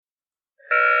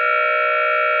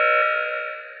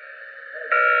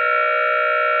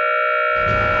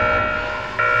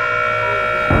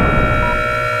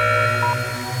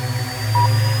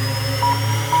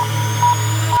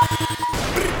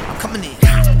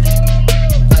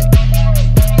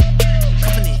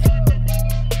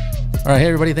All right, hey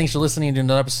everybody, thanks for listening to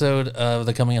another episode of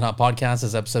the Coming in Hot podcast. This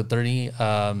is episode 30.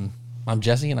 I'm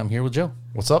Jesse, and I'm here with Joe.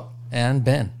 What's up? And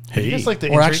Ben. Hey, you guys like the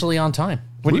We're intro? actually on time.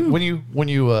 When you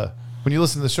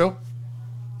listen to the show,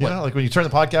 you know, like when you turn the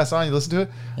podcast on, you listen to it.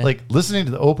 Yeah. Like listening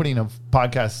to the opening of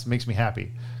podcasts makes me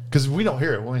happy because we don't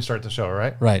hear it when we start the show,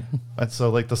 right? Right. And so,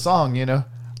 like the song, you know,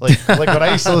 like when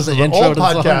I used to listen to the intro old to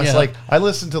the song, podcasts, yeah. like I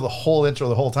listened to the whole intro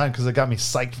the whole time because it got me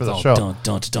psyched for the show. Dun,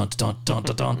 dun, dun, dun, dun,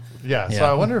 dun, dun. Yeah, so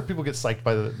I wonder if people get psyched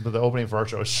by the opening for our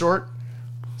show. It's short,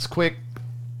 it's quick.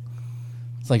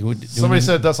 It's like Somebody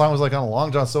said that song was like on a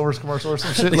Long John Silver's commercial or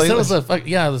some shit. They said it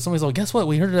lately. was somebody's like, guess what?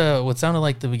 We heard what sounded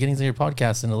like the beginnings of your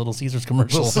podcast in a Little Caesars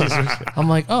commercial. Little Caesars. I'm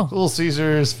like, oh, Little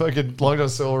Caesars, fucking Long John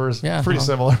Silver's, yeah, pretty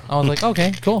similar. I was like,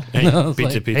 okay, cool. Hey, I was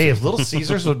pizza, like, pizza. Hey, if Little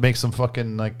Caesars would make some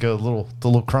fucking like the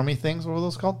little crummy things, what were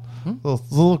those called?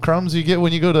 Little crumbs you get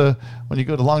when you go to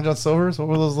Long John Silver's. What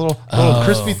were those little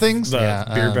crispy things? The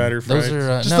beer batter fries. Those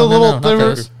are Just no, a little. not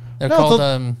those. They're called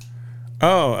like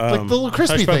the little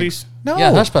crispy Hush things. Puppies? No,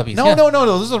 Yeah, Hush Puppies, No, yeah. no.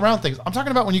 Those are round things. I'm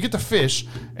talking about when you get the fish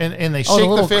and they the shake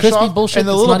little the fish crispy off bullshit and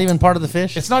the that's little. not even part of the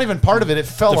fish. It's not even part of it. It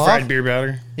fell The off. fried beer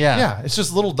batter. Yeah. Yeah, it's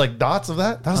just little like dots of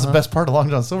that. That was the best part of Long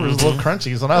John Silver's. Little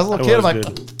crunchies. When I was a little kid, I'm like,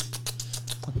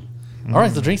 All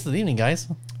right, the drinks of the evening, guys.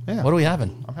 Yeah. What are we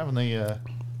having? I'm having the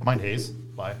Mind Haze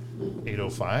by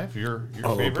 805. Your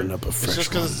I'll favorite. open up a It's fresh just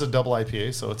because it's a double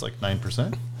IPA, so it's like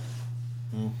 9%.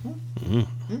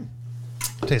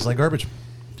 Tastes like garbage.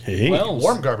 Hey.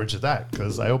 Warm garbage at that,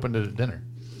 because I opened it at dinner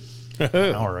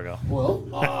an hour ago. Well,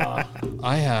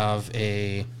 I have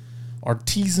a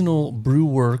artisanal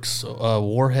Brewworks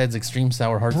Warheads Extreme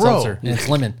Sour Hard Bro, Seltzer, and it's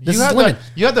lemon. This you is had lemon.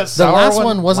 You had that The sour last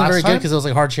one wasn't last very good time? because it was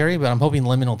like hard cherry, but I'm hoping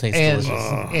lemon will taste And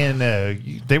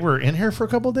delicious. they were in here for a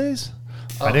couple of days.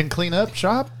 I didn't clean up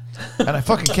shop, and I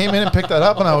fucking came in and picked that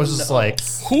up, and I was just like,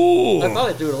 Cool.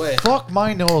 I threw it away. fuck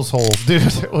my nose holes, dude.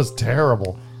 It was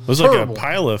terrible. It was like a Terrible.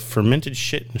 pile of fermented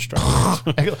shit and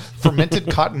strawberries. Fermented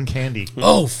cotton candy.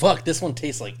 Oh fuck! This one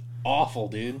tastes like awful,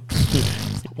 dude.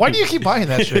 Why do you keep buying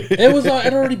that shit? It was.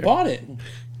 I'd already bought it.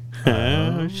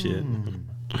 Oh, shit.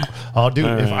 Oh, dude,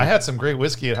 if I had some great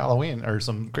whiskey at Halloween or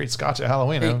some great scotch at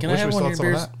Halloween, Hey, I can I wish have we one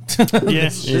still of had your some of beers? that.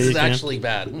 Yes. This is actually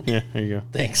bad. Yeah, there you go.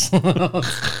 Thanks. That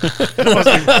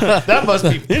must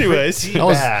be Anyways. pretty That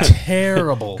was bad.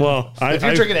 terrible. Well, If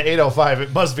you're drinking at 805,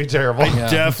 it must be terrible.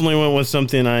 definitely went with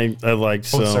something I liked.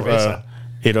 So, Cerveza.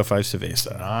 805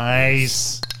 Cerveza.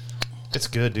 Nice. It's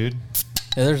good, dude.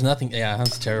 Yeah, there's nothing. Yeah,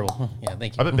 that's terrible. Yeah,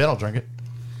 thank I you. bet Ben will drink it.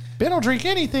 Ben will drink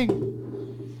anything.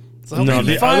 So No,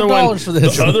 maybe the other $5 one, for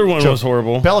this. the other one was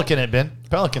horrible. Pelican it, Ben.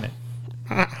 Pelican it.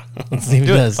 Let's see if it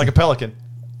Do does. it like a pelican.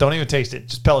 Don't even taste it.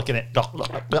 Just pelican it.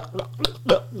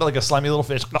 Like a slimy little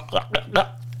fish.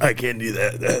 I can't do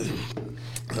that.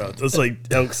 That's like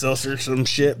elk seltzer, some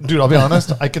shit. Dude, I'll be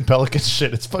honest. I can pelican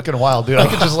shit. It's fucking wild, dude. I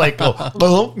can just like go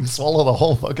boom and swallow the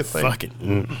whole fucking thing. Fuck it. I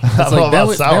don't know It's like about Ben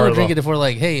would sour, drink though. it if we're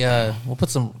like, hey, we'll put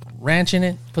some ranch in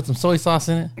it, put some soy sauce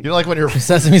in it, You know, like when you're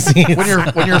sesame seeds. when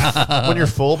you're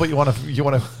full, but you want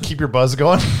to keep your buzz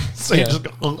going, so Yeah. you just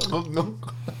go.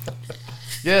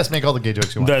 Yes, make all the gay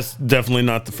jokes you want. That's definitely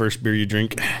not the first beer you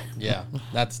drink. Yeah,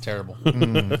 that's terrible.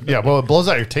 Yeah, well, it blows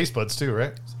out your taste buds too,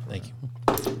 right? Thank you.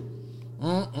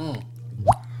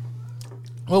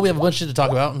 Well, we have a bunch of shit to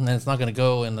talk about, and it's not going to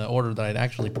go in the order that I'd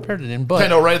actually prepared it in. But I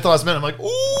know, right at the last minute, I'm like,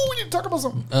 ooh, we need to talk about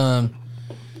something.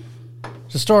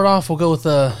 to start off, we'll go with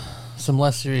some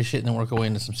less serious shit, and then work our way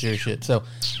into some serious shit. So,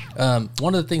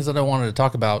 one of the things that I wanted to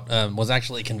talk about was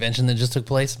actually a convention that just took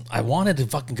place. I wanted to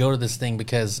fucking go to this thing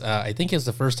because I think it's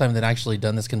the first time that I actually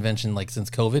done this convention like since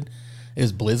COVID. It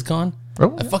was Blizzcon.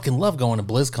 Oh, I yeah. fucking love going to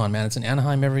Blizzcon, man. It's in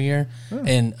Anaheim every year,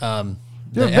 and the haven't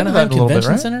been to Anaheim that in a little bit,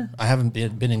 Convention right? Center. I haven't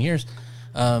been in years.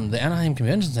 The Anaheim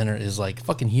Convention Center is like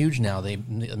fucking huge now. They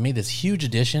made this huge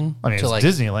addition I mean, to it's like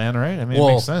Disneyland, right? I mean, it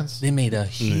makes sense. they made a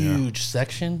huge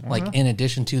section, like in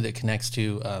addition to that connects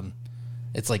to,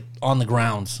 it's like on the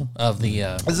grounds of the.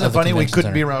 Isn't of it the funny we convention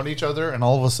couldn't be center. around each other, and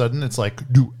all of a sudden it's like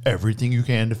do everything you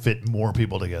can to fit more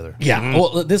people together? Yeah,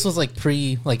 well, this was like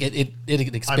like it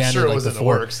expanded. I'm sure it like was in the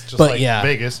before. works, just but like yeah,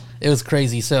 Vegas. It was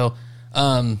crazy. So,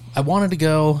 I wanted to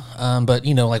go, but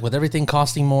you know, like with everything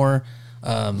costing more.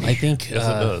 I think Yes, it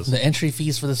does. the entry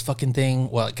fees for this fucking thing.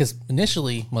 Well, because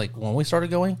initially, like when we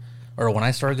started going, or when I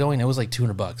started going, it was like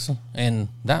 $200, and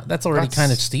that's already That's-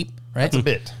 kind of steep, right? That's a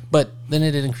bit. But then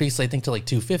it had increased, I think, to like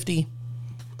 $250,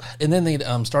 and then they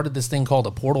started this thing called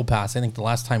a portal pass. I think the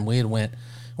last time we had went,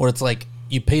 where it's like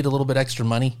you paid a little bit extra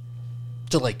money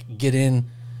to like get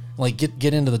in like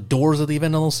get into the doors of the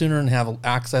event a little sooner and have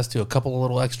access to a couple of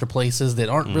little extra places that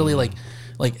aren't really like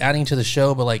adding to the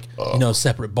show, but like a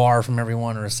separate bar from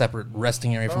everyone or a separate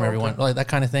resting area from everyone, like that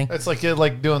kind of thing. It's like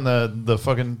doing the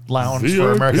fucking lounge for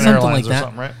VIP. American Something Airlines like or that.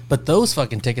 something, right? But those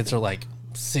fucking tickets are like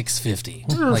 $650,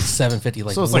 like $750,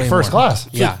 like So it's way like first more. class.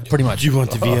 Yeah, pretty much. Do you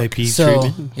want the VIP So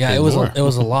treatment? yeah, Pay it was more.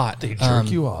 a lot. They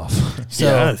jerk you off. So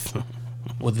Yes.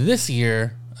 with this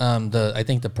year, I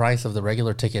think the price of the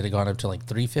regular ticket had gone up to like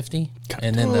 $350,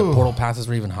 and then the portal passes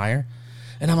were even higher.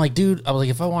 And I'm like, dude, I was like,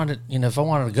 if I wanted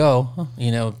to go,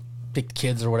 pick the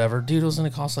kids or whatever, dude, it was going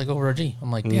to cost like over a G.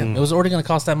 I'm like, damn, it was already going to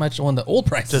cost that much on the old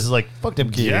price. Just like, fuck them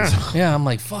kids. Yeah. Yeah, I'm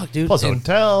like, fuck, dude. Plus And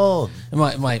hotel.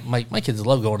 my kids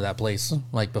love going to that place.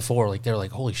 Like before, like they're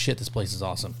like, holy shit, this place is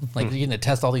awesome. Like you're getting to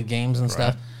test all these games and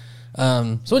stuff.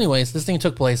 So anyways, this thing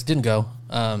took place, didn't go.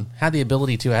 Had the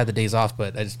ability to, I had the days off,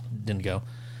 but I just didn't go.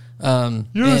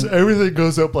 Everything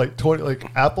goes up like 20,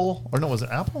 like Apple, or no, was it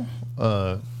Apple?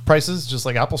 Prices, just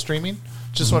like Apple streaming,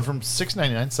 just went from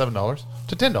 $6.99, $7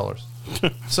 to $10.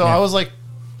 So I was like,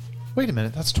 wait a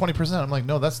minute, that's 20%. I'm like,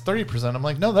 no, that's 30%. I'm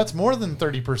like, no, that's more than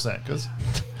 30% because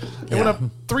it went up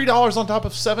 $3 on top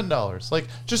of $7. Like,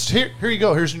 just here you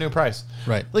go. Here's your new price.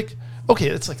 Right. Like, okay,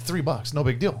 it's like $3, no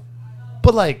big deal.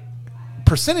 But like,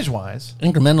 percentage wise,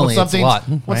 Incrementally, it's a lot.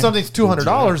 when Right? something's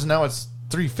 $200 and now it's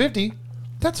 $350,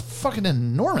 that's fucking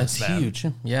enormous. It's man. huge.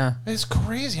 Yeah. It's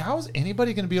crazy. How is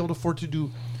anybody going to be able to afford to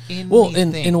do anything? Well,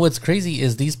 and what's crazy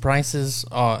is these prices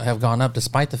have gone up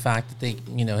despite the fact that they,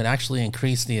 had actually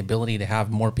increased the ability to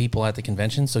have more people at the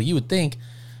convention. So you would think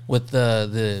with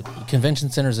the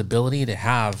convention center's ability to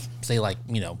have, say, like,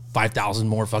 5,000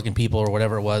 more fucking people or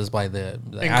whatever it was by the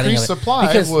adding of it,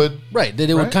 supply would right, that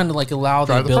it would kind of like allow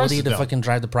the drive the ability prices to down. fucking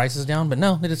drive the prices down. But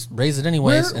no, they just raise it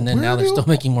anyways, and then now they're still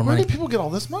making more Where money. do people get all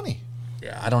this money?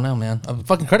 Yeah, I don't know, man.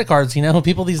 Fucking credit cards,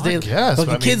 people these days, guess, but fucking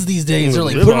I mean, kids these days are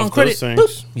like, live put it off on credit. those things.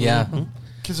 Boop. Yeah.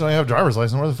 Kids don't even have a driver's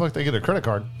license. Where the fuck they get a credit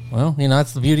card? Well,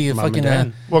 that's the beauty of Mom and fucking.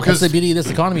 dad. Well, that's 'cause- the beauty of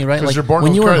this economy, right? 'cause Like you're born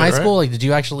when with you were in credit, high school, right? like, did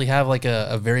you actually have like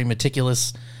a very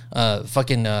meticulous,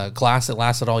 fucking class that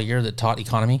lasted all year that taught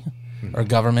economy or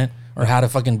government or how to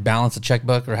fucking balance a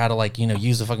checkbook or how to like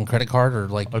use a fucking credit card or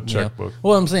like checkbook.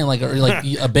 Well, I'm saying like or like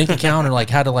a bank account or like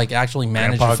how to like actually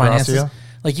manage Grandpa your finances. Gracia?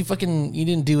 Like you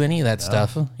didn't do any of that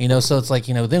stuff, So it's like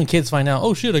then kids find out,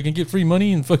 oh shit, I can get free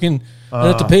money and fucking I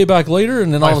have to pay back later,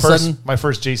 and then all of a sudden, my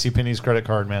first JCPenney's credit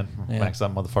card, man, max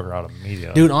that motherfucker out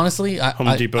immediately. dude, honestly,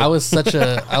 I Depot. was such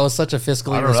a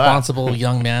fiscally know that. responsible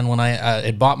young man when I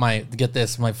had bought my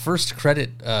first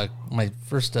credit, my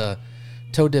first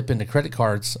toe dip into credit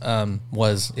cards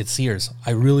was at Sears. I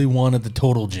really wanted the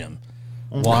Total Gym.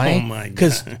 Why? Oh my God.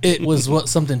 Because it was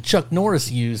something Chuck Norris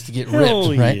used to get Hell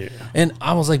ripped, right? yeah. And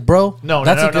I was like, bro,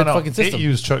 that's a good fucking system. It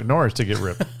used Chuck Norris to get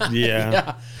ripped. Yeah.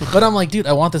 Yeah. But I'm like, dude,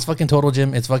 I want this fucking Total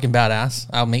Gym. It's fucking badass.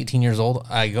 I'm 18 years old.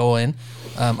 I go in.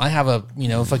 I have a,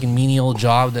 fucking menial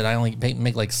job that I only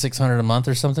make like $600 a month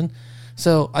or something.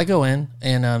 So I go in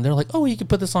and they're like, oh, you can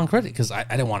put this on credit because I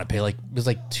didn't want to pay it was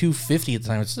like $250 at the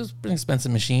time. It's just an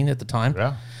expensive machine at the time.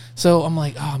 Yeah. So I'm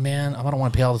like, oh man, I don't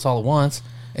want to pay all this all at once.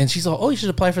 And she's all, oh, you should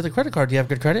apply for the credit card. Do you have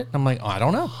good credit? I'm like, oh, I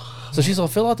don't know. So she's all,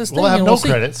 fill out this thing. Well, I have and no see.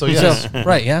 credit, so yes.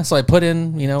 Right, yeah. So I put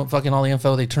in, fucking all the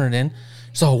info. They turn it in.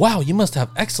 So, wow, you must have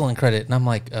excellent credit. And I'm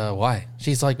like, why?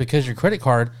 She's like, because your credit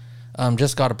card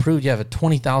just got approved. You have a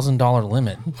 $20,000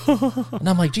 limit. And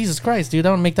I'm like, Jesus Christ, dude, I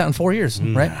want to make that in 4 years,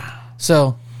 right?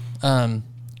 So I'm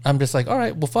just like, all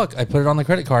right, well, fuck. I put it on the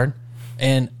credit card.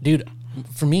 And, dude,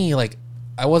 for me, like,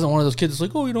 I wasn't one of those kids that's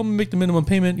like, oh, I'm going to make the minimum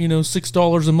payment,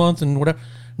 $6 a month and whatever.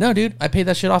 No, dude, I paid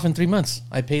that shit off in 3 months.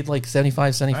 I paid like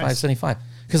 75.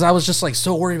 Because I was just like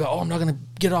so worried about, oh, I'm not going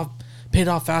to pay it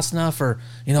off fast enough, or,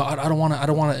 I don't want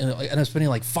to end up spending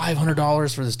like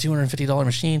 $500 for this $250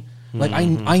 machine. Like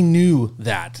I knew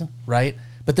that, right?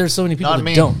 But there's so many people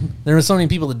that don't. There are so many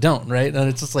people that don't, right? And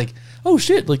it's just like, oh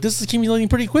shit, like this is accumulating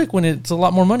pretty quick when it's a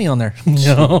lot more money on there.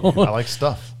 I like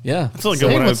stuff. Yeah. It's like Hey,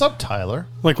 when what's up, Tyler?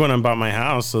 Like when I bought my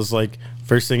house, I was like,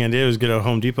 first thing I did was get a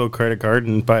Home Depot credit card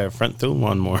and buy a front throw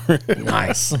lawnmower.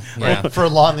 Nice. Yeah. For a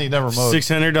lawn that you never mowed.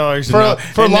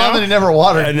 $600 For a lawn that you never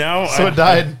watered. And now so it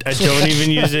died. I don't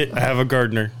even use it. I have a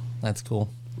gardener. That's cool.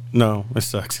 No, it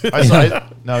sucks.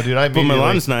 No, dude, I But my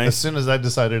lawn's nice. As soon as I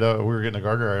decided we were getting a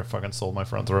gardener, I fucking sold my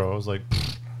front row. I was like,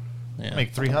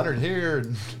 make $300 here.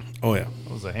 And Oh yeah,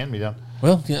 it was a hand me down.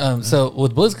 Well, so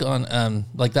with BlizzCon,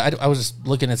 I was just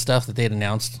looking at stuff that they had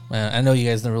announced. I know you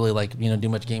guys don't really do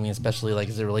much gaming, especially like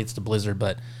as it relates to Blizzard,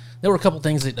 but there were a couple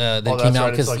things that that Oh, came that's out right.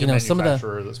 It's because like you a know some of the.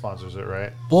 manufacturer that sponsors it,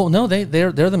 right? Well, no,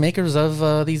 they're the makers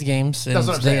of these games, and That's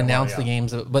what I'm they saying. announced Well, the yeah.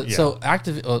 games.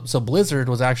 But so Blizzard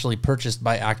was actually purchased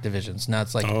by Activision. So now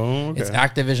it's like it's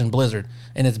Activision Blizzard,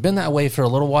 and it's been that way for a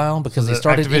little while because they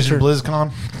started Activision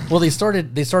Blizzcon. Well, they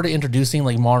started introducing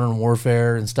like Modern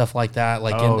Warfare and stuff like that,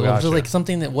 like it was gotcha. like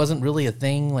something that wasn't really a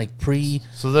thing, like pre.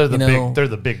 So they're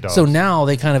the big dogs. So now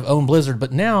they kind of own Blizzard,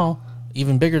 but now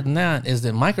even bigger than that is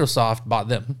that Microsoft bought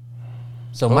them.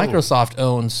 So Microsoft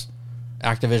owns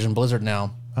Activision Blizzard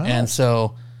now, and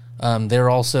so they're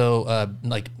also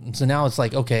so now it's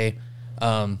like okay,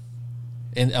 and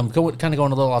I'm kind of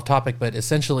going a little off topic, but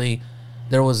essentially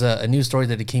there was a news story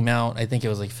that it came out. I think it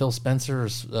was like Phil Spencer or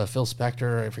Phil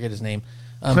Spector, I forget his name.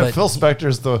 But Phil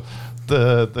Spector's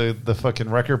the fucking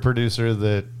record producer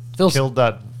that killed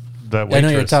that waitress. I know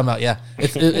you're talking about. Yeah,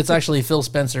 it's actually Phil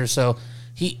Spencer. So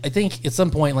I think at some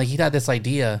point like he had this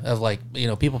idea of like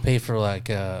people pay for like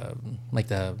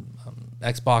the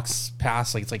Xbox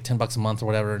Pass, like it's like $10 a month or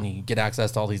whatever, and you get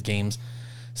access to all these games.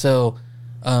 So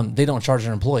they don't charge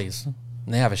their employees.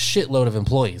 And they have a shitload of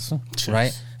employees,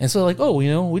 right? And so like,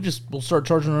 we'll start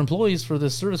charging our employees for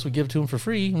this service we give to them for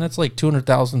free, and that's like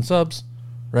 200,000 subs,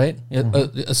 right?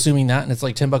 Assuming that, and it's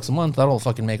like $10 a month, that'll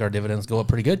fucking make our dividends go up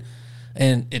pretty good.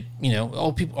 And it,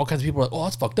 all kinds of people are like, oh,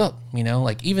 that's fucked up,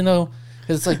 like even though,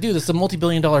 because it's like, dude, this is a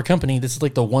multi-billion-dollar company. This is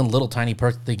like the one little tiny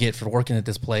perk that they get for working at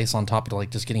this place on top of like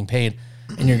just getting paid,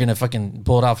 and you're gonna fucking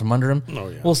pull it out from under them. Oh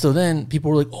yeah. Well, so then people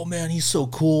were like, oh man, he's so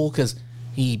cool because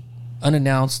he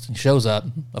unannounced shows up.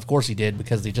 Of course he did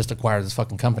because they just acquired this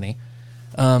fucking company.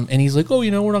 And he's like, we're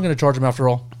not going to charge him after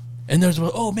all. And there's,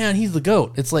 oh man, he's the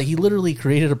GOAT. It's like he literally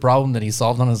created a problem that he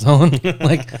solved on his own.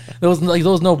 Like there was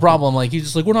no problem. Like he's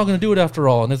just like, we're not going to do it after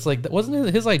all. And it's like, wasn't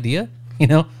it his idea?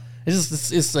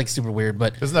 It's like super weird.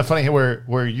 But isn't that funny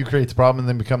where you create the problem and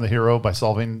then become the hero by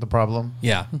solving the problem?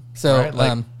 Yeah. So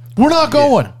right? We're not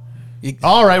going. Yeah.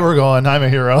 All right, we're going. I'm a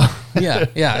hero. yeah.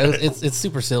 It's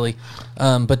super silly,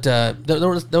 but there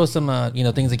was some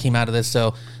things that came out of this.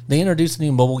 So they introduced a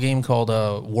new mobile game called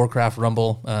Warcraft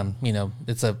Rumble.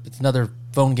 It's another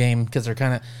phone game because they're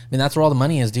kind of. That's where all the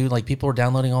money is, dude. Like people are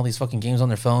downloading all these fucking games on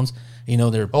their phones.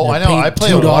 They're I know. I play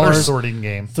 $2, a water sorting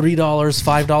game. $3,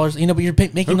 $5. But you're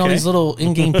making all these little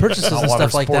in-game purchases and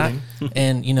stuff like that.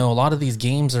 And a lot of these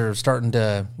games are starting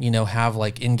to have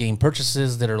like in-game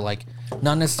purchases that are like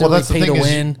not necessarily pay to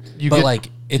win, but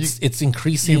it's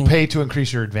increasing. You pay to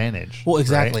increase your advantage. Well,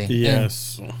 exactly. Right?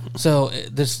 Yes. And so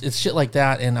it's shit like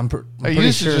that, and I'm pretty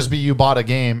used sure to just be you bought a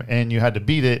game and you had to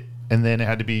beat it. And then it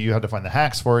had to be you had to find the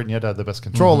hacks for it, and you had to have the best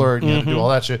controller, and you had to do all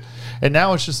that shit. And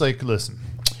now it's just like, listen,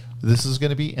 this is going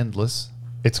to be endless.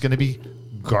 It's going to be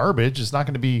garbage. It's not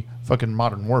going to be fucking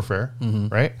Modern Warfare,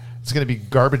 right? It's going to be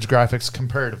garbage graphics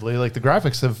comparatively. Like the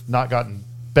graphics have not gotten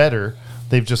better;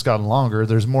 they've just gotten longer.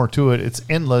 There's more to it. It's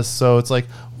endless. So it's like,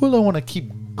 well, I want to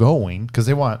keep going because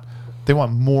they want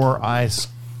more eye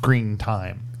screen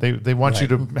time. They want you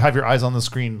to have your eyes on the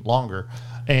screen longer,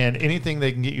 and anything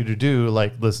they can get you to do,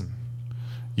 like, listen.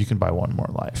 You can buy one more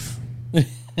life.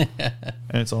 And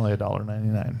it's only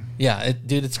 $1.99. Yeah,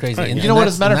 dude, it's crazy. And, you know what?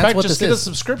 As a matter of fact, just get a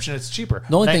subscription. It's cheaper.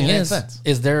 The only thing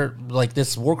is there like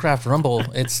this Warcraft Rumble?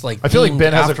 It's like I feel like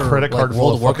Ben has a credit card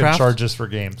full of fucking charges for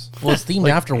games. Well, it's themed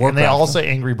after Warcraft, and they all say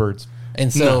Angry Birds.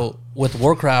 And so with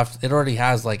Warcraft, it already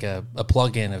has like a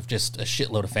plug-in of just a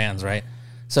shitload of fans, right?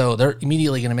 So they're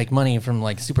immediately going to make money from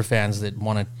like super fans that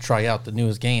want to try out the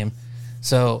newest game.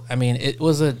 So it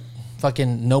was a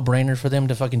fucking no-brainer for them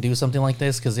to fucking do something like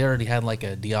this because they already had like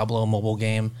a Diablo mobile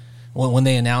game when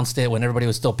they announced it, when everybody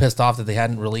was still pissed off that they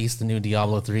hadn't released the new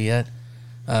Diablo 3 yet,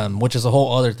 which is a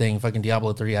whole other thing. Fucking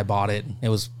Diablo 3, I bought it. It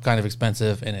was kind of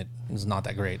expensive, and it was not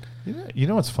that great. You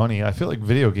know what's funny? I feel like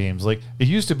video games, like it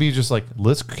used to be just like,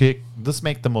 let's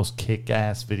make the most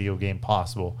kick-ass video game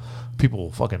possible. People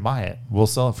will fucking buy it. We'll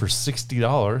sell it for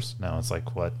 $60. Now it's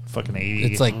like, what, fucking 80?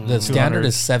 It's like the standard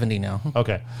is 70 now.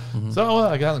 Okay.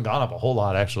 So it hasn't gone up a whole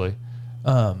lot, actually.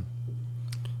 And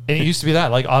it used to be that.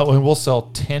 Like, we'll sell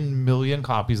 10 million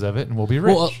copies of it, and we'll be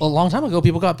rich. Well, a long time ago,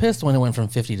 people got pissed when it went from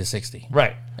 50 to 60.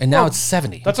 Right. And now it's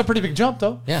 70. That's a pretty big jump,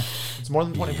 though. Yeah. It's more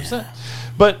than 20%.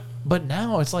 But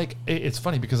now it's like, it's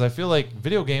funny because I feel like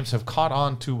video games have caught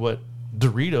on to what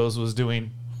Doritos was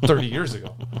doing 30 years ago,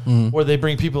 where they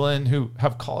bring people in who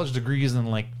have college degrees in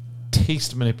like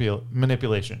taste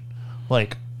manipulation.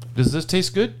 Like, does this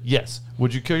taste good? Yes.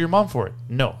 Would you kill your mom for it?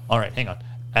 No. All right, hang on.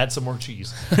 add some more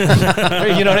cheese. You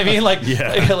know what I mean? Like,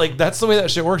 Yeah. like that's the way that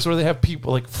shit works. Where they have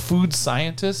people like food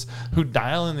scientists who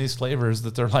dial in these flavors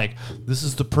that they're like, this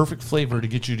is the perfect flavor to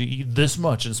get you to eat this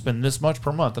much and spend this much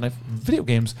per month. And video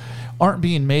games aren't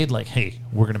being made like, hey,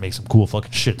 we're gonna make some cool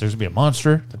fucking shit. There's gonna be a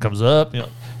monster that comes up. You know,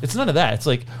 it's none of that. It's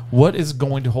like, what is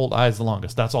going to hold eyes the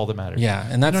longest? That's all that matters. Yeah,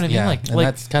 and that's you know what I mean? and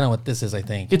that's kind of what this is, I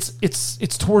think.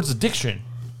 It's towards addiction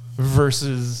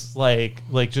versus like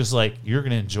just like you're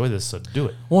gonna enjoy this, so do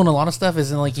it. Well, and a lot of stuff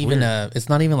isn't like even it's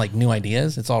not even like new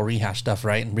ideas. It's all rehash stuff,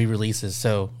 right? And re-releases.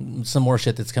 So some more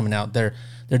shit that's coming out. They're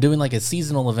doing like a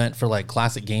seasonal event for like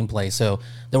classic gameplay. So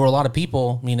there were a lot of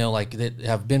people, you know, like that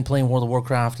have been playing World of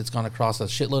Warcraft. It's gone across a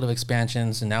shitload of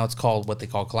expansions, and now it's called what they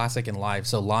call Classic and Live.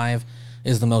 So Live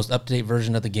is the most up-to-date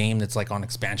version of the game that's like on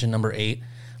expansion number 8.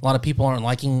 A lot of people aren't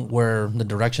liking where the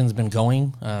direction's been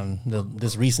going.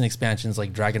 This recent expansion's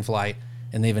like Dragonflight,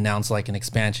 and they've announced like an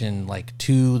expansion like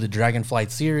to the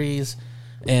Dragonflight series,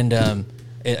 and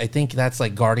I think that's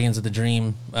like Guardians of the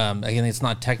Dream. Again, it's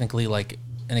not technically like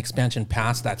an expansion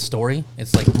past that story.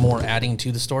 It's like more adding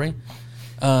to the story.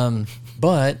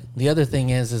 But the other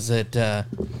thing is that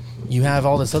you have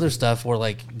all this other stuff where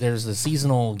like there's the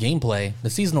seasonal gameplay. The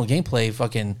seasonal gameplay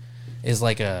fucking is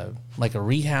like a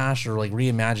rehash or like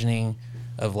reimagining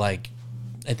of like,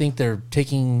 I think they're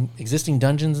taking existing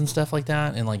dungeons and stuff like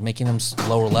that and like making them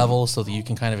lower level so that you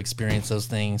can kind of experience those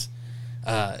things.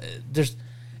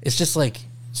 It's just like,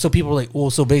 so people are like, well,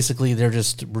 so basically they're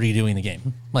just redoing the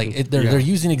game. Like they're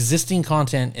using existing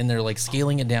content and they're like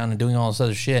scaling it down and doing all this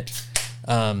other shit.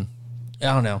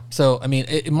 I don't know. So, I mean,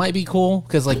 it might be cool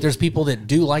because, like, there's people that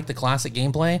do like the classic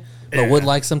gameplay, but would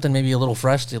like something maybe a little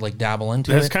fresh to, like, dabble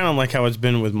into That's it. kind of like how it's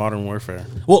been with Modern Warfare.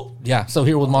 Well, yeah. So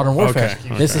here with Modern Warfare,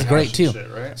 this is great, too. Shit,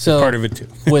 right? So Part of it, too.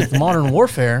 with Modern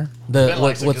Warfare,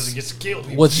 what's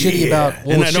shitty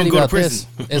about this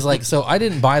is, like, so I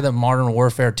didn't buy the Modern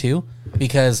Warfare 2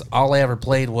 because all I ever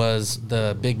played was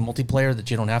the big multiplayer that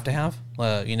you don't have to have.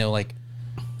 You know, like,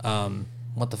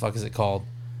 what the fuck is it called?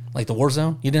 Like the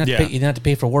Warzone, you didn't have to pay. You didn't have to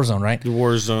pay for Warzone, right? The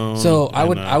Warzone. So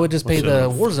I would just pay the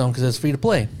Warzone because it's free to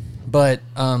play. But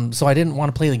so I didn't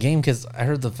want to play the game because I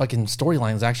heard the fucking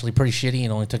storyline is actually pretty shitty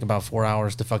and only took about 4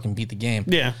 hours to fucking beat the game.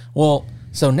 Yeah. Well,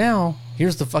 so now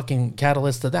here's the fucking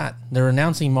catalyst of that. They're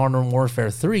announcing Modern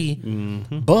Warfare 3,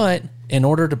 but in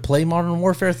order to play Modern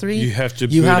Warfare 3, you have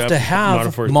to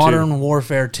have Modern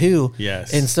Warfare 2.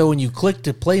 Yes. And so when you click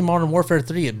to play Modern Warfare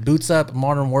 3, it boots up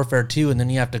Modern Warfare 2, and then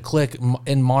you have to click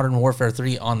in Modern Warfare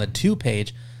 3 on the 2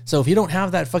 page. So if you don't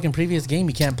have that fucking previous game,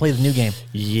 you can't play the new game.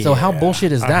 Yeah. So how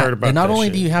bullshit is that? I heard about and not that only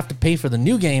shit. do you have to pay for the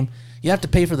new game, you have to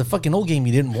pay for the fucking old game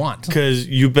you didn't want. Because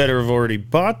you better have already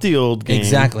bought the old game.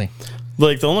 Exactly.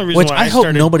 Like, the only reason Which why I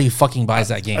hope nobody fucking buys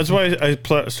that game. That's why I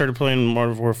started playing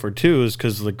Modern Warfare 2 is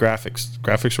because the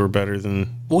graphics were better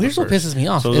than. Well, here's what pisses me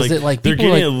off: So is that like they're people are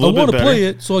like, getting I a little want bit to play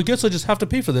better. it, so I guess I just have to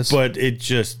pay for this. But it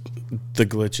just the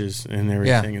glitches and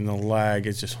everything and the lag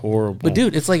is just horrible. But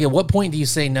dude, it's like, at what point do you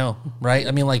say no? Right?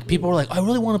 I mean, like, people are like, I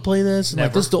really want to play this, and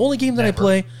like, this is the only game that I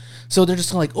play. So they're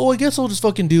just like, oh, I guess I'll just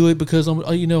fucking do it because I want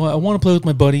to play with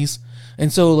my buddies.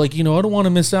 And so, like, I don't want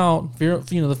to miss out,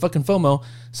 the fucking FOMO.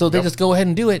 So they just go ahead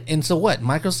and do it. And so what?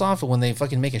 Microsoft, when they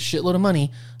fucking make a shitload of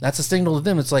money, that's a signal to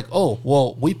them. It's like, oh,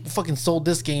 well, we fucking sold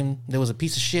this game that was a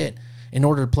piece of shit in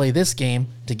order to play this game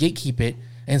to gatekeep it.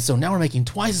 And so now we're making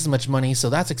twice as much money, so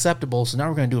that's acceptable. So now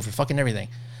we're going to do it for fucking everything.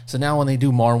 So now when they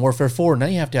do Modern Warfare 4, now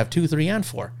you have to have 2, 3, and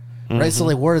 4. Right? So,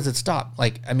 like, where does it stop?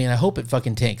 Like, I mean, I hope it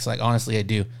fucking tanks. Like, honestly, I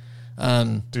do.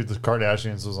 Dude, the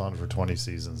Kardashians was on for 20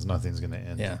 seasons. Nothing's going to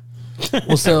end. Yeah.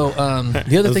 Well, so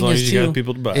the other thing is too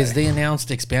is they announced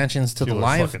expansions to the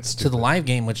live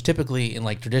game, which typically and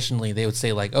like traditionally they would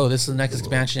say like, oh, this is the next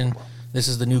expansion, this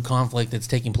is the new conflict that's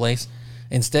taking place.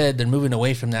 Instead, they're moving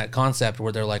away from that concept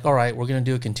where they're like, all right, we're going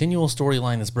to do a continual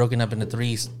storyline that's broken up into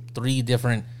three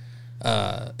different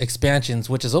expansions,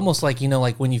 which is almost like,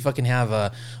 like when you fucking have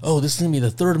this is gonna be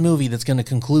the third movie that's gonna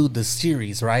conclude the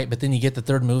series, right? But then you get the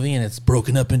third movie and it's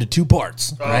broken up into 2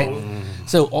 parts, right?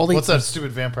 So all these, what's that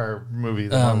stupid vampire movie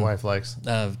that my wife likes?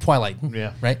 Twilight,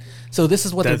 yeah, right. So this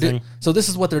is what they're doing. So this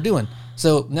is what they're doing.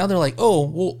 So now they're like, oh,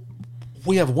 well,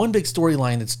 we have one big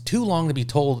storyline that's too long to be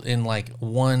told in like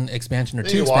one expansion or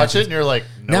 2 you expansions. watch it and you're like,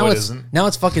 no, it isn't. Now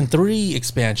it's fucking 3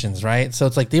 expansions, right? So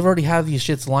it's like they've already have these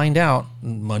shits lined out,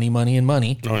 money, and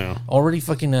money. Oh yeah, already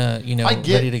fucking I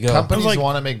get ready to go. Companies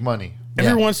want to make money.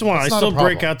 Every once in a while, I not a still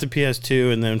break problem. out the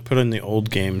PS2 and then put in the old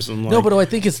games. I'm like, No, but I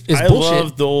think it's I bullshit.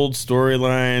 love the old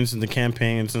storylines and the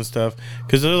campaigns and stuff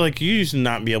because they're like, you used to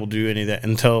not be able to do any of that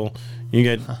until you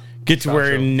get to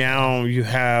where now you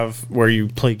have where you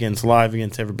play live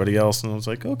against everybody else, and I was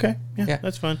like, okay, yeah.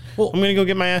 That's fine. Well, I'm gonna go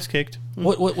get my ass kicked.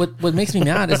 What makes me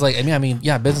mad is like, I mean,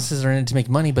 yeah, businesses are in it to make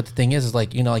money, but the thing is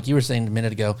like, you know, like you were saying a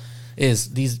minute ago,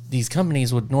 is these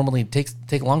companies would normally take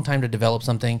a long time to develop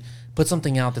something, put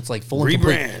something out that's like full and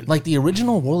complete. Like the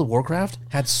original World of Warcraft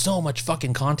had so much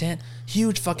fucking content,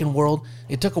 huge fucking world.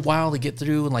 It took a while to get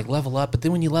through and like level up, but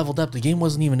then when you leveled up, the game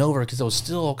wasn't even over because there was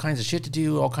still all kinds of shit to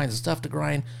do, all kinds of stuff to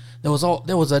grind. There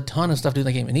was a ton of stuff to do in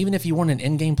that game, and even if you weren't an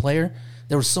in-game player,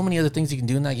 there were so many other things you can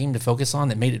do in that game to focus on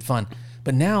that made it fun.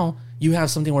 But now you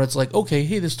have something where it's like, okay,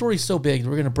 hey, the story's so big,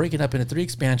 we're going to break it up into 3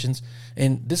 expansions,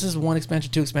 and this is 1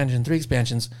 expansion, 2 expansions, 3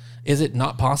 expansions. Is it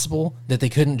not possible that they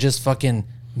couldn't just fucking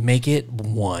make it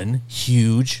one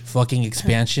huge fucking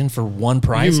expansion for one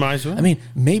price? You might as well. I mean,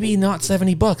 maybe not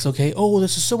 $70, okay? Oh,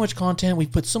 this is so much content.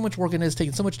 We've put so much work in it. It's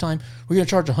taken so much time. We're going to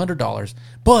charge $100.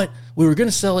 But we were going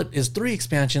to sell it as 3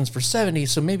 expansions for $70,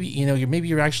 so maybe, you know,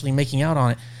 you're actually making out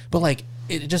on it. But, like,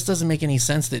 it just doesn't make any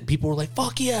sense that people were like,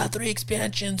 fuck yeah, 3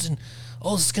 expansions, and,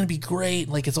 oh, this is going to be great.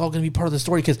 Like, it's all going to be part of the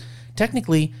story. Because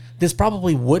technically, this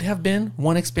probably would have been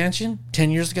 1 expansion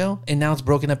 10 years ago, and now it's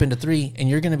broken up into 3, and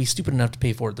you're going to be stupid enough to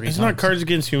pay for it 3 times. It's not Cards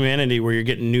Against Humanity where you're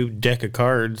getting a new deck of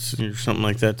cards or something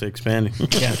like that to expand.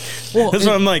 Yeah. Well, that's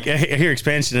why I'm like, I hear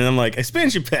expansion, and I'm like,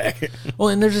 expansion pack. Well,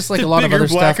 and there's just like a lot of other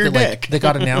stuff that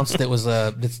got announced that was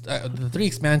the 3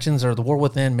 expansions are the War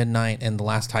Within, Midnight, and the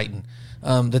Last Titan.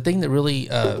 The thing that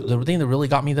really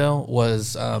got me though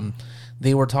was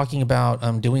they were talking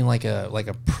about doing like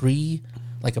a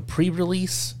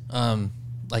pre-release,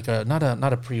 not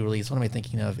a pre-release. What am I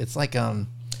thinking of? It's like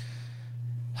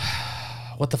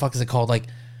what the fuck is it called? Like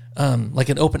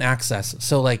an open access.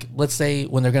 So like, let's say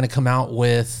when they're going to come out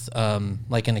with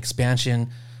like an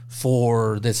expansion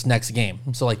for this next game.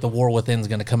 So like the War Within is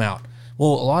going to come out.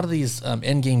 Well, a lot of these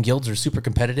end game guilds are super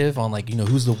competitive on like, you know,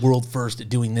 who's the world first at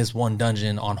doing this one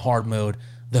dungeon on hard mode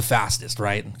the fastest,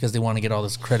 right? Because they want to get all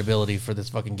this credibility for this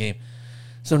fucking game.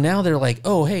 So now they're like,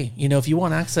 oh, hey, you know, if you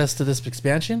want access to this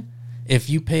expansion, if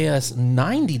you pay us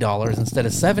 $90 instead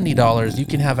of $70, you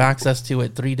can have access to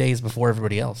it 3 days before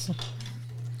everybody else,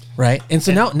 right? And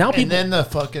so now people, and then the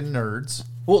fucking nerds.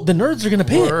 Well, the nerds are going to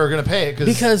pay it. Are going to pay it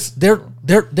because they're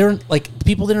like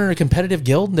people that are in a competitive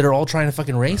guild that are all trying to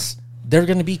fucking race. They're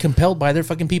going to be compelled by their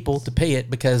fucking people to pay it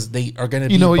because they are going to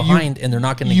be behind and they're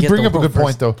not going to get. You bring up a good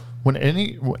point though. When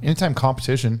anytime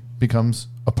competition becomes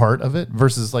a part of it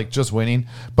versus like just winning,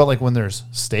 but like when there's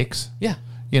stakes, yeah,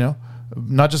 you know,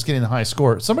 not just getting the high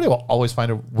score. Somebody will always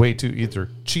find a way to either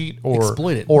cheat or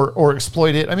exploit it, or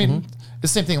exploit it. I mean, it's the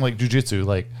same thing like jujitsu,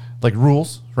 like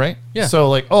rules, right? Yeah. So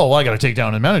like, oh, well, I got to take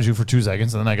down and manage you for 2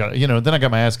 seconds, and then I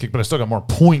got my ass kicked, but I still got more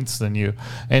points than you,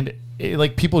 and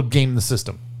like people game the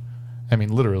system. I mean,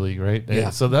 literally, right? Yeah.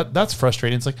 So that's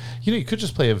frustrating. It's like, you know, you could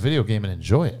just play a video game and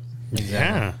enjoy it.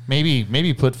 Yeah.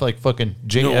 Maybe put like fucking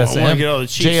JSM,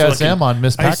 JSM on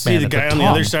Miss Pac-Man. I see the guy on the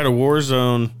other side of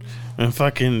Warzone and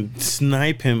fucking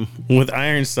snipe him with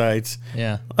iron sights.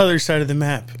 Yeah. Other side of the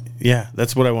map. Yeah,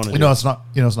 that's what I want to do. It's not.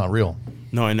 It's not real.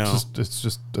 No, I know. It's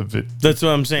just a That's what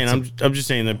I'm saying. I'm just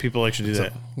saying that people actually do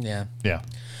that. Yeah. Yeah.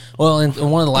 Well, and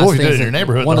one of the last things in your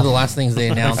neighborhood, one of the last things they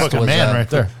announced was man right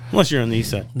there. Unless you're on the east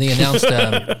side. They announced Take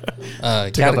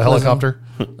out the helicopter.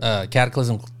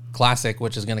 Cataclysm Classic,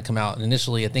 which is going to come out. And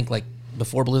initially, I think like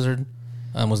before Blizzard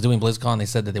was doing BlizzCon, they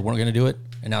said that they weren't going to do it,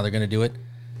 and now they're going to do it.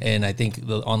 And I think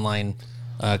the online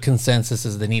consensus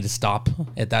is they need to stop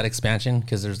at that expansion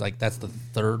because there's like that's the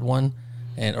 3rd one,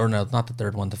 or no, not the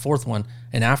 3rd one, the 4th one.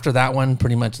 And after that one,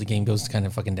 pretty much the game goes kind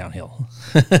of fucking downhill.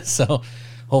 So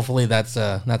hopefully that's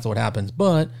what happens.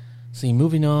 But see,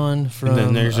 moving on from and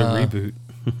then there's a reboot.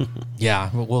 Yeah,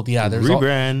 well, yeah, there's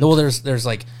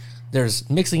rebrand. There's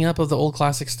mixing up of the old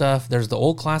classic stuff. There's the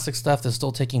old classic stuff that's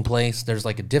still taking place. There's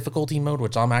like a difficulty mode,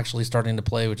 which I'm actually starting to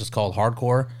play, which is called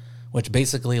hardcore, which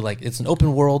basically like it's an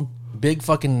open world, big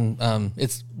fucking.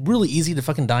 It's really easy to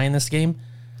fucking die in this game.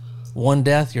 1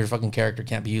 death, your fucking character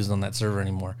can't be used on that server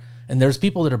anymore. And there's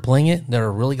people that are playing it that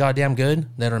are really goddamn good,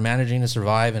 that are managing to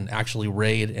survive and actually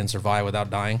raid and survive without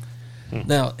dying.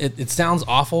 Now, it sounds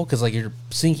awful because like you're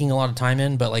sinking a lot of time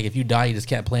in, but like if you die, you just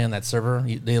can't play on that server.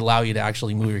 They allow you to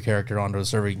actually move your character onto a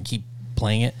server. You can keep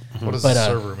playing it. What does the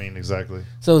server mean exactly?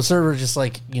 So the server is just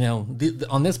like, you know,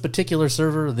 on this particular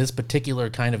server, this particular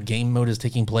kind of game mode is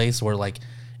taking place where like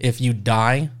if you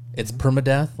die, it's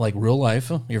permadeath, like real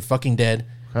life. You're fucking dead.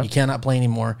 Okay. You cannot play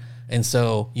anymore. And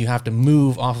so you have to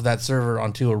move off of that server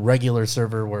onto a regular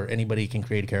server where anybody can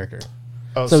create a character.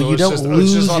 Oh, so you don't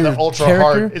lose it's just on the ultra character.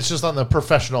 Hard. It's just on the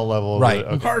professional level, right?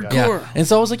 Okay, hardcore. Yeah. And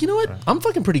so I was like, you know what? I'm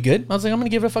fucking pretty good. I was like, I'm gonna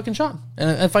give it a fucking shot.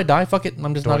 And if I die, fuck it.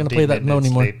 I'm just not gonna play that mode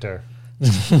anymore.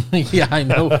 Yeah, I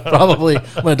know. Probably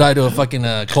I'm gonna die to a fucking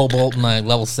cobalt and like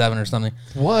level 7 or something.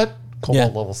 What?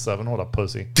 Cobalt level 7. What a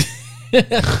pussy.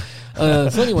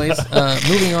 So anyways,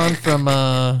 moving on from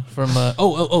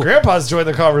Grandpa's joined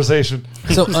the conversation.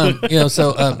 So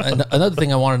another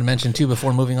thing I wanted to mention too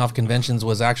before moving off conventions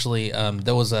was actually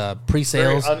there was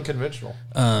pre-sales, Very unconventional.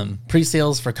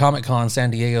 Pre-sales for Comic-Con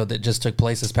San Diego that just took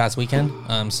place this past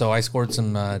weekend. So I scored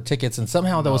some tickets, and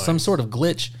somehow there was some sort of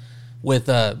glitch with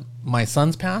my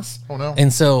son's pass. Oh no!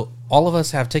 And so all of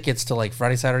us have tickets to like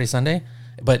Friday, Saturday, Sunday,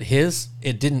 but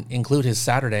it didn't include his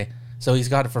Saturday. So he's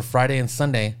got it for Friday and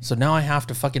Sunday. So now I have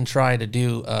to fucking try to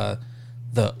do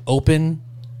the open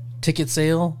ticket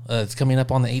sale. It's coming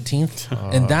up on the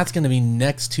 18th, and that's going to be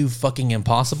next to fucking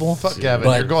impossible. Fuck Gavin,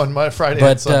 you're going Friday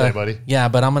and Sunday, buddy. Yeah,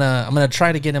 but I'm gonna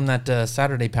try to get him that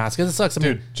Saturday pass because it sucks.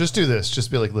 Dude, just do this. Just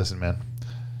be like, listen, man,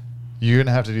 you're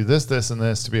gonna have to do this, this, and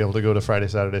this to be able to go to Friday,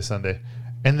 Saturday, Sunday,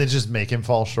 and then just make him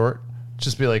fall short.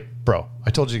 Just be like, bro, I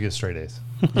told you to get straight A's.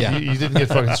 Yeah, you didn't get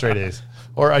fucking straight A's.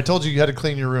 Or I told you had to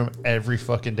clean your room every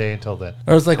fucking day until then.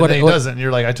 Or it's like and he doesn't. And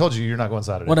you're like, I told you you're not going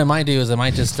Saturday. What I might do is I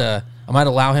might just I might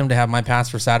allow him to have my pass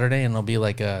for Saturday, and it'll be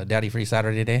like a daddy free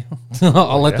Saturday day.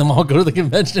 I'll let them all go to the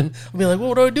convention. I'll be like,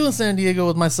 what do I do in San Diego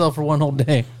with myself for one whole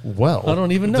day? Well, I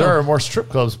don't even know. There are more strip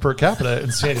clubs per capita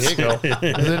in San Diego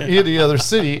than any other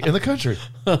city in the country.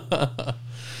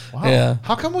 Wow. Yeah.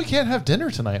 How come we can't have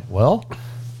dinner tonight? Well,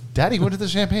 Daddy went to the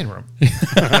champagne room.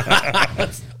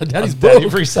 Daddy's broke. Daddy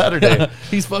free Saturday.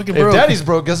 He's fucking If broke. Daddy's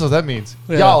broke, guess what that means?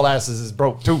 Yeah. Y'all asses is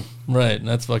broke too. Right,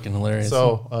 that's fucking hilarious.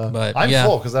 So but I'm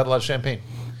full because I had a lot of champagne.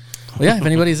 Well, yeah, if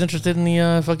anybody's interested in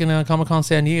the fucking Comic-Con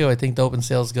San Diego, I think the open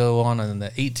sales go on the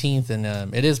 18th,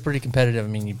 and it is pretty competitive. I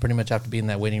mean, you pretty much have to be in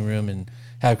that waiting room and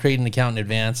create an account in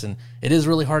advance, and it is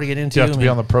really hard to get into. Do you have to be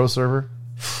on the pro server?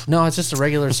 No, it's just a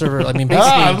regular server. I mean,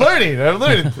 basically, I'm learning.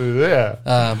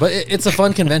 Yeah. But it's a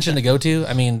fun convention to go to.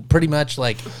 I mean, pretty much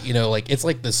like it's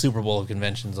like the Super Bowl of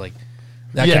conventions. Like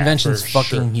that convention's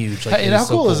fucking huge. Like, and how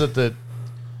cool is it that?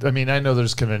 I mean, I know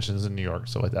there's conventions in New York,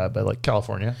 stuff like that, but like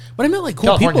California. But I meant like cool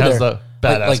California people has there. the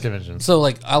badass conventions. So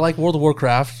like I like World of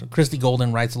Warcraft. Christy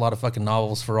Golden writes a lot of fucking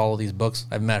novels for all of these books.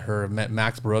 I've met her. I've met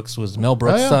Max Brooks, who was Mel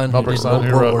Brooks' son, Mel who Brooks' did son,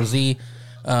 who World wrote- War Z.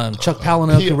 Chuck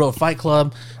Palahniuk, who wrote Fight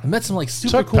Club. I met some like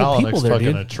super Chuck cool Palahniuk's people there, fucking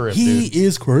dude. a trip, he dude.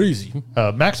 is crazy,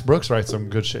 Max Brooks writes some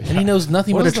good shit. and he knows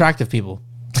nothing What but is attractive people.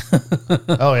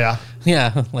 Oh yeah,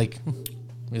 Yeah, like,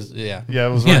 yeah, yeah.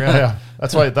 It was yeah.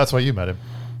 That's why you met him,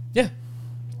 yeah.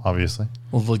 obviously.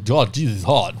 I was like, God, Jesus,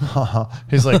 hot.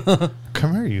 He's like,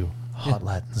 come here, you hot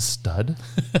Latin stud.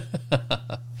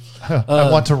 I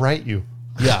want to write you.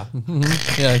 Yeah,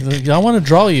 mhm. Yeah. I want to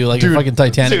draw you like a fucking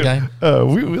Titanic guy.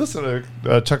 We listened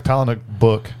to a Chuck Palahniuk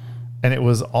book, and it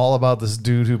was all about this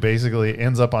dude who basically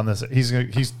ends up on this. He's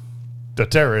a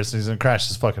terrorist. He's gonna crash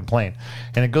his fucking plane,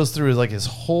 and it goes through his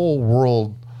whole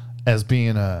world as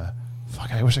being a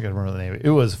fuck. I wish I could remember the name.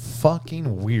 It was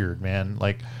fucking weird, man.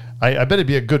 Like I bet it'd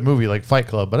be a good movie like Fight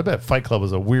Club, but I bet Fight Club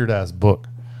was a weird ass book.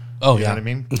 Oh, You know yeah. what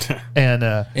I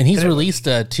mean? And he's released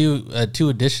two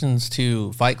additions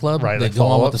to Fight Club Right, that like go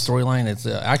on with the follow-ups? storyline. It's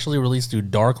actually released through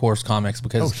Dark Horse Comics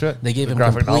because Oh, shit. they gave The him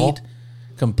graphic novel?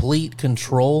 complete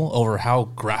control over how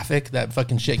graphic that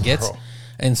fucking shit gets. Bro.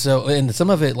 And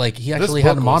some of it, like, he actually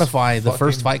had book to was modify the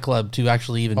first fucking- Fight Club to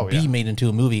actually even be yeah. made into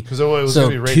a movie. 'Cause it was gonna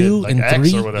be rated, like,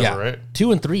 X or whatever, right?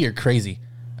 2 and 3 are crazy.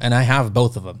 And I have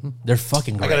both of them. They're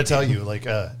fucking great. I gotta tell you,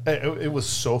 it was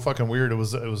so fucking weird. It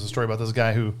was a story about this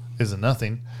guy who is a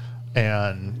nothing,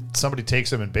 and somebody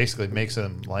takes him and basically makes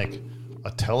him like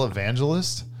a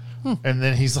televangelist. And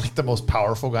then he's like the most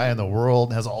powerful guy in the world,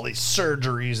 and has all these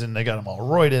surgeries, and they got him all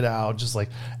roided out, just like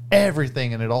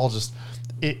everything, and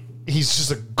he's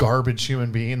just a garbage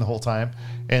human being the whole time.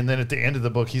 And then at the end of the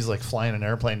book, he's like flying an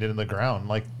airplane into the ground.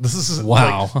 Like, this is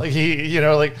Wow. Like he,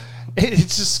 it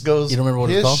just goes. You don't remember what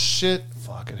it's his called? shit.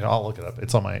 Fuck it. I'll look it up.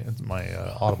 It's on my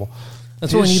Audible.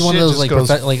 That's why we His need one of shit those just like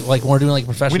goes- like when we're doing like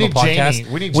professional We need podcasts. Jamie.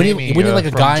 We need we Jamie, need like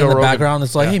a from guy in Joe the Rogan. background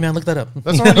that's like, Yeah. hey man, look that up.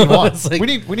 That's what we want. It's like-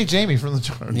 we need Jamie from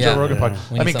the Yeah. Joe Rogan Yeah.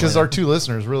 podcast. We need Because somebody our there. 2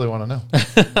 listeners really want to know.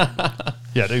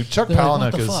 Yeah, dude. Chuck They're like, what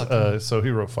Palahniuk the is fuck? so he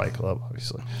wrote Fight Club,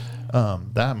 obviously.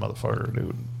 That motherfucker,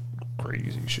 dude,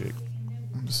 crazy shit.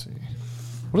 Let's see.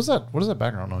 What is that? What is that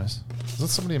background noise? Is that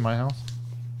somebody in my house?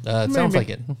 It sounds like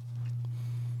it.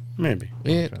 Maybe.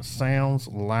 It sounds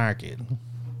like it.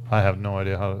 I have no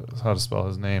idea how to spell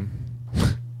his name.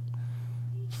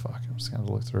 Fuck, I'm just gonna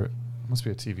look through it. Must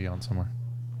be a TV on somewhere.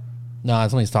 No,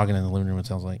 it's when he's talking in the living room. It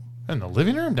sounds like. In the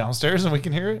living room downstairs, and we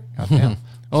can hear it. God damn.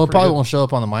 Well, it probably won't show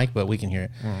up on the mic, but we can hear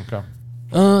it.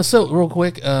 Okay. So real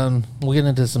quick, we'll get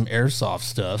into some airsoft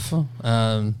stuff.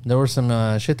 There was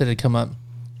some shit that had come up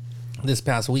this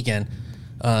past weekend.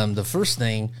 The first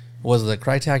thing was the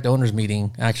Krytac Owners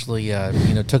Meeting actually,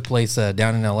 took place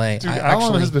down in L.A. Dude,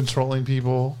 Alan has been trolling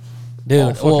people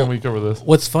all fucking week over this.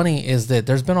 What's funny is that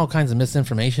there's been all kinds of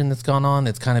misinformation that's gone on.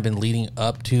 It's kind of been leading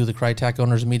up to the Krytac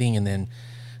Owners Meeting, and then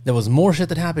there was more shit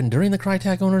that happened during the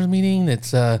Krytac Owners Meeting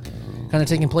that's kind of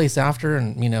taking place after.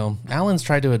 And, Alan's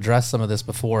tried to address some of this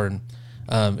before, and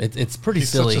it's pretty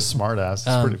silly. He's such a smart ass.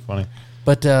 It's pretty funny.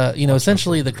 But,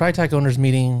 essentially the Krytac Owners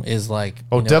Meeting is like...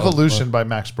 Devolution by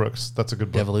Max Brooks. That's a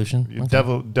good book. Devolution?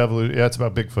 Okay. Yeah, it's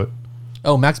about Bigfoot.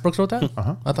 Oh, Max Brooks wrote that?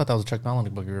 Uh-huh. I thought that was a Chuck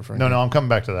Palahniuk book you were referring to. No, I'm coming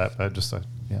back to that. I just said,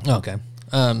 yeah. Okay.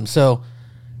 So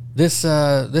this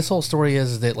whole story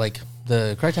is that, like,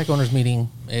 the Krytac Owners Meeting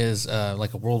is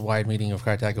like a worldwide meeting of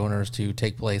Krytac owners to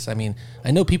take place. I mean, I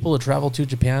know people have traveled to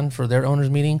Japan for their owners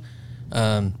meeting.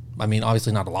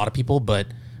 Obviously not a lot of people, but...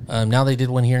 now they did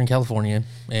one here in California,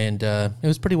 and it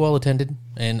was pretty well attended.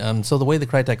 And so the way the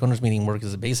Krytac Owners Meeting works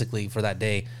is basically for that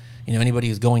day, anybody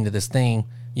who's going to this thing,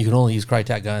 you can only use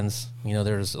Krytac guns.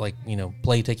 There's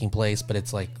play taking place, but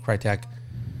it's like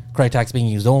Krytac's being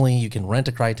used only. You can rent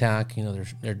a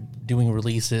Krytac. They're doing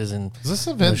releases and is this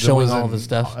event showing all of this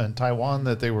stuff in Taiwan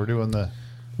that they were doing the.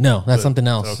 No, that's something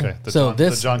else. Okay.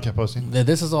 John kept posting.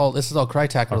 This is all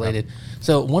Krytac related. Okay.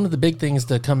 So one of the big things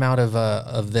to come out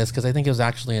of this, because I think it was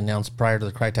actually announced prior to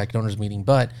the Krytac Owners Meeting,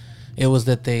 but it was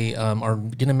that they are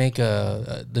going to make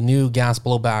the new gas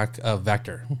blowback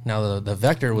Vector. Now the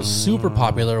Vector was super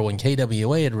popular when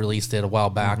KWA had released it a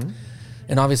while back,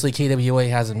 and obviously KWA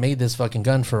hasn't made this fucking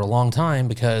gun for a long time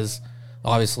because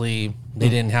obviously they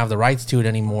didn't have the rights to it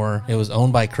anymore. It was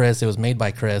owned by Chris. It was made by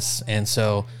Chris, and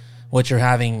so. What you're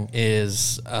having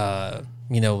is, now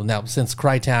since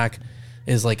Krytac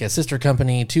is like a sister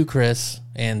company to Chris,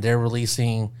 and they're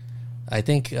releasing, I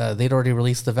think they'd already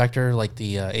released the Vector, like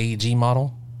the AEG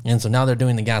model, and so now they're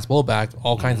doing the gas blowback.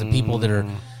 All kinds of people that are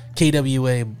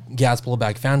KWA gas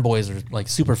blowback fanboys are like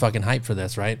super fucking hyped for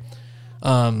this, right?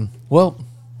 Well,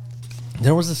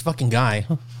 there was this fucking guy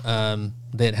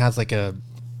that has like a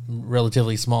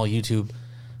relatively small YouTube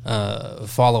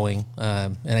following,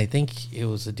 and I think it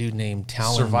was a dude named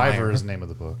Talon Survivor Meyer. is the name of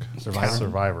the book.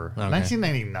 Survivor. Okay.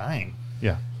 1999.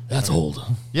 Yeah. That's old.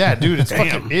 Yeah, dude, it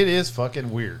is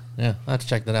fucking weird. Yeah, I have to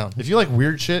check that out. If you like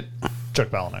weird shit, Chuck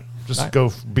Palahniuk. Just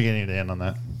go beginning to end on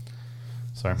that.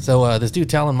 Sorry. So this dude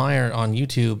Talon Meyer on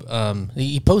YouTube,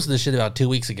 he posted this shit about 2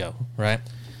 weeks ago, right?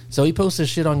 So he posts this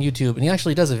shit on YouTube, and he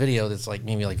actually does a video that's like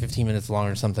maybe like 15 minutes long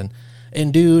or something.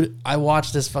 And dude, I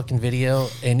watched this fucking video,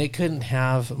 and it couldn't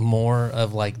have more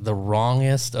of like the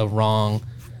wrongest of wrong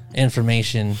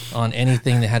information on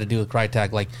anything that had to do with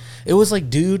Krytac. Like, it was like,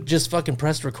 dude just fucking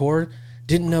pressed record,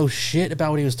 didn't know shit about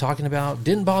what he was talking about,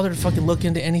 didn't bother to fucking look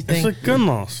into anything. It's like gun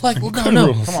laws. Like, no, come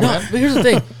on, but here's the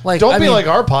thing. Like, don't be like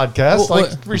our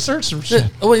podcast. Research some shit.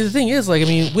 The thing is, like, I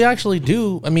mean, we actually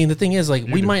do. I mean, the thing is, like,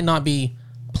 we might not be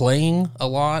playing a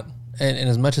lot and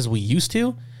as much as we used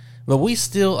to. But we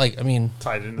still, like, I mean,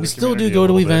 we still do go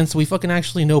to events. We fucking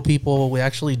actually know people. We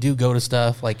actually do go to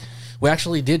stuff. Like, we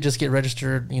actually did just get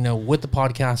registered, with the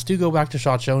podcast to go back to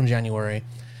SHOT Show in January.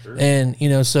 Sure.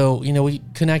 And, so, we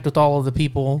connect with all of the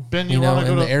people, Ben, in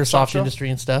the airsoft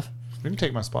industry and stuff. We can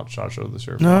take my spot at SHOT Show this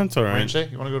year. No, it's all right. Range Day?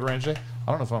 You want to go to Range Day?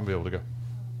 I don't know if I'm going to be able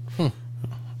to go.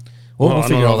 We'll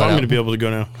figure all that out. I'm going to be able to go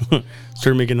now.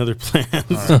 Start making other plans.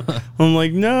 Right. I'm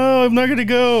like, no, I'm not going to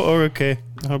go. Or, okay,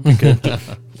 I'll be good.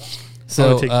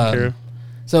 So,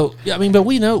 yeah, I mean, but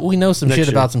we know some shit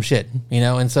about some shit,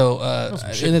 and so,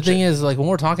 and the thing is, like, when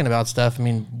we're talking about stuff, I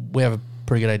mean, we have a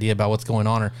pretty good idea about what's going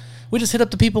on, or we just hit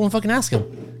up the people and fucking ask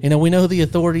them. We know who the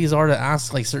authorities are to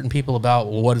ask, like, certain people about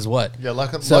what is what. Yeah,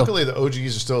 luckily the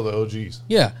OGs are still the OGs.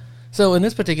 Yeah. So in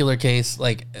this particular case,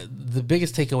 like, the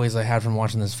biggest takeaways I had from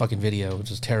watching this fucking video,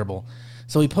 which is terrible.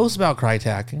 So he posts about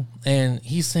Krytac, and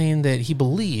he's saying that he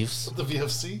believes the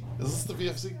VFC. Is this the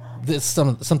VFC? It's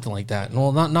something like that.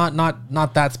 Well,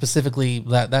 not that specifically.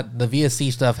 That the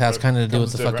VSC stuff has kind of to do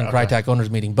with the fucking Krytac Owners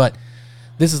Meeting, but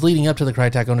this is leading up to the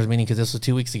Krytac Owners Meeting because this was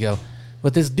 2 weeks ago.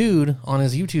 But this dude on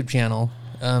his YouTube channel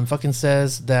fucking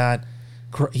says that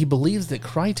he believes that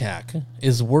Krytac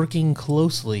is working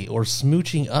closely or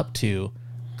smooching up to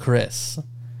Chris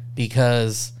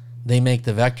because they make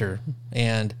the Vector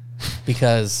and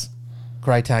because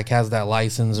Krytac has that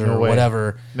license or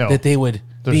whatever that they would.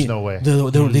 There's no way.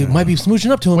 They might be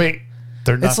smooching up to him. Wait,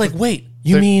 they're not. It's like, wait,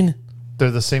 you mean they're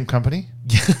the same company?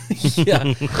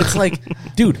 Yeah, it's like,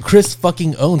 dude, Chris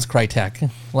fucking owns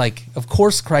Krytac. Like, of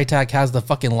course Krytac has the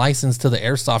fucking license to the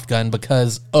airsoft gun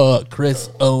because Chris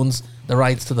owns the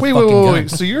rights to the fucking gun. Wait.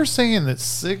 So you're saying that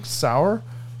Sig Sauer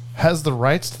has the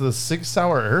rights to the Sig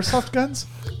Sauer airsoft guns?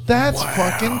 That's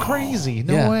fucking crazy.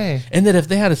 No way. And that if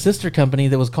they had a sister company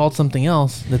that was called something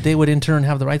else, that they would in turn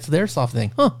have the rights to the airsoft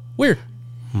thing. Huh, weird.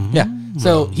 Yeah.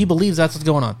 So he believes that's what's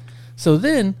going on. So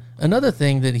then another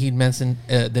thing that he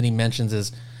mentions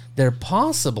is they're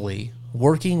possibly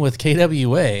working with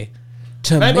KWA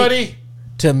to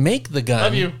make the gun.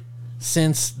 Love you.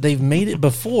 Since they've made it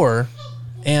before,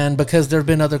 and because there have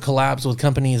been other collabs with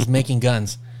companies making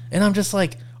guns. And I'm just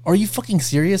like, are you fucking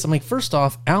serious? I'm like, first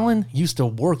off, Alan used to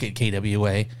work at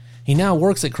KWA. He now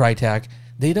works at Krytac.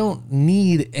 They don't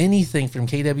need anything from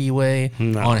KWA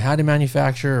on how to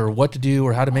manufacture or what to do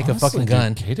or how to make a fucking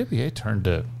gun. KWA turned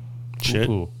to shit.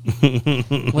 Well,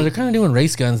 they're kind of doing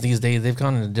race guns these days. They've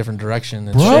gone in a different direction.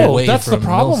 And Bro, that's the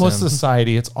problem with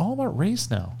society. It's all about race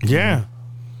now. Yeah.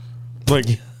 Like,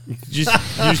 you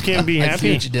just can't be happy. I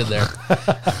see what you did there.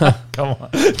 Come on.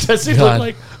 Does he look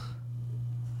like...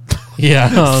 Yeah.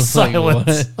 I was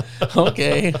Silence. Like, what?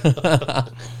 Okay.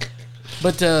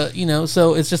 But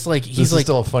so it's just like he's like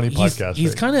still a funny podcast.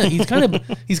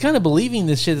 He's kind of believing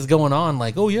this shit is going on.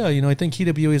 Like, oh yeah, I think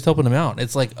KWA is helping him out.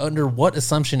 It's like, under what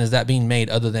assumption is that being made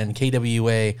other than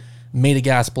KWA made a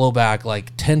gas blowback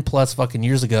like 10 plus fucking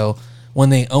years ago when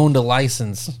they owned a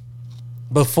license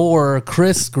before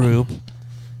Chris Group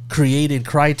created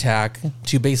Krytac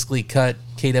to basically cut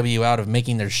KW out of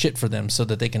making their shit for them so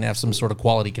that they can have some sort of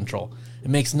quality control. It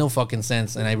makes no fucking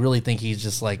sense, and I really think he's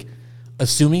just like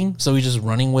assuming, so he's just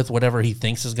running with whatever he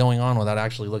thinks is going on without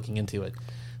actually looking into it.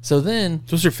 So then,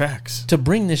 those are facts. To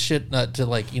bring this shit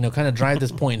to kind of drive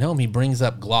this point home, he brings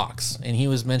up Glocks, and he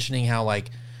was mentioning how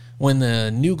like when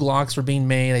the new Glocks were being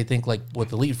made, I think like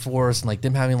with Elite Force and like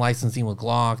them having licensing with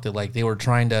Glock, that like they were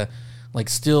trying to like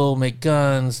still make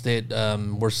guns that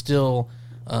were still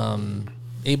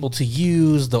able to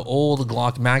use the old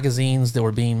Glock magazines that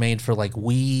were being made for like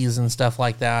Wii's and stuff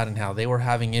like that, and how they were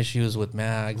having issues with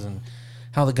mags and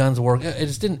how the guns work. It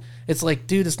just didn't. It's like,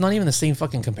 dude, it's not even the same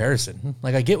fucking comparison.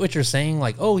 Like, I get what you're saying.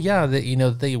 Like, oh yeah,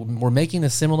 that they were making a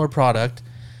similar product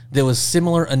that was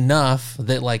similar enough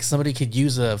that like somebody could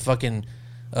use a fucking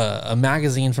a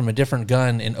magazine from a different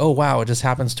gun, and oh wow, it just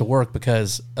happens to work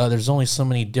because there's only so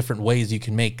many different ways you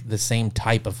can make the same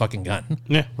type of fucking gun.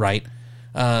 Yeah. Right.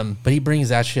 But he brings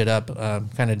that shit up,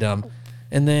 kind of dumb,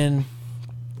 and then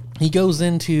he goes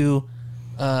into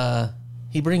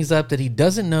he brings up that he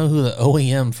doesn't know who the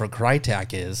OEM for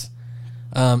Krytac is,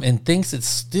 and thinks it's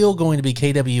still going to be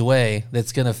KWA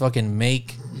that's gonna fucking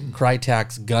make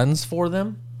Krytac's guns for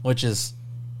them, which is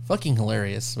fucking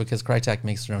hilarious because Krytac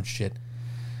makes their own shit.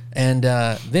 And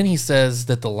then he says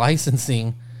that the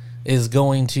licensing is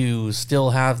going to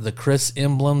still have the Chris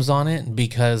emblems on it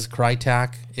because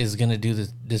Krytac is going to do the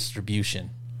distribution.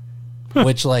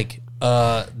 Which, like,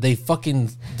 they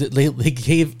gave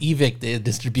Evic the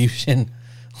distribution.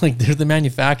 Like, they're the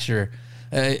manufacturer.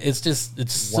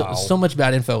 It's wow. so much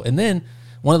bad info. And then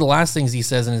one of the last things he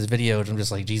says in his video, which I'm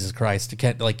just like, Jesus Christ,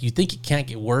 you think it can't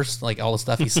get worse, like all the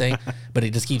stuff he's saying, but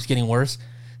it just keeps getting worse.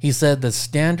 He said the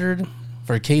standard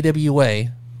for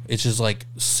KWA, it's just like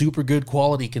super good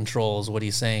quality control is what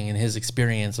he's saying in his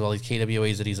experience of all these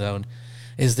KWAs that he's owned,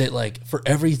 is that like for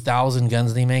every 1,000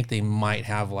 guns they make, they might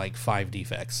have like 5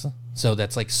 defects. So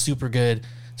that's like super good,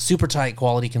 super tight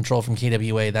quality control from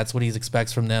KWA. That's what he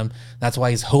expects from them. That's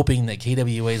why he's hoping that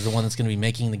KWA is the one that's going to be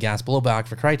making the gas blowback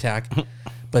for Krytac.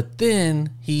 But then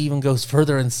he even goes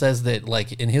further and says that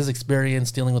like in his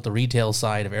experience dealing with the retail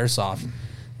side of Airsoft,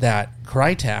 that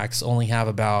Krytacs only have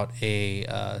about a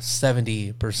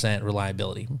 70%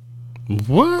 reliability.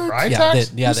 What?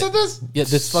 Krytacs? You said this? Yeah,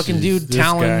 this fucking dude,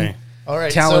 Talon. All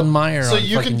right, Talon Meyer on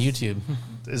you fucking YouTube.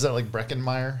 Is that like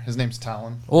Breckenmeyer? His name's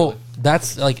Talon. Well, really?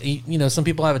 That's like, some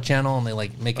people have a channel and they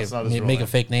like make a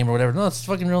fake name or whatever. No, it's his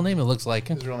fucking real name. It looks like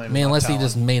his real name. Man, unless Talon. he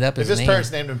just made up his name. If his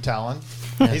parents named him Talon,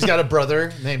 he's got a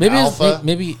brother named Alpha.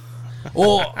 Maybe.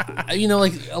 Well,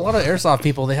 like a lot of Airsoft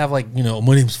people, they have like,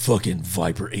 my name's fucking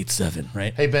Viper 87,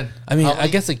 right? Hey Ben, I mean, I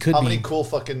guess it could be. How many cool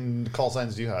fucking call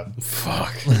signs do you have?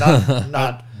 Fuck,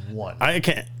 not one. I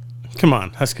can't. Come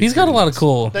on, Husky. He's got a lot of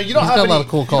cool. No, you don't have a lot of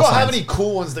cool call signs. You don't have any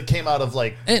cool ones that came out of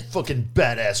like fucking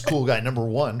badass cool guy number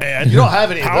 1. You don't have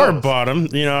any power of those. bottom.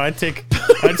 I take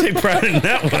pride in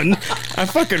that one. I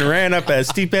fucking ran up a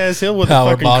steep ass hill with Power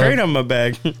a fucking bottom. crate on my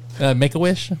back. Make a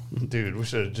wish, dude. We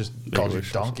should have just called you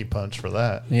Donkey Punch for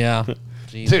that. Yeah,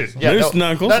 dude. Yeah, moose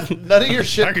knuckle. None of your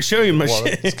shit. I can show you my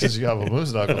shit. Because you have a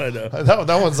moose knuckle. I know.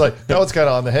 That one's kind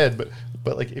of on the head,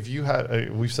 but like if you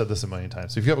had, we've said this a million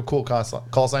times. So if you have a cool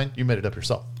call sign, you made it up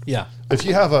yourself. Yeah. If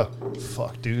you have a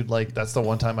fuck, dude, like that's the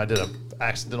one time I did a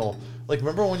accidental, Like,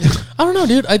 remember when you? I don't know,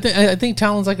 dude. I think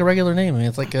Talon's like a regular name. I mean,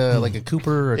 it's like a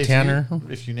Cooper or a Tanner.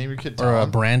 If you name your kid Talon, or a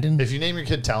Brandon. If you name your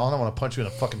kid Talon, I want to punch you in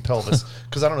the fucking pelvis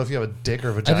because I don't know if you have a dick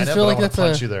or a vagina, I just feel like I want to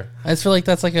punch you there. I just feel like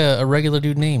that's like a regular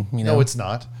dude name. You know? No, it's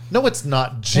not. No, it's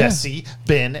not. Jesse,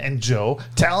 Ben, and Joe.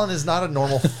 Talon is not a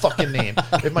normal fucking name.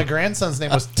 If my grandson's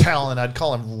name was Talon, I'd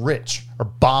call him Rich or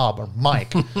Bob or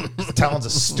Mike. Talon's a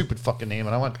stupid fucking name,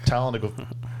 and I want Talon to go.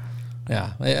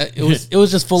 Yeah, it was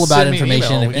just full of bad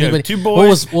information. If anybody, two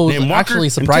boys what was named actually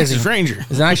Walker surprising and Texas Ranger.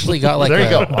 is it actually got like There you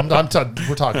go.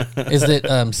 We're talking. Is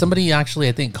that somebody actually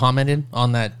I think commented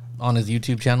on his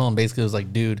YouTube channel and basically was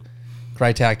like, dude,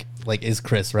 Krytac like is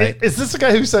Chris, right? Is this the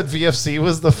guy who said VFC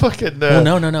was the fucking no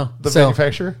the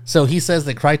manufacturer? So he says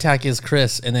that Krytac is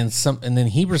Chris, and then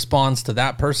he responds to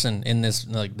that person in this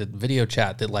like the video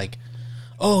chat that like,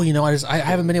 oh, you know, I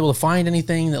haven't been able to find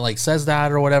anything that like says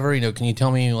that or whatever. You know, can you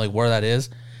tell me like where that is?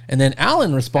 And then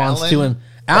Alan responds to him.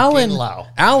 Alan,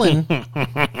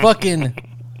 fucking,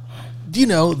 you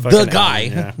know, the guy.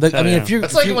 Yeah. I mean, if you're,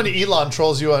 That's like when Elon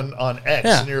trolls you on X,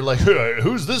 and you're like,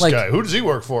 who's this guy? Who does he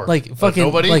work for? Like fucking,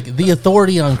 nobody. like the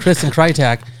authority on Chris and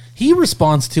Krytac. He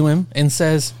responds to him and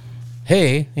says,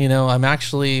 "Hey, you know, I'm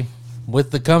actually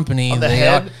with the company. The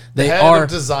head of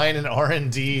design and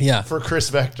R&D for Chris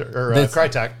Vector or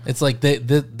Krytac. It's like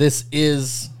this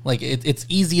is like it's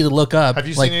easy to look up. Have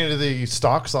you seen any of the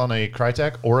stocks on a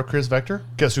Krytac or a Chris Vector?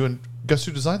 Guess who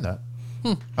designed that?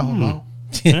 Oh no.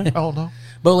 Oh no.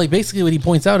 But like basically what he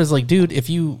points out is like, dude, if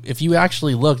you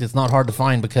actually looked, it's not hard to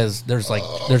find because there's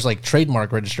like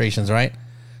trademark registrations, right?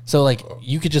 So like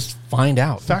you could just find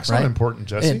out. Facts aren't important,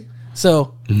 Jesse.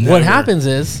 So what happens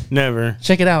is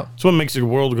check it out. It's what makes the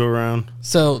world go round.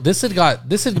 So this had been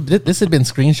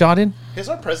screenshotted. Is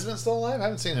our president still alive? I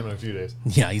haven't seen him in a few days.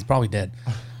 Yeah, he's probably dead.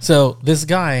 So this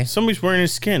guy, somebody's wearing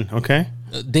his skin. Okay.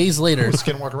 Days later,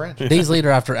 Skinwalker Ranch. Days later,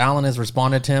 after Alan has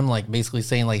responded to him, like basically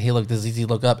saying like, "Hey, look, this is easy to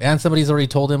look up," and somebody's already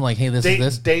told him like, "Hey, this is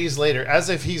this." Days later, as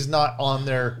if he's not on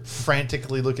there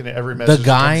frantically looking at every message that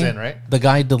comes in, right? The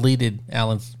guy deleted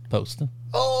Alan's post.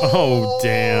 Oh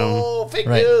damn! Fake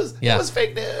news. Yeah. It was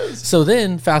fake news. So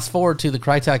then, fast forward to the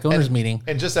Krytac Owners Meeting,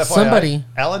 and just FYI,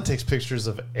 Alan takes pictures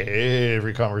of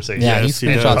every conversation. Yeah, he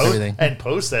screenshots everything and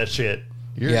posts that shit.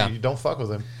 You don't fuck with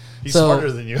him. He's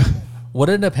smarter than you. What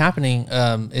ended up happening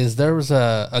is there was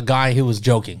a guy who was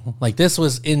joking. Like this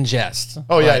was in jest.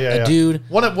 Oh yeah, a dude.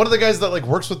 One of the guys that like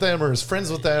works with them or is friends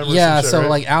with them. Or yeah, some shit, so right?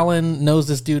 like Alan knows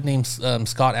this dude named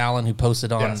Scott Allen who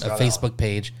posted on a Facebook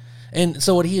page. And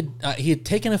so what he had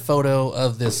taken a photo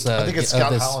of this. I think it's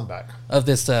Scott Hollenbach of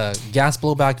this gas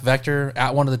blowback Vector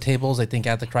at one of the tables. I think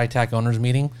at the Krytac Owners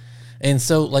Meeting, and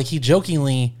so like he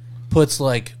jokingly puts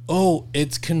like, "Oh,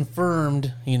 it's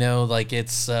confirmed," you know, like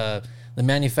it's the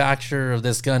manufacturer of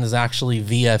this gun is actually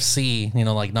VFC, you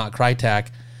know, like not Krytac.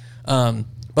 But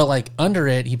like under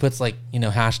it, he puts like, you know,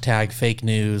 hashtag fake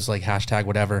news, like hashtag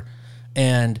whatever,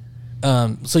 and.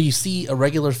 So you see a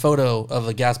regular photo of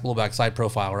a gas blowback side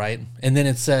profile, right? And then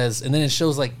it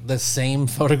shows like the same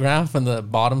photograph in the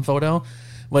bottom photo,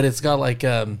 but it's got like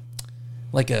a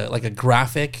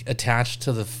graphic attached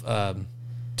to the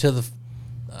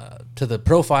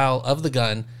profile of the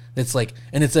gun. It's like,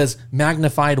 and it says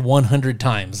magnified 100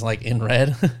 times, like in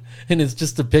red. And it's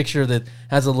just a picture that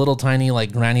has a little tiny,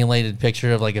 like granulated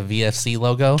picture of like a VFC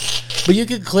logo. But you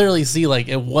could clearly see like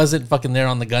it wasn't fucking there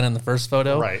on the gun in the first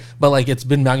photo. Right. But like it's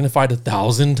been magnified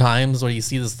 1,000 times where you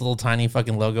see this little tiny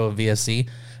fucking logo of VFC.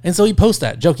 And so he posts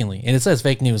that jokingly. And it says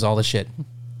fake news, all the shit.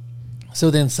 So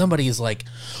then somebody's like,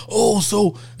 "Oh,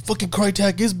 so fucking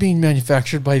Krytac is being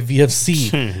manufactured by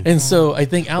VFC." And so I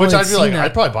think Alan, which I'd be like,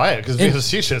 I'd probably buy it because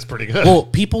VFC shit's pretty good. Well,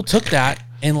 people took that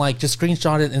and like just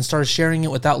screenshot it and started sharing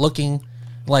it without looking,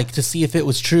 like to see if it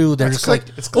was true. They're just like,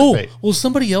 "Oh, well,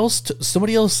 somebody else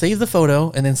saved the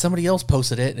photo and then somebody else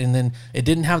posted it and then it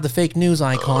didn't have the fake news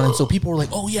icon and so people were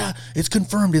like, 'Oh yeah, it's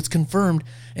confirmed, it's confirmed.'"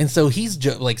 And so he's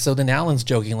so then Alan's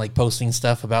joking, like posting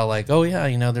stuff about like, "Oh yeah,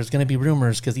 you know, there's going to be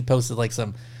rumors," because he posted like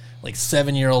some like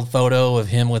 7-year-old photo of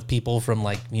him with people from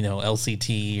like, you know,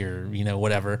 LCT or, you know,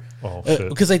 whatever. Oh shit.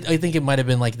 Because I think it might have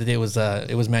been like that it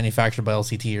was manufactured by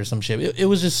LCT or some shit. It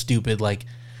was just stupid. Like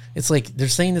it's like they're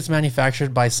saying it's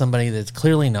manufactured by somebody that's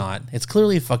clearly not. It's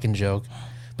clearly a fucking joke.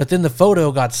 But then the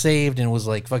photo got saved and was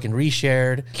like fucking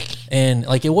reshared, and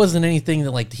like it wasn't anything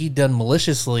that like he'd done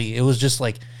maliciously. It was just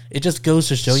like it just goes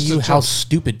to show you how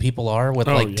stupid people are with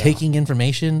taking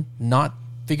information, not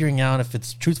figuring out if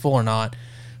it's truthful or not,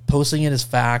 posting it as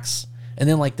facts. And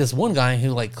then like this one guy who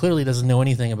like clearly doesn't know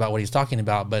anything about what he's talking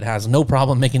about, but has no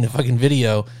problem making the fucking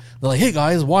video, They're like, hey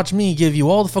guys, watch me give you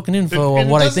all the fucking info on And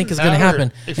it what I doesn't think is going to matter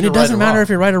happen. if And you're it doesn't right or matter wrong. if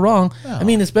you're right or wrong. No. I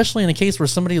mean, especially in a case where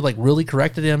somebody like really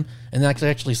corrected him and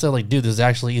actually said like, dude, this is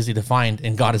actually easy to find,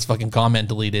 and got his fucking comment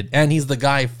deleted. And he's the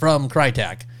guy from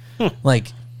Krytac.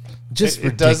 Like, just It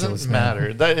ridiculous, doesn't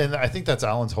man. matter. And I think that's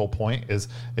Alan's whole point is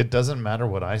it doesn't matter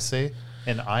what I say.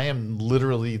 And I am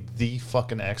literally the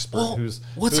fucking expert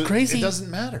What's crazy? It doesn't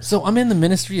matter. So I'm in the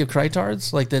ministry of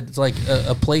Krytards, like that's like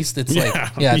a place that's like,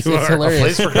 it's you are.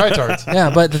 hilarious. Place for Krytards. Yeah,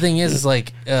 but the thing is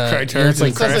like, Krytards it's like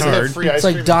and Sounds like they have Kryhard. free it's ice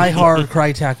like cream. diehard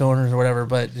Krytac owners or whatever,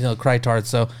 but Krytards.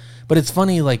 So, but it's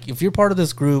funny, like if you're part of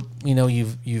this group,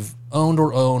 you've owned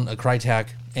or own a Krytac,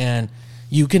 and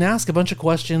you can ask a bunch of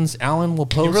questions. Alan will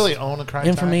post You really own a Krytac?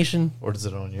 information. Or does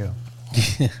it own you?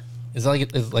 Is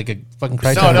that like a fucking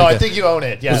Krytac? No, like I a- think you own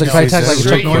it. Yeah, Was it no, Krytac it's like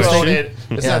straight Chuck Norris you own thing? it.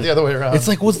 It's Yeah. not the other way around. It's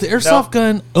like, was the airsoft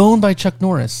gun owned by Chuck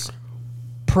Norris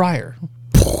prior?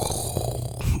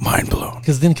 Mind blown.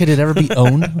 Because then could it ever be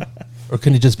owned, or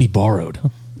can it just be borrowed?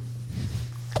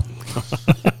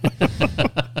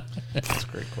 That's a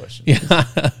great question.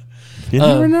 You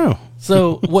never know.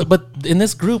 So what? But in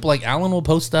this group, like Alan will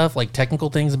post stuff like technical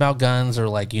things about guns, or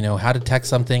like how to text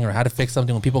something or how to fix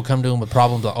something when people come to him with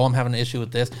problems. Like, oh, I'm having an issue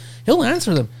with this. He'll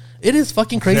answer them. It is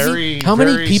fucking crazy how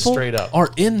many very people straight up. are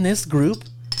in this group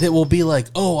that will be like,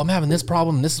 oh, I'm having this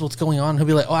problem. And this is what's going on. He'll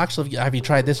be like, oh, actually, have you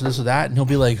tried this or this or that? And he'll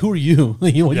be like, who are you?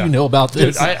 What do you know about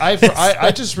Dude, this?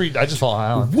 I just follow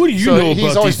Alan. What do you know He's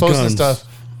about always these posting guns?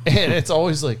 stuff, and it's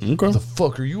always like, Okay. "What the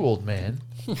fuck are you, old man?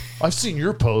 I've seen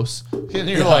your posts." And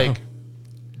you're like,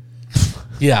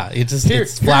 yeah, it's Here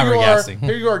flabbergasting.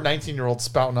 you are, 19-year-old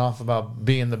spouting off about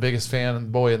being the biggest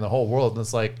fanboy in the whole world, and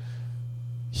it's like,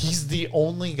 he's the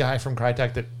only guy from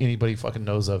Krytac that anybody fucking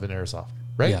knows of in Airsoft,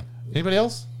 right? Yeah. Anybody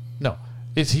else? No.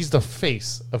 He's the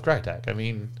face of Krytac. I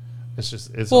mean, it's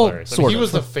Well, hilarious. I mean, sort he of.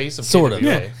 was the face of Sort of.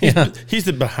 KWA. Yeah. He's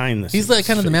the behind the scenes. He's like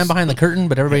kind of the man behind the curtain,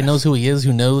 but everybody knows who he is,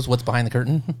 who knows what's behind the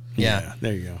curtain. Yeah,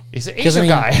 there you go. He's an 'Cause, I Asian mean-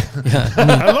 guy.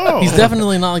 Hello. He's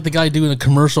definitely not like the guy doing a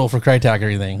commercial for Krytac or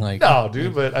anything. Like, No,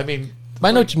 dude, but I mean, but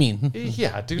I know what you mean.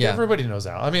 yeah, dude, Yeah. everybody knows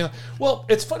Al. I mean, well,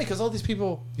 it's funny because all these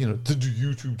people, to do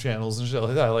YouTube channels and shit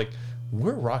like that, like,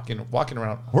 we're walking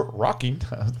around. We're rocking.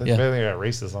 I think I got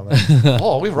racist on that.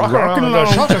 Oh, we rock around on the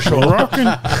shotgun show.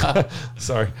 Rocking.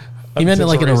 Sorry. He meant it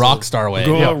like in a Racist. rock star way.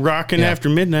 Go Yeah. out rocking Yeah. after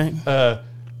midnight. But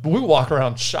we walk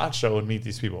around SHOT Show and meet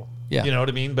these people. Yeah. You know what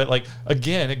I mean? But like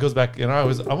again, it goes back. I'm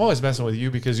always messing with you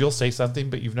because you'll say something,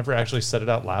 but you've never actually said it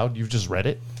out loud. You've just read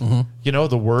it. Mm-hmm.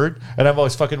 The word, and I'm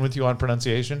always fucking with you on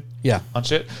pronunciation. Yeah. On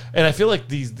shit. And I feel like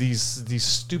these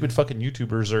stupid fucking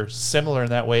YouTubers are similar in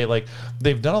that way. Like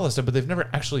they've done all this stuff, but they've never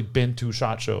actually been to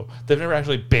SHOT Show. They've never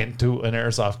actually been to an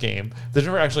airsoft game. They've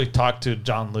never actually talked to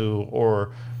John Liu or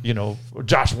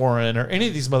Josh Warren or any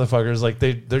of these motherfuckers. Like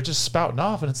they're just spouting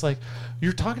off, and it's like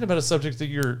you're talking about a subject that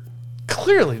you're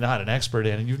clearly not an expert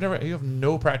in, and you have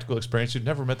no practical experience. You've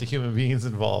never met the human beings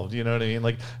involved. You know what I mean?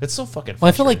 Like it's so fucking. Well,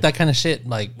 I feel like frustrating. that kind of shit,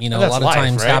 like, a that's lot of life,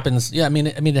 times right? happens. Yeah, I mean,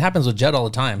 it happens with Jed all the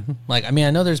time. Like, I mean,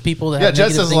 I know there's people that Yeah, have Jed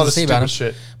negative says a lot things to of say about him.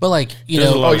 stupid shit. But like, There's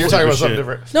a lot Oh, of you're talking about stupid something shit.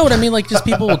 different. no, what I mean, like, just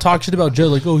people will talk shit about Jed,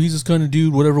 like, oh, he's this kind of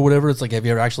dude, whatever. It's like, have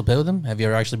you ever actually played with him? Have you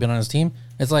ever actually been on his team?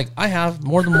 It's like, I have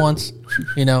more than once,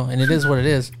 and it is what it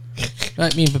is.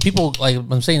 I mean, but people, like,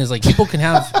 what I'm saying is, like, people can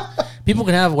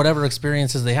have whatever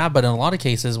experiences they have, but in a lot of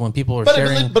cases, when people are But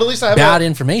sharing at least I have bad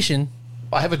information,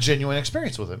 I have a genuine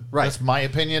experience with him. Right. That's my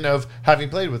opinion of having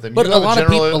played with him. but You a have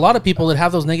lot of people that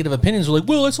have those negative opinions are like,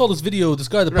 well, I saw this video, this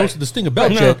guy that posted Right. this thing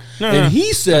about No, Jed, no, and no.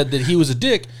 he said that he was a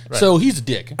dick, so he's a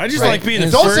dick. I just Right. like being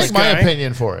the Don't first take my guy.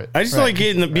 opinion for it. I just like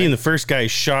being the first guy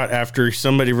shot after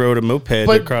somebody rode a moped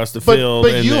But- across the but- field.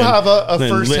 but and you then- have a then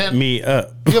first-hand- lit me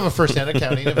up. You have a first-hand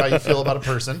accounting of how you feel about a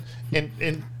person in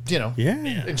Yeah.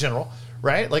 in general,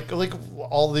 right? Like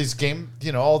all these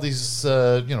all these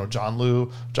John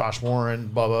Liu, Josh Warren,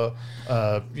 Bubba,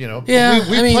 Yeah,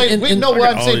 we I mean, played, and- we and- know what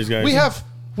I'm all saying. these guys.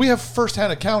 We have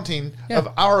first-hand accounting of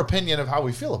our opinion of how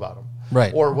we feel about them,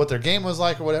 Right. Or what their game was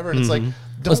like, or whatever. And it's like,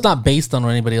 Well, it's not based on what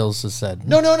anybody else has said.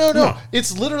 No.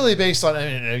 It's literally based on,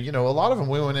 a lot of them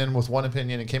we went in with one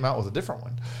opinion and came out with a different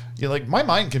one. Like my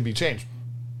mind can be changed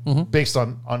based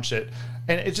on shit.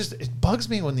 And it bugs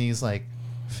me when these like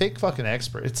fake fucking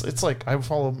experts. It's like I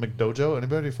follow McDojo.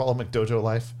 Anybody follow McDojo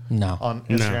Life? No. On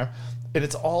Instagram. And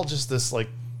it's all just this like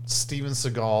Steven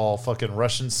Seagal, fucking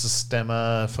Russian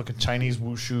Sistema, fucking Chinese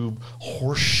wushu,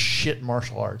 horse shit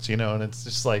martial arts, and it's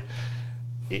just like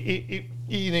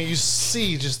you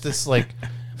see just this like.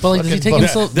 But like, does he take fucking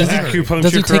himself? the Does he, acupuncture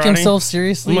does he take karate? himself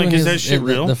seriously? I'm like, when is his- that shit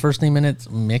real? The first name in it's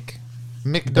Mick.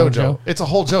 Mick Dojo. Dojo. It's a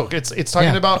whole joke. It's talking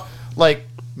Yeah. about like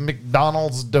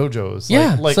McDonald's dojos.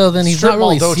 Yeah. Like so then he's strip not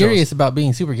really mall dojos. serious about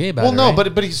being super gay about Well, it. no,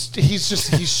 right? but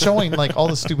he's showing like all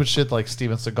the stupid shit like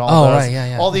Steven Seagal Oh, does. right,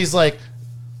 yeah. All these like,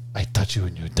 I touch you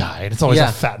and you die. And it's always Yeah.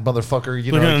 a fat motherfucker,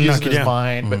 you They're know, gonna using knock you his down.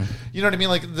 mind. But you know what I mean?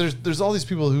 Like there's all these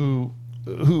people who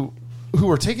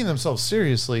are taking themselves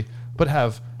seriously, but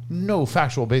have no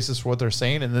factual basis for what they're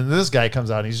saying. And then this guy comes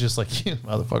out and he's just like, you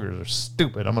motherfuckers are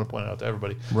stupid. I'm going to point it out to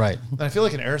everybody. Right. And I feel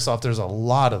like in Airsoft, there's a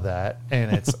lot of that.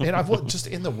 And it's, and I've looked just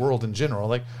in the world in general.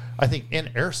 Like, I think in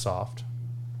Airsoft,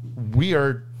 we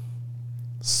are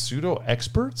pseudo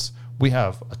experts. We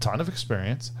have a ton of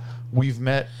experience. We've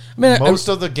met most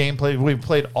of the gameplay. We've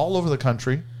played all over the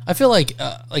country. I feel like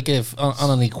if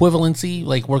on an equivalency,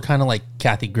 like we're kind of like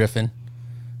Kathy Griffin.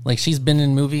 Like she's been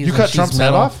in movies. You cut Trump's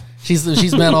head off?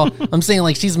 She's met all. I'm saying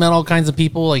like she's met all kinds of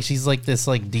people. Like she's like this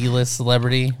like D-list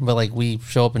celebrity, but like we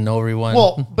show up and know everyone.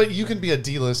 Well, but you can be a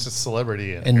D-list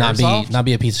celebrity in and Airsoft, not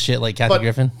be a piece of shit like Kathy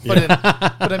Griffin. But,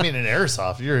 but I mean, in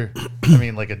Airsoft,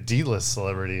 like a D-list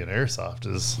celebrity in Airsoft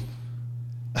is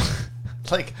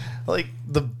like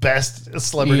the best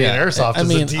celebrity in Airsoft is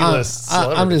a D-list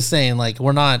celebrity. I'm just saying, like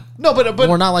we're not. No, but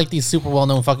we're not like these super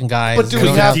well-known fucking guys. But do we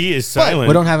have? D is silent.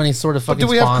 We don't have any sort of fucking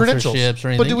do we have credentials? sponsorships or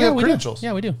anything. But do we have credentials?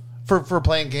 Yeah, we do. For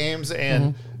playing games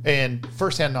and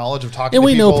firsthand knowledge of talking And to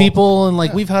we people. know people, and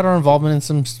like we've had our involvement in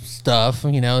some stuff.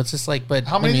 You know, it's just like, but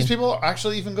How many of these people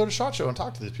actually even go to SHOT Show and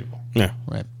talk to these people? Yeah.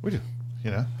 Right. We do,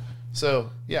 you know. So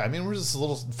yeah, I mean, we're just a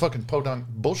little fucking podunk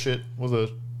bullshit with a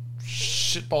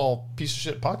shitball piece of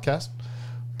shit podcast,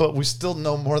 but we still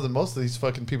know more than most of these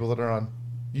fucking people that are on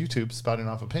YouTube spouting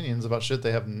off opinions about shit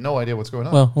they have no idea what's going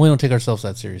on. Well, we don't take ourselves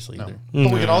that seriously either.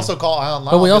 But we can also call Ion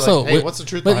Lau. But we and be also, like, hey, what's the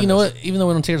truth? But you know behind what? Even though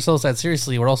we don't take ourselves that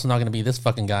seriously, we're also not going to be this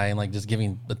fucking guy and like just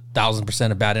giving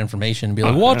 1,000% of bad information and be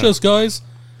like, "Watch us, guys."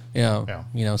 Yeah.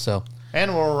 You know. So this?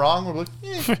 And when we're wrong, we're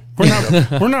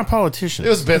like, We're not politicians. it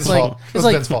was Ben's fault. It was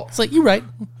Ben's fault. It's like you're right.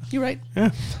 You're right.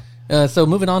 Yeah. So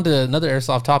moving on to another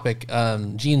Airsoft topic,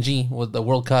 G&G with the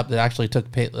World Cup that actually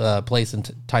took place in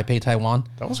Taipei, Taiwan.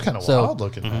 That was kind of So, wild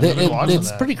looking. Man. I've been watching it's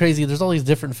that. pretty crazy. There's all these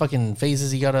different fucking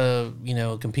phases you gotta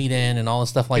compete in and all this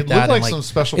stuff like It that. looked like and some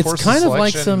special it's forces kind of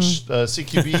like selection, some.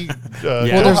 CQB. Well,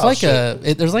 Yeah. there's wheelhouse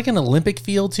like there's like an Olympic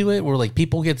feel to it where like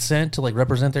people get sent to like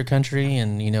represent their country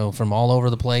and from all over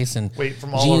the place and Wait,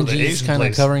 from all over the G&G is Asian kind of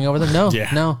place. covering over them. No, Yeah.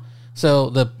 no. So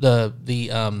the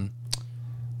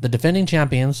defending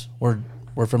champions were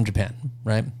from Japan,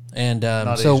 right? And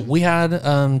so Asian. we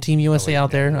had Team USA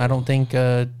out there. I don't think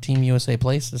Team USA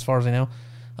placed, as far as I know.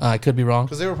 I could be wrong.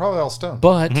 because they were probably all stoned.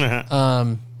 But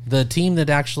the team that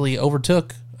actually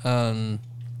overtook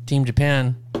Team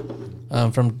Japan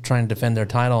from trying to defend their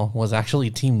title was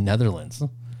actually Team Netherlands.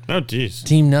 Oh, jeez.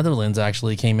 Team Netherlands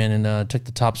actually came in and took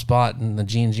the top spot in the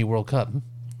G&G World Cup. And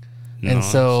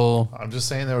Nice. so, I'm just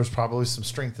saying there was probably some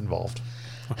strength involved.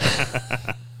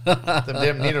 Them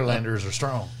damn Nederlanders are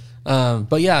strong.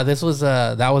 but yeah, this was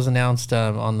that was announced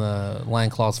on the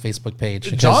Landclaw's Facebook page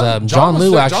because John John was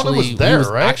Liu there- John Liu actually was there, was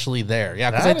right? actually there.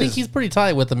 Yeah, because I That think is- he's pretty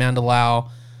tight with Amanda Lau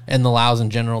and the Laos in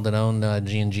general that own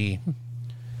G&G.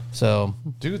 So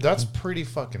Dude, that's pretty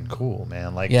fucking cool,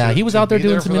 man. Like, yeah, to- he was to out there be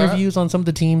doing there some for that. interviews on some of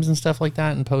the teams and stuff like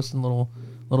that, and posting little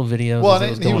videos. Well, as it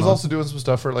and he going was on. also doing some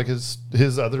stuff for like his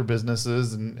other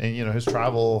businesses and his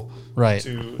travel. right.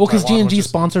 to Well, because Taiwan, which G&G is-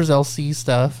 sponsors LC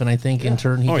stuff, and I think in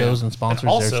turn he Oh, yeah. goes and And sponsors their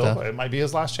also, stuff. it might be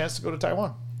his last chance to go to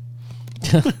Taiwan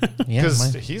Yeah,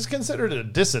 because might- he's considered a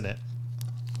dissident.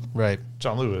 right.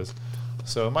 John Liu is.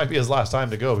 So it might be his last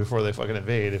time to go before they fucking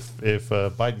invade. If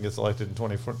Biden gets elected in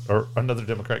 24 or another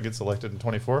Democrat gets elected in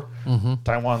 24,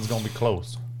 Taiwan's gonna be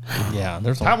closed. Yeah,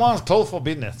 there's a Taiwan's closed for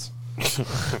business.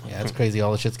 Yeah, it's crazy.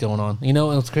 All the shit's going on. You know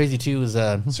what's crazy too is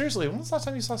Seriously, when was the last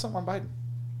time you saw something on Biden?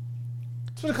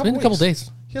 It's been a it's couple, been a couple weeks.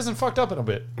 days. He hasn't fucked up in a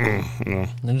bit, Yeah,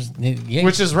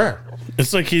 which is rare.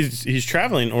 It's like he's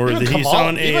traveling, or Even that he's Kamala,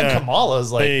 on even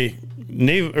Kamala's like, a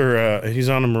navy, or he's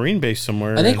on a marine base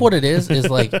somewhere. I think what it is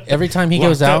like every time he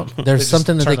goes out, Locked up. there's They just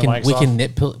something that turn they the can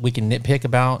mics we can nitpick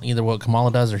about either what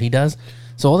Kamala does or he does.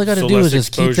 So all they got to So do is less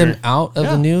just keep them exposure. out of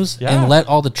Yeah. the news Yeah. and let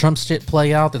all the Trump shit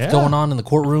play out that's Yeah. going on in the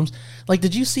courtrooms. Like,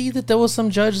 did you see that there was some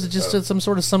judge that just did some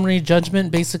sort of summary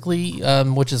judgment, basically,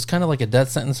 which is kind of like a death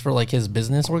sentence for like his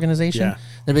business organization? Yeah.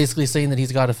 They're basically saying that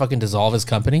he's got to fucking dissolve his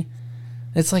company.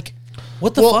 It's like,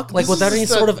 what the Well, fuck? Like, this without is any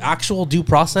the- sort of actual due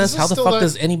process, this is how the still fuck that-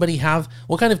 does anybody have?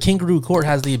 What kind of kangaroo court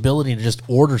has the ability to just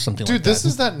order something dude, like that? this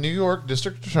is that New York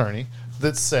district attorney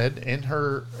that said in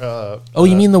her. Oh,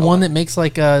 you mean the one that makes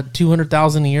like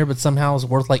 $200,000 a year, but somehow is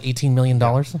worth like $18 million?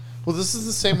 Well, this is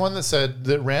the same one that said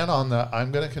that ran on the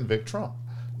 "I'm going to convict Trump."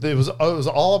 It was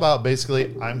all about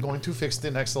basically I'm going to fix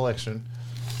the next election.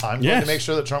 I'm going Yes. to make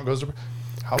sure that Trump goes to.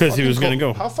 because he was going to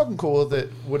go. How fucking cool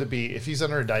would it be if he's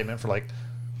under indictment for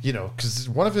because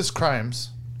one of his crimes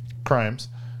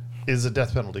is a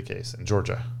death penalty case in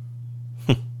Georgia.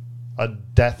 A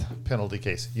death penalty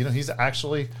case. He's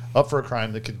actually up for a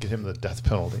crime that could get him the death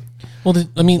penalty. Well,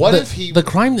 the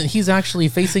crime that he's actually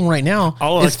facing right now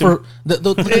is for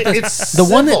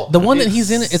the one that he's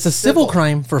in. It's a civil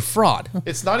crime for fraud.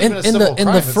 It's not even a civil crime.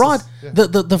 And the fraud,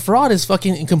 the fraud is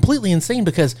fucking completely insane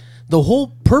because the whole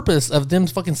purpose of them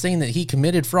fucking saying that he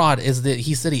committed fraud is that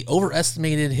he said he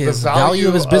overestimated his value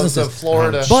of his businesses.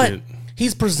 Florida, but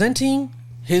he's presenting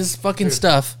his fucking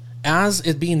stuff as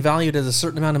it being valued at a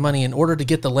certain amount of money in order to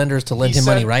get the lenders to lend him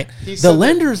money, right? The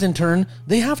lenders, in turn,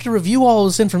 they have to review all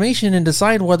this information and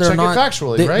decide whether or not it's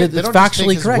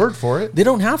factually correct. Word for it. They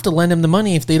don't have to lend him the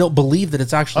money if they don't believe that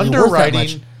it's actually worth that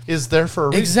much. Is there for a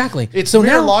reason. Exactly. It's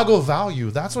mere lago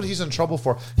value. That's what he's in trouble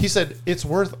for. He said it's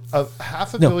worth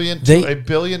 $500 million to $1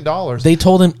 billion. They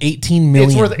told him $18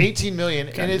 million. It's worth $18 million,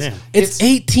 and it's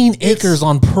 18 acres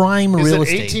on prime real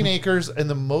estate. 18 acres and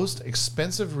the most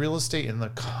expensive real estate in the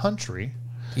country.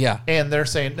 Yeah, and they're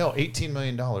saying no, $18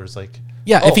 million.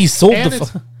 If he sold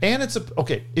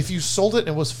if you sold it and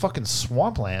it was fucking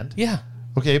swampland. Yeah.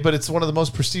 Okay, but it's one of the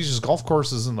most prestigious golf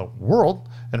courses in the world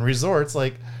and resorts.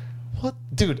 What,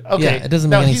 dude? Okay, yeah, it doesn't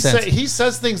make any sense. He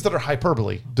says things that are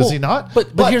hyperbole. Does he not?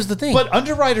 But here's the thing. But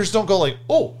underwriters don't go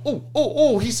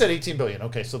he said 18 billion.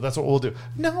 Okay, so that's what we'll do.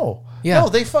 No,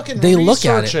 they fucking look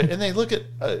at it and they look at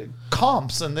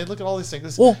comps and they look at all these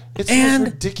things. It's and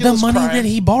ridiculous. The money that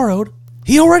he borrowed,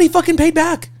 he already fucking paid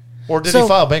back. Or did he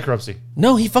file bankruptcy?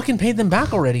 No, he fucking paid them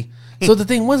back already. So the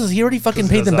thing was, he already fucking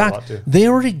paid them back. They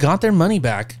already got their money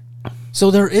back.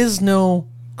 So there is no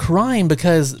crime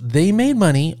because they made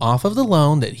money off of the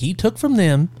loan that he took from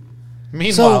them.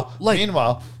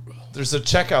 Meanwhile, there's a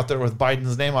check out there with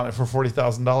Biden's name on it for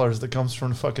 $40,000 that comes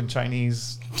from fucking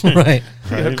Chinese. Right.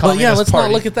 But let's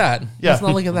not look at that. Yeah. Let's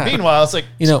not look at that. Meanwhile, it's like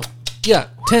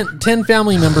 10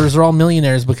 family members are all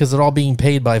millionaires because they're all being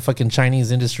paid by fucking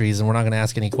Chinese industries, and we're not going to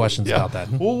ask any questions about that.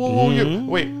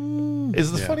 Wait,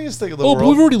 is the funniest thing in the world?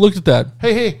 We've already looked at that.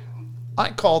 Hey,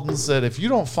 I called and said if you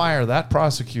don't fire that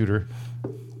prosecutor,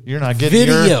 you're not getting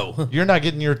you're not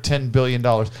getting your $10 billion.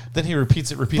 Then he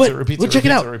repeats it. Check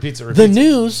it out.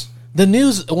 The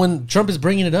news when Trump is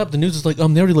bringing it up, the news is like, they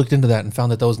already looked into that and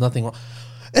found that there was nothing wrong.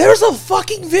 There's a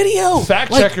fucking video.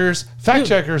 Fact checkers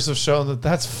have shown that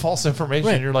that's false information.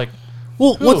 Right. You're like,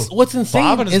 well, what's insane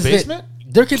Bob in his basement?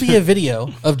 There could be a video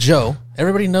of Joe.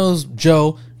 Everybody knows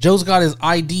Joe. Joe's got his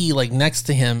ID next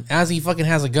to him as he fucking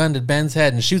has a gun to Ben's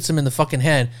head and shoots him in the fucking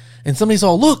head. And somebody's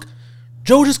all, look,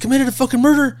 Joe just committed a fucking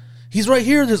murder. He's right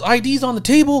here. There's IDs on the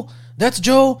table. That's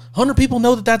Joe. 100 people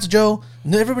know that that's Joe.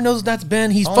 Everybody knows that that's Ben.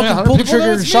 He's fucking pulled the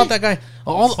trigger and shot that guy.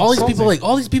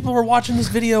 All these people were watching this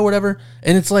video or whatever.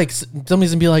 And it's like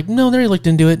somebody's gonna be like, no, they looked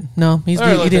into it. No, he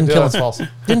didn't kill him. False.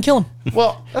 Didn't kill him.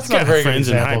 Well, that's not a very good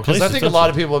example because I think a lot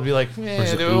of people would be like,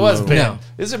 it was Ben. No.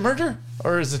 Is it murder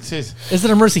or is it? Is it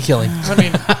a mercy killing?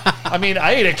 I mean,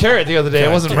 I ate a carrot the other day.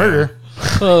 It wasn't murder.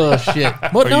 Oh shit!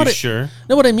 Are you sure?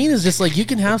 No, what I mean is just you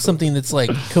can have something that's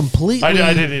completely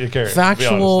I didn't eat a carrot,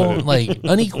 factual,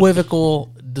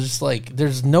 unequivocal. Just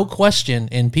there's no question,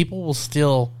 and people will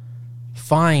still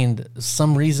find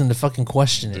some reason to fucking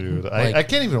question it. Dude, I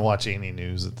can't even watch any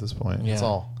news at this point. Yeah. That's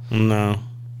all. No.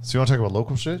 So you want to talk about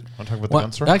local shit? Want to talk about the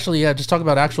gun store? Actually, yeah, just talk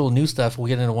about actual new stuff. We'll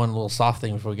get into one little soft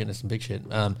thing before we get into some big shit.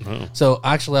 So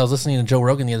actually, I was listening to Joe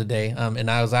Rogan the other day,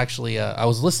 and I was actually I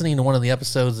was listening to one of the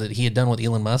episodes that he had done with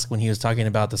Elon Musk when he was talking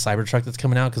about the Cybertruck that's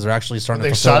coming out because they're actually starting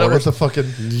to shot it with the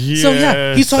fucking. Yes, so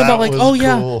yeah, he's talking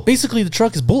about cool. Basically the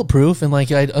truck is bulletproof, and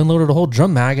I unloaded a whole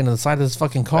drum mag into the side of this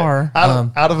fucking car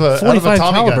out of a 45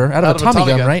 caliber out of a Tommy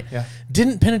gun, right? Yeah.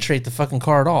 Didn't penetrate the fucking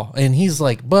car at all, and he's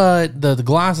like, "But the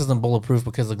glass isn't bulletproof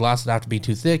because the glass would have to be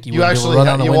too thick. You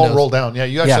won't roll down. Yeah,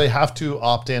 you actually have to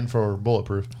opt in for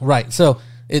bulletproof. Right. So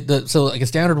a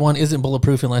standard one isn't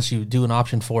bulletproof unless you do an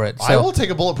option for it. So I will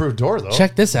take a bulletproof door though.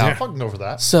 Check this out. I'm fucking go for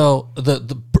that. So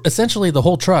essentially the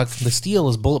whole truck, the steel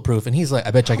is bulletproof, and he's like,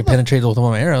 "I bet you I can penetrate it with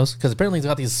one of my arrows because apparently he's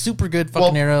got these super good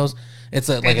fucking arrows." It's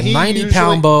a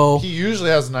 90-pound bow. He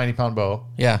usually has a 90-pound bow.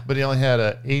 Yeah, but he only had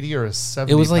a 80 or a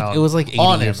 70. It was like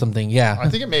 80 or something. Yeah, I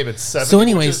think it may have been 70. So,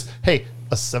 anyways, hey,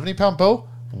 a 70-pound bow.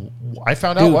 I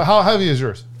found out how heavy is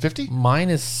yours? 50? Mine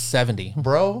is 70,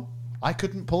 bro. I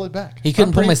couldn't pull it back. He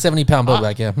couldn't pull my 70-pound bow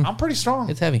back. Yeah, I'm pretty strong.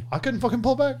 It's heavy. I couldn't fucking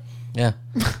pull it back. Yeah,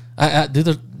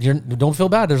 don't feel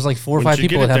bad. There's 4 or 5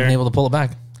 people that haven't been able to pull it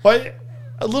back. But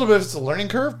a little bit of it's a learning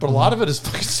curve, but a lot of it is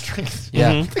fucking strength. Yeah.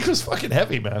 I think it was fucking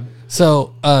heavy, man.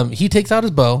 So he takes out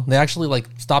his bow. They actually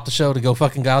stop the show to go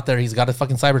fucking go out there. He's got a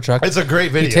fucking Cybertruck. It's a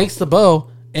great video. He takes the bow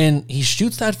and he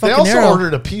shoots that They fucking also arrow.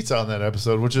 ordered a pizza on that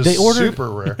episode, which is super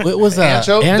rare. It was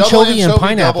double anchovy and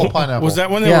pineapple. double pineapple. Was that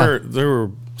when they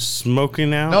were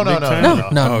smoking out?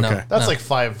 No. No. That's like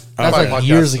five. That's five like podcasts.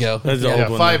 years ago. That's the Yeah, old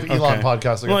one. 5 then. Elon Okay.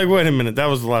 podcasts ago. I'm like, wait a minute, that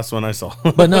was the last one I saw.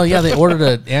 But no, yeah, they ordered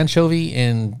an anchovy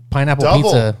and pineapple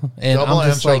pizza, and double I'm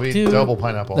just anchovy, like, dude, double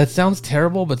pineapple. that sounds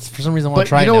terrible, but for some reason I want But to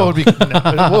try you it know now. what would be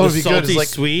what would be good Salty, is like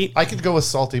sweet. I could go with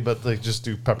salty, but like just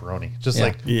do pepperoni, just Yeah.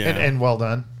 like Yeah. and well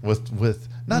done with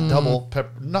not double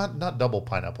not double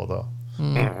pineapple though.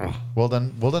 Well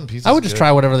done pizza. I would just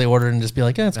try whatever they ordered and just be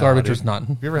like, it's garbage or it's not.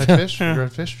 You ever had fish? You ever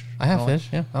had fish? I have No? fish,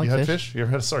 yeah. I like You had fish. fish? You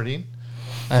ever had a sardine?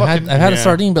 I've had a yeah.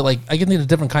 sardine, but like I can eat the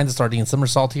different kinds of sardines. Some are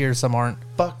saltier, some aren't.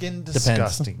 Fucking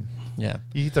disgusting. Yeah.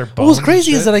 You eat their bones. What was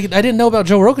crazy and is that shit? I didn't know about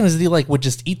Joe Rogan is that he like would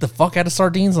just eat the fuck out of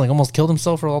sardines and like almost killed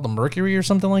himself for all the mercury or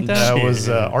something like that. That was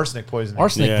arsenic poisoning.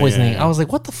 Arsenic Yeah, poisoning. yeah. I was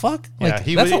like, what the fuck? Like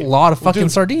he that's a would- lot of well, fucking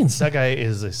dude, sardines. That guy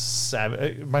is a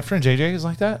savage. My friend JJ is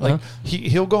like that. Like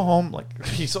he'll go home, like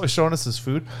he's always showing us his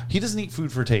food. He doesn't eat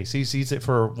food for taste. He eats it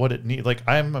for what it needs. Like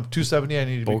I'm 270, I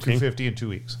need to be Bulking. 250 in 2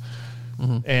 weeks.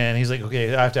 And he's like,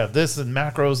 okay, I have to have this and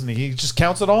macros, and he just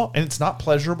counts it all, and it's not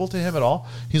pleasurable to him at all.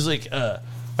 He's like,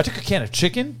 I took a can of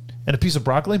chicken and a piece of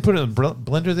broccoli and put it in the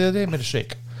blender the other day and made a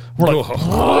shake. We're like,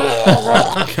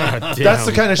 God damn. that's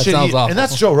the kind of shit, sounds awful. and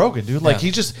that's Joe Rogan, dude. Like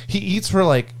Yeah. he eats for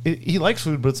like he likes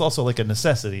food, but it's also like a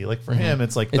necessity. Like for him,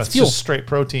 it's like It's that's fuel. just straight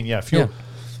protein. Yeah, fuel.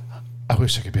 Yeah. I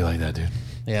wish I could be like that, dude.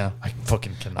 Yeah. I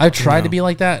fucking cannot. I tried to be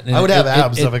like that. and I would have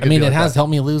abs if I could I mean, be it like has that.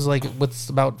 helped me lose like what's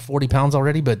about 40 pounds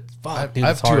already, but fuck, dude,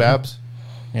 I it's have 2 hard. abs.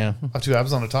 Yeah. I have 2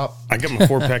 abs on the top. I got my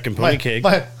 4-pack and pony cake.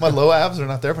 My low abs are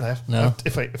not there, but I have. No.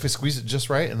 If I squeeze it just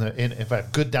right, and if I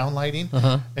have good down lighting,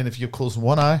 Uh-huh. and if you close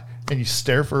one eye and you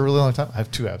stare for a really long time, I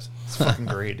have 2 abs. It's fucking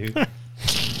great, dude.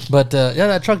 But yeah,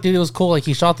 that truck, dude, it was cool. Like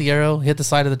he shot the arrow, hit the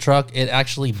side of the truck. It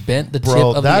actually bent the Bro, tip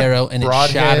of the that arrow, and it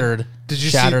broadhead- shattered. Did you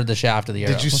shattered see- the shaft of the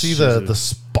arrow. Did you see the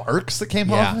sparks that came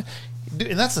Yeah. off? It? Dude,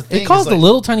 and that's the thing. It caused is, like, a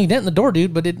little tiny dent in the door,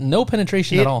 dude, but no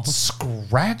penetration it at all.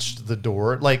 scratched the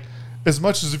door like as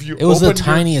much as if you. It was the opened your-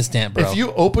 tiniest dent, bro. If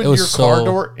you opened It your was car so-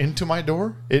 door into my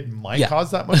door, it might Yeah.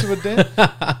 cause that much of a dent.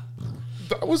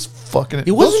 That was fucking.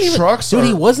 It wasn't those even, trucks. dude. Are,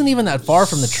 He wasn't even that far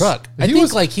from the truck. I He think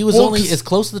was- like he was well, only 'cause- as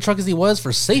close to the truck as he was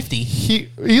for safety.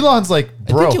 Elon's like,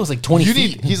 bro. think it was like 20 you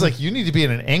feet. He's like, you need to be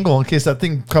in an angle in case that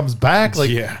thing comes back. Like,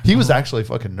 Yeah. he was actually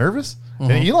fucking nervous.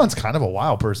 Mm-hmm. And Elon's kind of a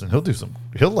wild person.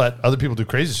 He'll let other people do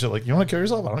crazy shit. Like, you want to kill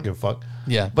yourself? I don't give a fuck.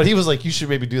 Yeah. But he was like, you should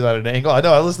maybe do that at an angle. I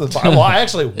know. I listened to the. Well, I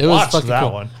actually It was watched fucking that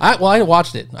cool. one. I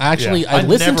watched it. I actually Yeah. I I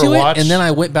listened never to it watched- and then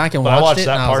I went back and but I watched watched it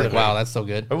that and I was part like, of it. wow, that's so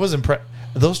good. I was impressed.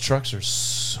 Those trucks are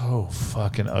so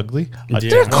fucking ugly.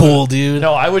 They're cool, dude.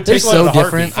 No, I would They're take one so in a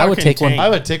different. heartbeat. I would Fucking take one. tank. I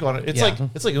would take one. It's Yeah.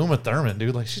 like Uma Thurman,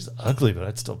 dude. Like she's ugly, but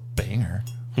I'd still bang her.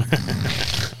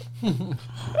 I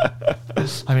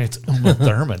mean, it's Uma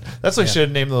Thurman. That's what I should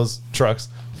have named those trucks.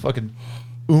 Fucking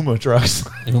Uma trucks.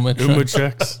 Uma Uma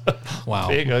checks. Wow.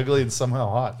 Big, ugly, and somehow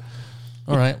hot.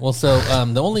 All right. Well, so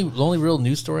the only real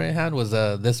news story I had was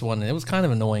this one. It was kind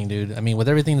of annoying, dude. I mean, with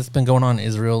everything that's been going on in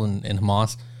Israel and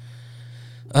Hamas.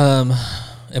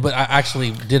 But I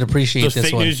actually did appreciate Those this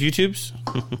fake one. news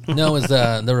YouTubes? No, it was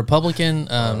the Republican,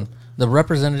 the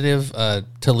representative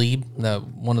Tlaib,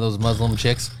 one of those Muslim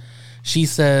chicks. She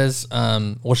says,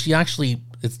 well, she actually,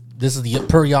 this is the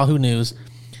per Yahoo News.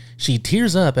 She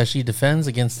tears up as she defends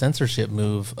against censorship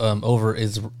move over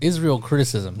Israel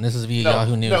criticism. This is via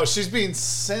Yahoo News. No, she's being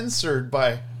censored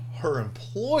by her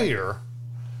employer,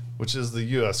 which is the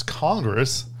U.S.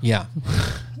 Congress, Yeah.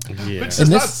 Yeah. which does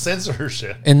And not this- censor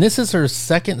shit. And this is her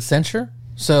second censure.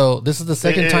 So this is the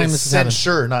second time this has happened.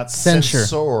 censure, not Censure.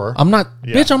 censor. I'm not,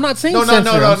 Yeah. bitch. I'm not saying No, censor.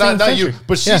 I'm saying not you. censure.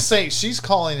 But she's Yeah. saying she's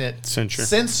calling it Censure.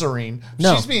 censoring.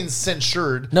 No. She's being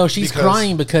censured. No, she's because-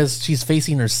 crying because she's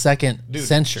facing her second Dude,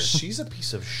 censure. She's a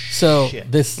piece of shit. So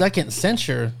the second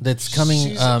censure that's coming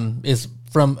She's is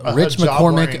from a Rich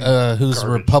job-wearing McCormick, who's a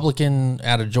garbage. Republican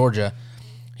out of Georgia.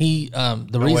 He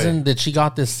the reason way. that she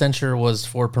got this censure was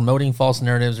for promoting false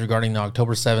narratives regarding the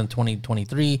October 7th,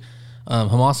 2023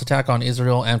 Hamas attack on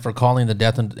Israel, and for calling the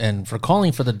death and for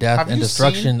calling for the death Have and you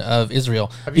destruction of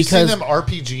Israel. Have you seen them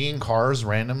RPGing cars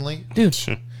randomly dude,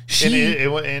 she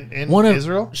in one of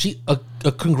Israel? she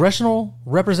a congressional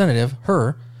representative,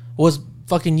 her was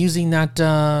fucking using that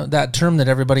that term that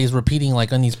everybody is repeating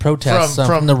like on these protests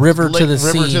from the river to the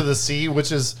sea. river to the sea,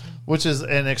 which is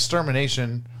an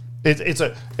extermination. It's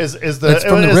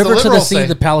from the river to the liberals sea. say,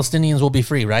 The Palestinians will be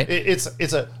free, right? it's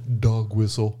a dog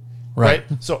whistle, Right.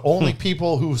 right? So only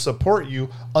people who support you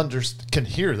can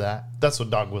hear that. That's what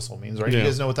dog whistle means, right? Yeah. You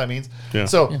guys know what that means. Yeah.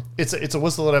 So it's a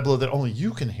whistle that I blow that only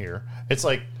you can hear. It's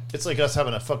like it's like us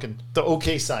having the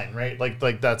OK sign, right? Like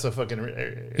that's a fucking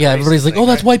everybody's like, thing, oh,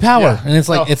 that's right? white power, Yeah. and it's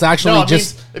like it's actually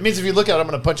just. It means if you look at it, I'm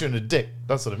going to punch you in the dick.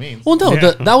 That's what it means. Well, no,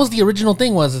 that was the original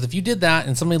thing. Was if you did that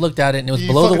and somebody looked at it and it was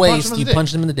below the waist, you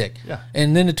punched them in the dick. Yeah.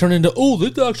 And then it turned into, oh,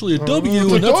 that's actually a W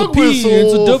It's and that's a dog P. It's a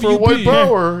whistle W. for white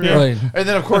power. Yeah. Right. And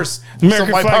then of course, American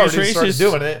some white flag power is dudes started racist.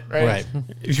 doing it. Right. Right.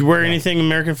 If you wear anything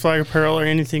American flag apparel or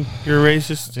anything, you're a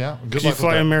racist. Yeah. Good If you luck with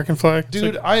fly that. an American flag, it's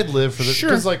Dude, like, I'd live for this. Sure.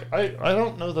 Because, like, I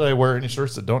don't know that I wear any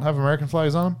shirts that don't have American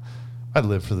flags on them. I'd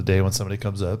live for the day when somebody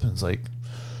comes up and is like,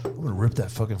 I'm going to rip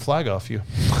that fucking flag off you.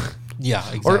 Yeah,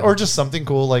 exactly. or just something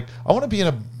cool. Like, I want to be in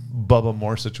a Bubba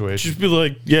Moore situation. just be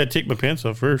like, yeah, take my pants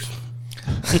off first.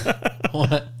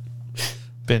 What?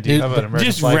 Ben, do you have an American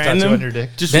Just flag tattoo random. on your dick?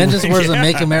 Ben just wears a yeah.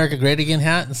 "Make America Great Again"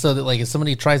 hat, so that like if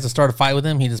somebody tries to start a fight with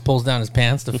him, he just pulls down his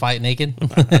pants to fight naked.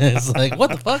 It's like, what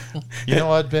the fuck? You know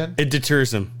what, Ben? It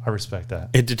deters him. I respect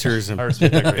that. It deters him. I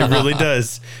respect that. It really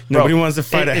does. Nobody wants to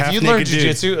fight a if half you learn naked dude.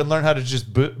 jiu-jitsu and learn how to just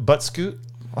butt scoot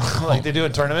like they do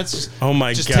in tournaments, just, Oh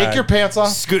my just god! take your pants off.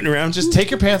 scooting around. Just take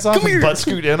your pants off Come and here. butt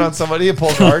scoot in on somebody and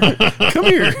pull guard. come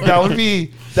here. That would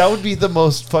be the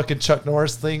most fucking Chuck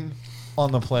Norris thing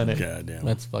on the planet. God damn.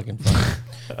 That's fucking funny.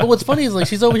 But what's funny is like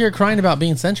she's over here crying about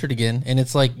being censored again, and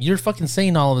it's like you're fucking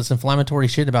saying all of this inflammatory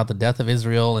shit about the death of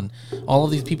Israel, and all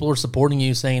of these people are supporting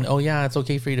you, saying, "Oh yeah, it's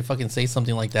okay for you to fucking say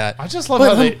something like that." I just love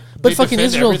how they fucking defend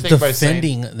Israel's everything by saying-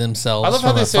 defending themselves I love how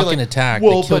from they a say, fucking like, attack.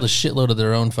 well, They killed but- a shitload of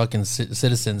their own fucking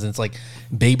citizens, and it's like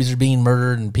babies are being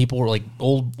murdered, and people were like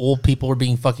old people are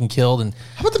being fucking killed, and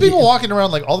How about the people walking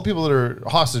around, like all the people that are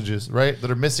hostages, right?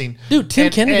 That are missing. dude, Tim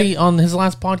And- Kennedy and- on his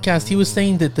last podcast, he was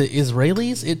saying that the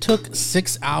Israelis, it took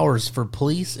 6 hours for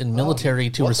police and military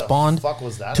to what the respond fuck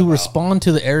was that to about? respond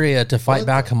to the area to fight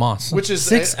back Hamas. which is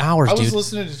 6 hours, I was dude.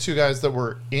 listening to two guys that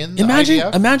were in the Imagine,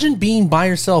 IDF. imagine being by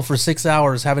yourself for 6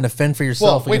 hours, having to fend for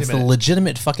yourself wait a against a minute.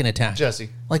 legitimate fucking attack. Jesse.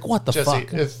 Like what the Jesse,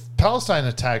 fuck? if Palestine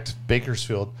attacked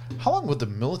Bakersfield, how long would the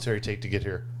military take to get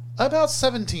here? About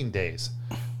 17 days.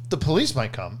 The police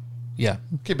might come. Yeah,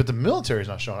 Okay, but the military's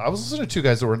not showing. I was listening to two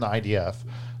guys that were in the IDF,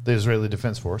 the Israeli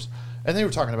Defense Force, and they were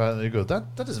talking about it, and they go,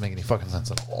 that doesn't make any fucking sense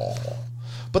at all.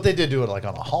 But they did do it like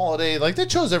on a holiday. Like they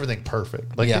chose everything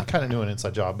perfect. Like Yeah. they kind of knew an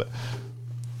inside job. But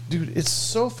dude, it's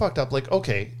so fucked up. Like,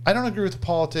 okay, I don't agree with the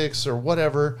politics or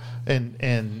whatever.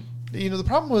 And you know, the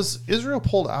problem was Israel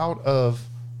pulled out of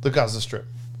the Gaza Strip.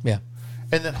 yeah.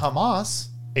 And then Hamas,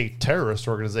 a terrorist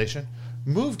organization,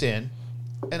 moved in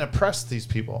and oppressed these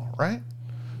people, right?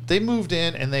 They moved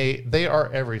in and they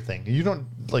are everything. You don't,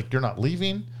 like, you're not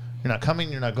leaving, you're not coming,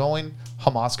 you're not going.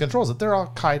 Hamas controls it. They're Al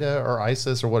Qaeda or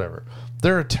ISIS or whatever.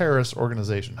 They're a terrorist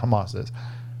organization, Hamas is.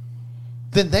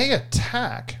 Then they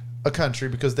attack a country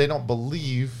because they don't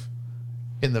believe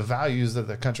in the values that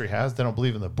that country has. They don't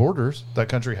believe in the borders that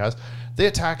country has. They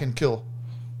attack and kill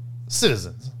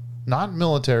citizens, not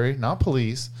military, not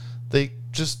police. They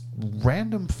just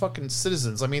random fucking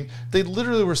citizens. I mean, they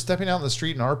literally were stepping out in the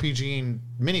street and RPGing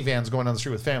minivans going down the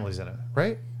street with families in it,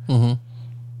 right? Mm-hmm.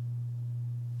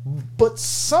 But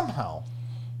somehow,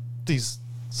 these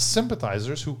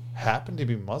sympathizers who happen to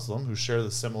be Muslim, who share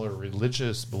the similar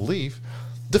religious belief,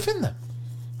 defend them.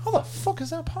 How the fuck is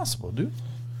that possible, dude?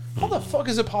 How the fuck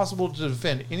is it possible to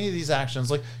defend any of these actions?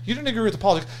 Like, you didn't agree with the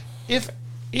politics.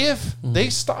 If they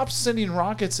stopped sending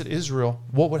rockets at Israel,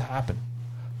 what would happen?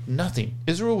 Nothing.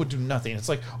 Israel would do nothing. It's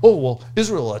like, oh well,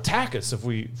 Israel will attack us if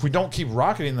we don't keep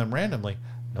rocketing them randomly.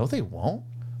 No, they won't.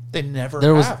 They never.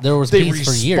 There have. was They peace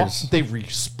for years. They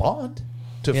respond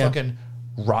to Yeah. fucking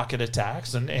rocket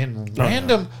attacks and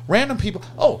random people.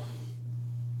 Oh,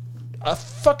 a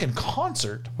fucking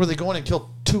concert where they go in and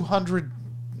kill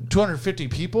 250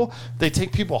 people. They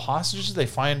take people hostages. They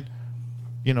find,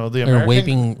 you know, the They're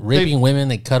American raping women.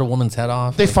 They cut a woman's head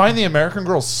off. They find the American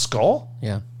girl's skull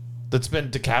yeah. that's been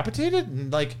decapitated,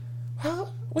 and like,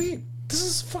 wait, this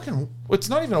is fucking. It's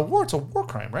not even a war. It's a war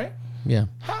crime, right? Yeah.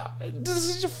 How? This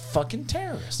is just fucking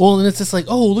terrorists. Well, and it's just like,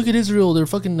 oh, look at Israel. They're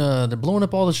fucking, they're blowing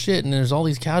up all the shit, and there's all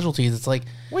these casualties. It's like,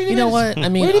 Wait a you know minute. what? I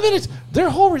mean, wait a minute. Their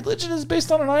whole religion is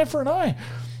based on an eye for an eye.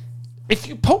 If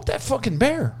you poke that fucking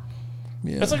bear,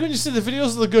 yeah. it's like when you see the videos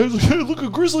of the guys like, hey, look, a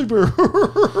grizzly bear.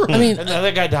 I mean, and then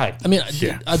that guy died. I mean,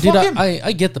 Yeah. dude, Fuck him.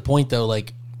 I get the point though.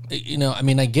 Like, you know, I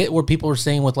mean, I get where people are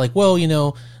saying with like, well, you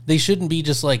know, they shouldn't be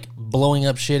just like blowing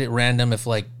up shit at random if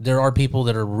like there are people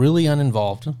that are really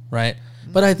uninvolved, right?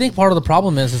 But I think part of the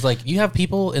problem is like you have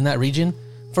people in that region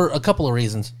for a couple of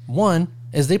reasons. One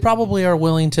is they probably are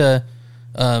willing to,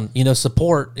 you know,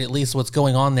 support at least what's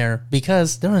going on there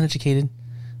because they're uneducated.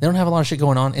 They don't have a lot of shit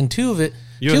going on. And two is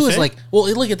USA? like, well,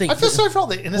 look at things. I feel sorry for all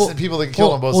the innocent people that get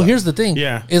killed on both sides. Well, here's the thing.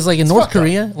 Yeah. Is like in It's North fucked up.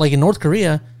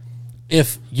 Korea,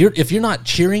 if you're not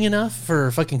cheering enough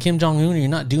for fucking Kim Jong-Un, or you're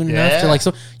not doing enough to like,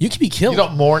 so you could be killed. You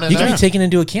don't mourn You could be enough. taken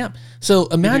into a camp. So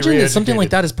imagine that something like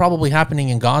that is probably happening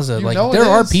in Gaza. You Like know there it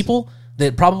are is. people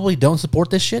that probably don't support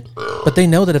this shit, but they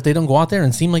know that if they don't go out there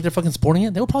and seem like they're fucking supporting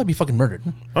it, they'll probably be fucking murdered.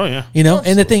 Oh yeah. You know,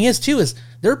 and the thing is too is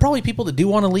there are probably people that do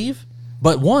want to leave,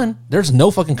 but one, there's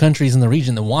no fucking countries in the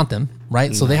region that want them,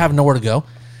 right? So they have nowhere to go.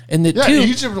 And that two,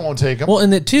 Egypt won't take them. well,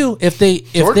 and that two, if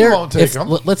Jordan they're, won't take them.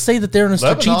 let's say that they're in a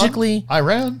strategically,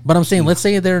 Iran. but I'm saying, let's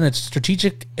say they're in a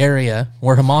strategic area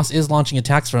where Hamas is launching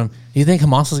attacks from. Do you think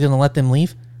Hamas is going to let them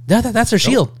leave? That's their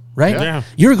shield, right? Yeah.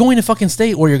 You're going to fucking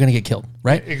stay or you're going to get killed,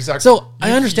 right? Exactly. So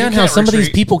I understand you how can't some of these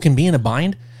retreat. people can be in a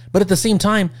bind, but at the same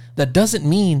time, that doesn't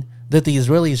mean that the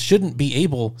Israelis shouldn't be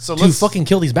able to let's- fucking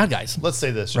kill these bad guys. Let's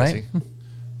say this, Right? Jesse.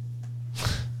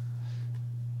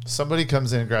 Somebody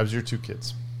comes in and grabs your 2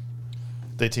 kids.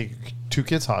 They take 2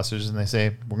 kids hostage and they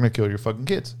say, we're going to kill your fucking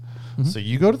kids. So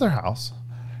you go to their house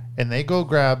and they go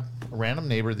grab a random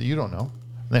neighbor that you don't know.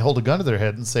 And they hold a gun to their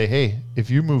head and say, hey, if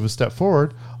you move a step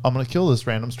forward, I'm going to kill this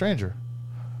random stranger.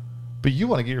 But you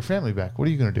want to get your family back. What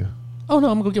are you going to do? Oh no,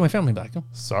 I'm gonna go get my family back.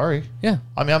 Sorry. Yeah,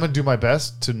 I mean, I'm going to do my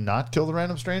best to not kill the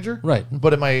random stranger. Right.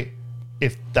 But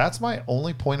if that's my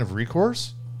only point of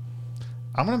recourse,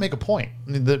 I'm going to make a point.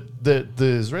 I mean, the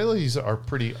Israelis are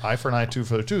pretty eye for an eye, tooth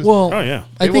for a tooth. well, Oh, yeah.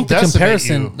 I They think will the decimate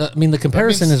comparison. you. I mean, the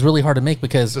comparison means is really hard to make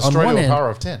because on destroy one to a end, power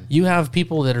of 10. you have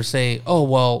people that are saying, "Oh,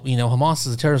 well, you know, Hamas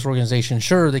is a terrorist organization.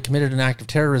 Sure, they committed an act of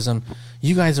terrorism.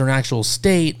 You guys are an actual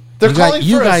state. They're you calling guys,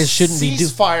 you for guys a shouldn't be doing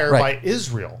ceasefire right." by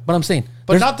Israel. But I'm saying,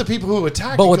 But there's- not the people who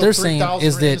attacked. But and what killed they're saying 3,000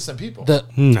 is that innocent people.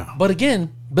 No. But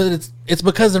again, it's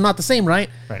because they're not the same, right?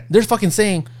 Right. They're fucking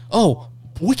saying, "Oh,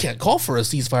 we can't call for a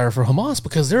ceasefire for Hamas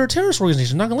because they're a terrorist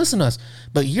organization. They're not going to listen to us."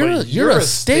 But you're a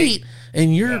state,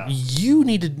 and you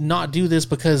need to not do this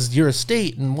because you're a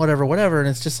state and whatever. And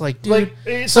it's just like, dude. like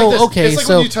it's so like this. okay, it's like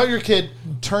so when you tell your kid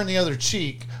turn the other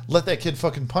cheek, let that kid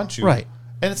fucking punch you. Right.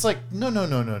 And it's like no.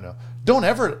 Don't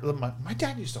ever. My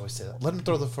dad used to always say that. Let him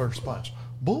throw the first punch.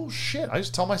 Bullshit. I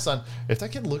just tell my son, if that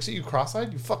kid looks at you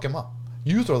cross-eyed, you fuck him up.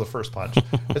 You throw the first punch.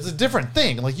 It's a different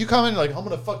thing. Like you come in like, I'm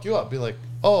gonna fuck you up. Be like,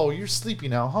 oh, you're sleepy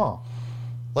now, huh?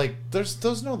 Like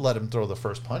there's no let him throw the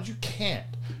first punch. You can't.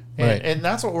 And, Right. and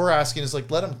that's what we're asking is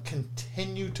like let him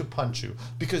continue to punch you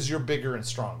because you're bigger and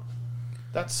stronger.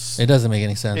 That's it doesn't make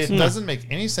any sense. it doesn't make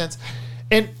any sense.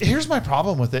 And here's my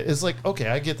problem with it is like, okay,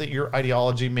 I get that your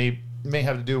ideology may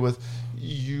have to do with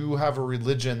you have a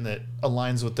religion that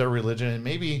aligns with their religion, and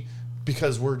maybe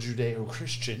because we're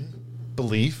Judeo-Christian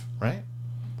belief, right?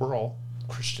 We're all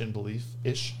Christian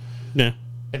belief-ish, Yeah.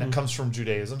 and it comes from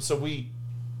Judaism. So we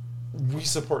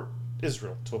support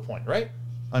Israel to a point, right?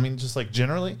 I mean, just like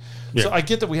generally. Yeah. So I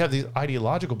get that we have these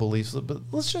ideological beliefs, but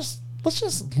let's just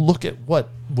look at what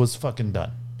was fucking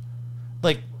done.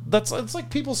 Like it's like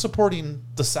people supporting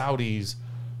the Saudis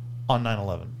on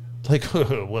 9/11. Like,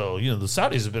 well, you know, the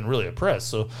Saudis have been really oppressed,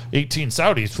 so 18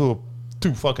 Saudis flew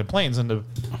 2 fucking planes into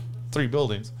 3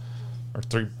 buildings, or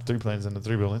three planes into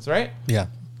 3 buildings, right? Yeah.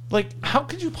 Like, how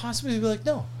could you possibly be like,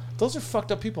 no, those are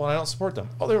fucked up people and I don't support them?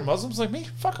 Oh, they were Muslims like me?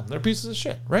 Fuck them. They're pieces of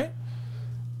shit, right?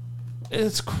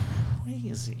 It's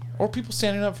crazy. Or people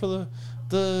standing up for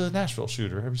the Nashville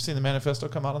shooter. Have you seen the manifesto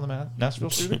come out on the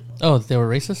Nashville shooter? Oh, they were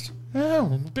racist? Yeah,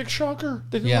 big shocker.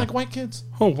 They didn't Yeah. like white kids.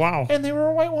 Oh wow. And they were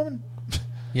a white woman.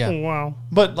 Yeah. Oh wow.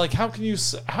 But, like, how can you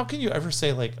ever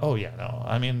say, like, oh, yeah, no.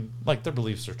 I mean, like, their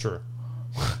beliefs are true.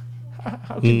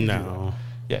 How can you do that? No.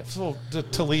 Yeah, so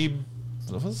Talib.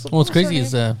 What's crazy is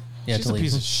she's to a leave.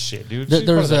 piece of shit, dude. There- She's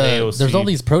part of the there's AOC. all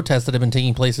these protests that have been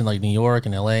taking place in like New York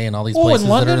and LA and all these Oh, places in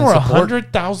London that are where in support.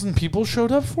 100,000 people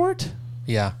showed up for it?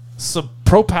 Yeah. So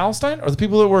pro-Palestine? Or the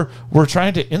people that were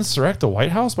trying to insurrect the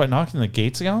White House by knocking the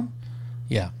gates down?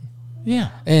 Yeah. Yeah.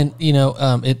 And you know,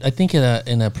 I think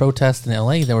in a protest in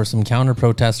LA, there were some counter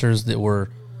protesters that were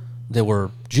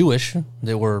Jewish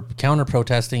that were counter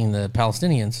protesting the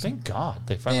Palestinians. Thank God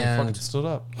they finally And- fucking stood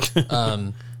up.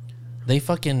 They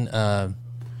fucking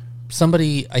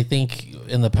somebody I think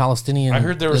in the Palestinian. I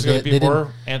heard there was going to be they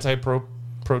more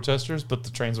anti-protesters, but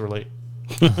the trains were late.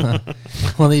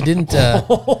 Well, they didn't.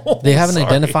 They haven't Sorry.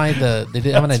 identified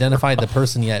haven't identified the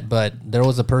person yet. But there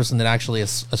was a person that actually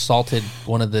assaulted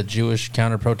one of the Jewish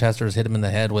counter protesters, hit him in the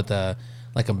head with a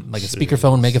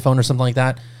speakerphone, megaphone, or something like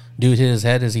that. Dude hit his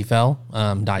head as he fell.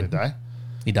 Died. Did they die?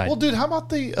 He died. Well, dude, how about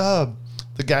the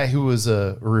guy who was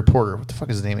a reporter? What the fuck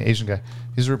is his name? Asian guy.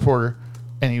 He's a reporter,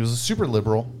 and he was a super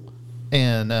liberal,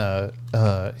 and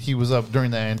he was up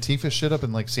during the Antifa shit up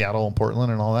in like Seattle and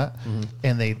Portland and all that,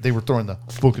 and they were throwing the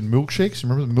fucking milkshakes. You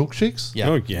remember the milkshakes? Yeah.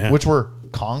 Oh yeah. Which were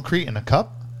concrete in a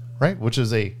cup, right? Which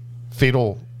is a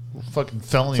fatal fucking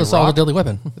felony It's a solid rock. deadly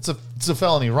weapon. It's a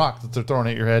felony rock that they're throwing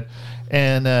at your head.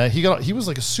 And he was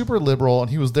like a super liberal, and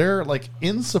he was there like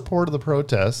in support of the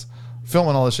protests,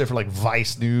 filming all this shit for like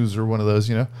Vice News or one of those,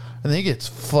 And then he gets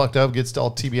fucked up, gets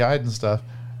all TBI'd and stuff.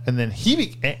 And then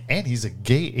and he's a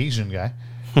gay Asian guy.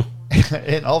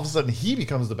 And all of a sudden he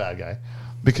becomes the bad guy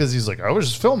because he's like, I was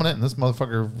just filming it and this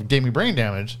motherfucker gave me brain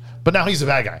damage. But now he's a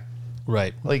bad guy.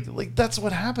 Right. Like that's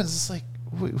what happens. It's like,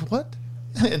 wait, what?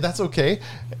 And that's okay.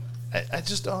 I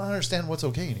just don't understand what's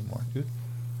okay anymore, dude.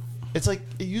 It's like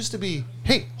it used to be,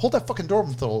 hey, hold that fucking door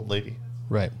with the old lady.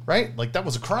 Right? Like that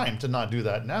was a crime to not do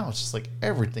that. Now it's just like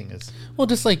everything is. Well,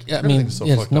 just like, I mean, so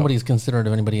yes, nobody's considerate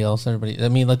of anybody else. Everybody. I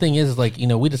mean, the thing is like,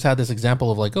 we just had this example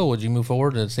of like, oh, would you move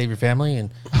forward to save your family?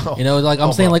 And, like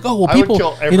I'm saying like, oh, well, people,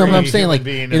 what I'm saying like,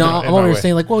 I'm always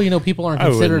saying like, well, people aren't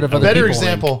considerate of other people. A better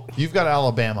example, you've got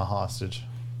Alabama hostage.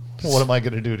 What am I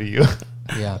going to do to you?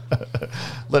 Yeah.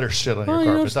 Let her shit on your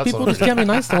carpet. That's people just can't be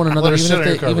nice to one another,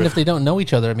 even if they don't know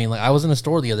each other. I mean, like I was in a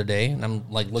store the other day, and I'm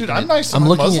like looking. Dude, I'm nice to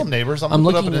my Muslim neighbors. I'm going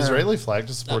to put up an Israeli flag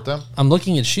to support them. I'm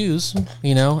looking at shoes,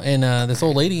 and this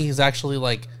old lady is actually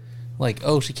like,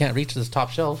 oh, she can't reach this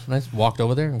top shelf, and I just walked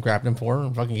over there and grabbed them for her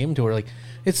and fucking gave them to her. Like,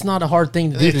 it's not a hard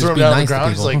thing to do. Just be nice to people.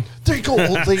 He's like, there you go,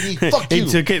 old lady. Fuck you. He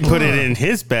took it and put it in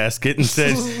his basket and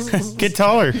says, get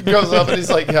taller. He goes up and he's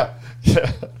like,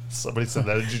 yeah. Somebody said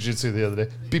that in jiu-jitsu the other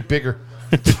day. Be bigger.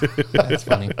 That's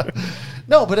funny.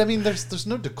 No, but I mean, there's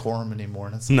no decorum anymore.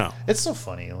 And it's so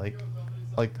funny. Like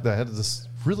I had this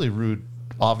really rude,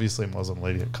 obviously Muslim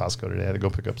lady at Costco today. I had to go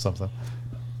pick up something,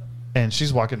 and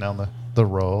she's walking down the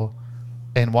row,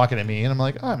 and walking at me, and I'm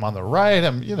like, I'm on the right.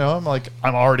 I'm like,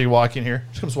 I'm already walking here.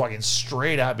 She comes walking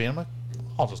straight at me. And I'm like,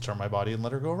 I'll just turn my body and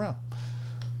let her go around,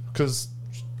 because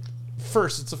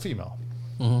first it's a female.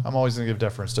 Mm-hmm. I'm always gonna give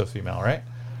deference to a female, right?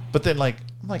 But then, I'm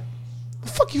like,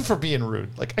 fuck you for being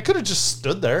rude. Like, I could have just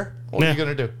stood there. What are you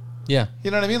gonna do? Yeah,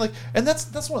 you know what I mean. Like, and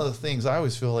that's one of the things I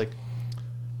always feel like.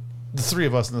 The three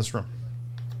of us in this room.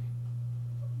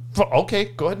 Okay,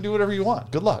 go ahead and do whatever you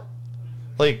want. Good luck.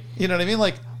 Like, you know what I mean?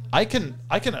 Like, I can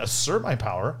assert my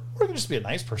power, or I can just be a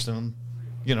nice person.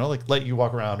 Like let you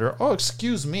walk around, or oh,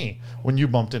 excuse me when you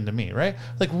bumped into me, right?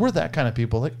 Like, we're that kind of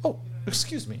people. Like, oh,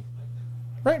 excuse me.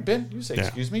 Right, Ben? You say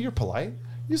excuse me. You're polite.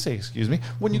 You say excuse me.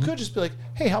 When you could just be like,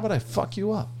 hey, how about I fuck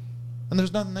you up? And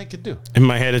there's nothing they could do. In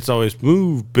my head, it's always,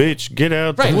 move, bitch, get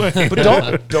out the way.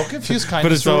 But don't confuse kindness.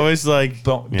 But it's always like...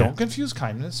 Don't confuse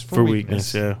kindness for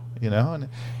weakness. Yeah. And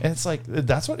it's like,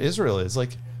 that's what Israel is.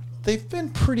 Like, they've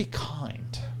been pretty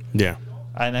kind. Yeah.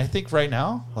 And I think right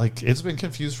now, like, it's been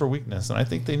confused for weakness. And I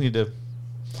think they need to...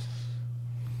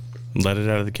 let it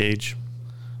out of the cage.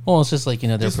 Well, it's just like,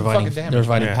 they're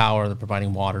providing power, they're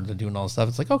providing water, they're doing all this stuff.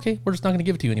 It's like, okay, we're just not going to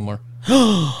give it to you anymore.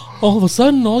 All of a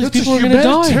sudden, all these people are going to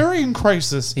die. It's a humanitarian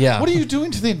crisis. Yeah. What are you doing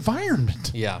to the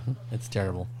environment? Yeah, it's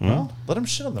terrible. Well, let them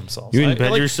shit on themselves. You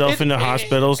embed yourself into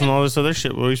hospitals and all this other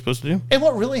shit. What are we supposed to do? And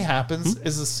what really happens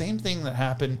is the same thing that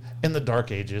happened in the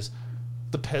Dark Ages.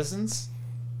 The peasants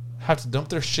have to dump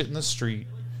their shit in the street,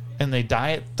 and they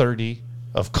die at 30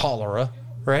 of cholera,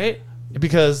 right?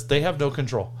 Because they have no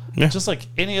control. Yeah. Just like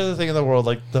any other thing in the world,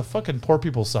 like the fucking poor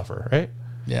people suffer, right?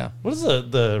 Yeah. What is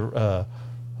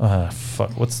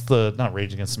what's the, not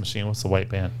Rage Against the Machine, what's the white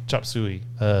band? Chop Suey.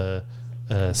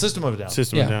 System of a Down.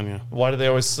 System of a Down, yeah. Why do they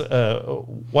always,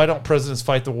 why don't presidents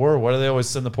fight the war? Why do they always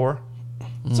send the poor?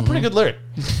 It's a pretty good lyric.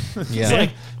 It's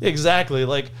like, exactly.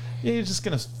 Like, you're just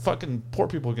going to fucking, poor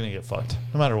people are going to get fucked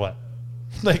no matter what.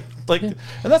 And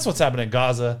that's what's happening in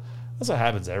Gaza. That's what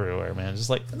happens everywhere, man. Just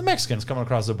like the Mexicans coming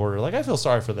across the border. Like, I feel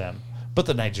sorry for them. But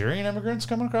the Nigerian immigrants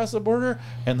coming across the border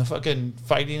and the fucking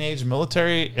fighting age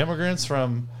military immigrants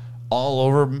from all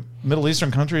over Middle Eastern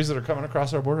countries that are coming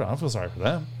across our border, I don't feel sorry for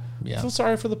them. Yeah. I feel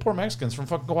sorry for the poor Mexicans from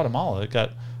fucking Guatemala that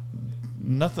got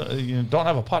nothing, don't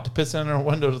have a pot to piss in or a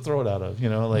window to throw it out of.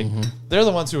 They're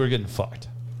the ones who are getting fucked.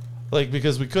 Like,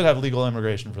 because we could have legal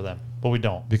immigration for them, but we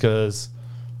don't, because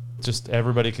just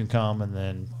everybody can come, and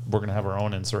then we're going to have our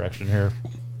own insurrection here,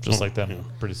 just like them,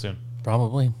 pretty soon.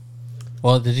 Probably.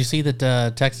 Well, did you see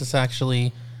that Texas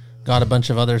actually got a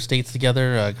bunch of other states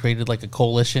together, created like a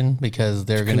coalition because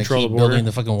they're going to keep building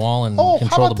the fucking wall and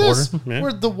control the border? Yeah.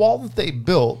 Where the wall that they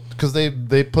built, because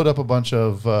they put up a bunch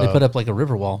of... they put up like a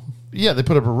river wall. Yeah, they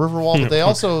put up a river wall, but they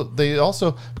also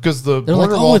because the they're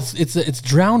border like, wall, it's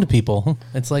drowned people.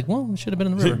 It's like, well, it should have been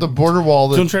in the river. The border wall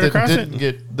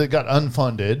that got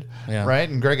unfunded, right?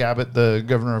 And Greg Abbott, the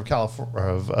governor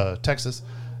of Texas,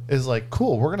 is like,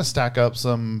 cool, we're gonna stack up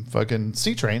some fucking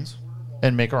sea trains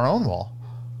and make our own wall,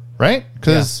 right?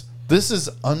 Because this is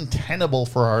untenable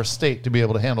for our state to be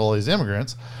able to handle all these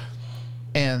immigrants,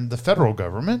 and the federal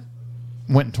government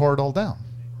went and tore it all down.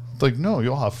 Like, no,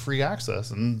 you'll have free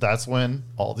access. And that's when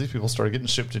all these people started getting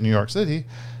shipped to New York City.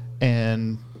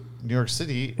 And New York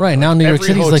City. Right, now New York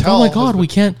City's like, oh my God, we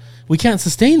can't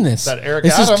sustain this. That Eric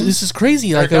Adams. This is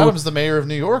crazy. Eric Adams, the mayor of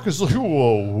New York, is like,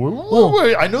 whoa,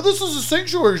 wait, I know this is a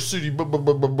sanctuary city,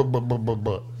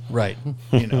 but. Right.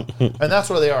 You know, and that's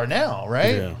where they are now,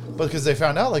 right? Yeah. But because they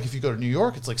found out, like, if you go to New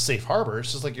York, it's like safe harbor.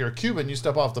 It's just like you're a Cuban, you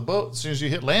step off the boat, as soon as you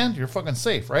hit land, you're fucking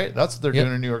safe, right? That's what they're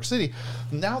doing in New York City.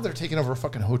 Now they're taking over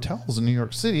fucking hotels in New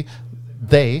York City.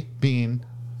 They being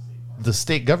the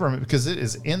state government, because it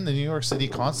is in the New York City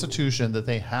Constitution that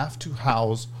they have to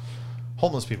house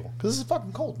homeless people, because it's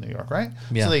fucking cold in New York, right?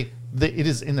 Yeah. So it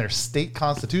is in their state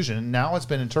constitution, and now it's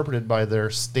been interpreted by their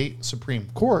state Supreme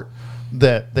Court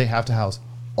that they have to house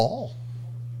all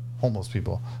homeless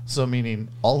people. So meaning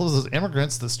all of those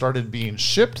immigrants that started being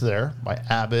shipped there by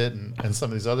Abbott and some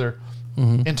of these other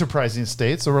enterprising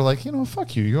states that were like, you know,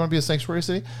 fuck you. You want to be a sanctuary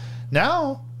city?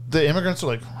 Now the immigrants are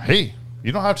like, hey,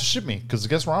 you don't have to ship me, because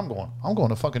guess where I'm going? I'm going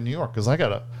to fucking New York, because I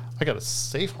got a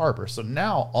safe harbor. So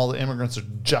now all the immigrants are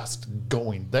just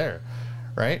going there,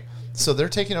 right? So they're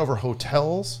taking over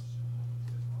hotels,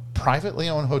 privately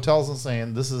owned hotels, and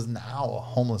saying this is now a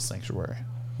homeless sanctuary.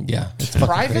 Yeah. It's fucking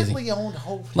Privately crazy. owned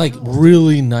hotels. Like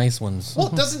really nice ones. Well,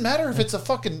 it doesn't matter if it's a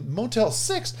fucking Motel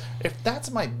 6. If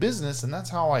that's my business and that's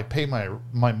how I pay my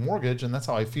mortgage and that's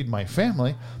how I feed my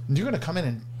family, you're going to come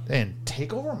in and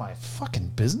take over my fucking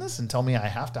business and tell me I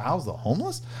have to house the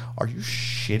homeless? Are you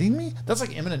shitting me? That's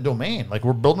like eminent domain. Like,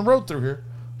 we're building a road through here.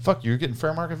 Fuck, you're getting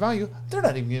fair market value. They're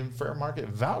not even getting fair market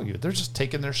value. They're just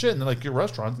taking their shit and they're like, your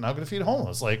restaurant's now going to feed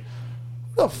homeless. Like,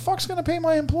 who the fuck's going to pay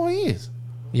my employees?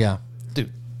 Yeah.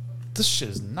 Dude, this shit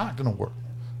is not going to work.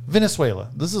 Venezuela.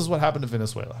 This is what happened to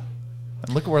Venezuela.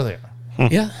 And look at where they are.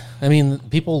 Yeah. I mean,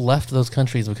 people left those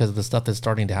countries because of the stuff that's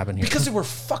starting to happen here. Because they were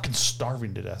fucking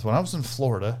starving to death. When I was in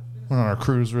Florida, went on our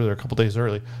cruise, we were there a couple days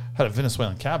early, had a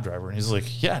Venezuelan cab driver, and he's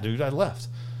like, yeah, dude, I left.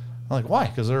 I'm like, why?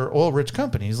 Because they're an oil-rich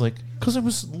company. He's like, because I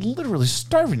was literally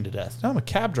starving to death. Now I'm a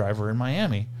cab driver in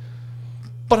Miami,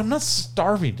 but I'm not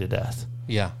starving to death.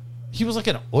 Yeah. He was like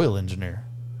an oil engineer.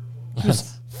 He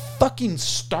was fucking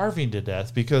starving to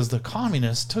death because the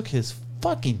communists took his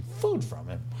fucking food from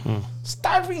him.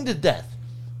 Starving to death.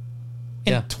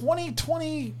 In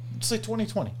 2020, say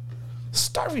 2020.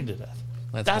 Starving to death.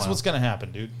 That's what's going to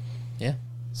happen, dude. Yeah.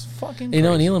 It's fucking You know,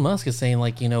 and crazy. Elon Musk is saying,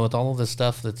 like, you know, with all of this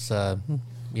stuff that's,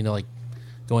 you know, like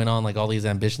going on, like all these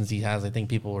ambitions he has, I think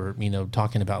people are, you know,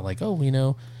 talking about like, oh, you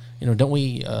know, don't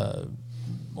we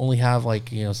only have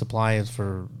like, you know, supplies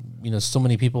for, you know, so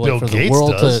many people, like, Bill for Gates the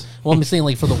world does. to, well, I'm saying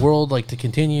like for the world, like to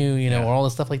continue, you know, Yeah. or all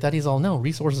this stuff like that. He's all, no,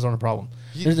 resources aren't a problem.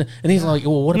 And he's like,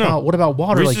 well, what about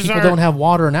water? Like Resources people are- don't have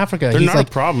water in Africa. They're He's not a like,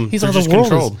 problem. He's They're all, the just world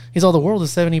controlled. is, he's all, the world is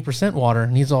 70% water.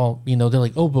 And he's all, you know, they're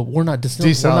like, oh, but we're not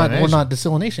Desalination. we're not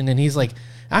desalination. And he's like,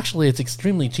 actually, it's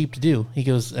extremely cheap to do. He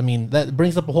goes, I mean, that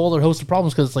brings up a whole other host of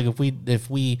problems, because it's like if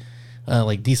we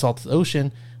like desalt the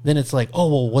ocean, then it's like, oh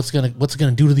well, what's gonna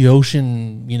do to the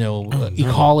ocean, you know,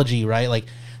 ecology, right? Like,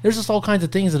 there's just all kinds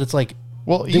of things that it's like,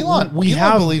 Well, that Elon believes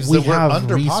that we're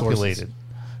underpopulated.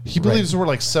 He believes we're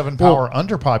like 7 power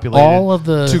underpopulated. all of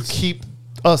the- to keep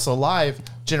us alive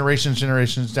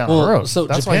generations down Well, the road. so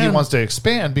That's why he Japan- wants to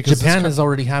expand, because Japan is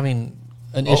already having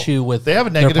an issue with they have a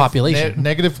their negative population.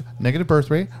 negative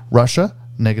birth rate. Russia,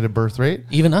 negative birth rate.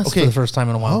 Even us for the first time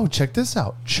in a while. Oh, check this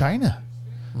out. China.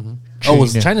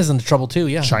 China's in trouble too.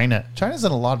 Yeah. China's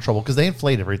in a lot of trouble because they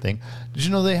inflate everything. Did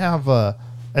you know they have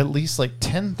at least like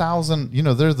 10,000? You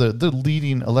know, they're the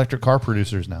leading electric car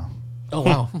producers now. Oh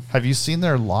wow. Have you seen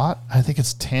their lot? I think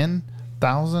it's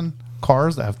 10,000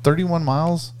 cars that have 31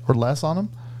 miles or less on them,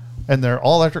 and they're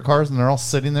all electric cars, and they're all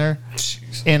sitting there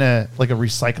in a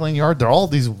recycling yard. They're all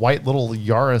these white little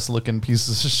Yaris looking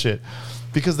pieces of shit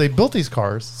because they built these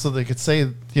cars so they could say,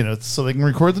 you know, so they can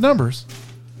record the numbers,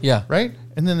 Yeah. right?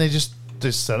 And then they just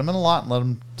set them in a lot and let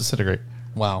them disintegrate.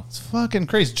 Wow. It's fucking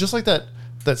crazy. Just like that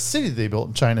city they built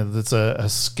in China that's a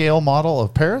scale model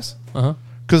of Paris. Uh-huh.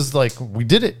 Because, like, we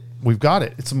did it. We've got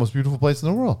it. It's the most beautiful place in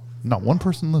the world. Not one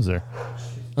person lives there.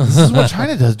 This is what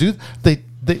China does, dude.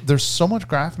 There's so much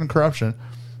graft and corruption.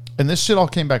 And this shit all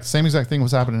came back. The same exact thing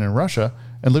was happening in Russia.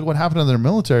 And look what happened to their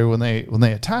military when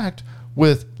they attacked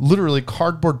with literally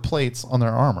cardboard plates on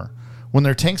their armor. When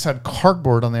their tanks had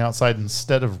cardboard on the outside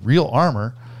instead of real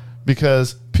armor,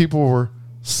 because people were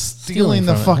stealing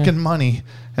the from it, fucking money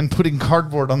and putting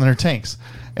cardboard on their tanks.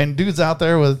 And dudes out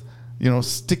there with, you know,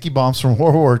 sticky bombs from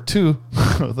World War II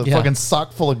with a fucking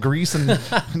sock full of grease and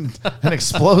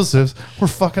explosives were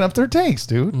fucking up their tanks,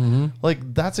 dude. Mm-hmm.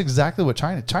 Like, that's exactly what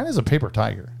China's a paper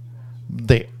tiger.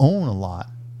 They own a lot,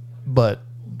 but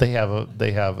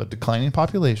they have a declining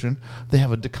population. They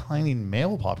have a declining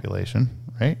male population,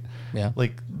 right? Yeah.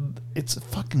 Like, it's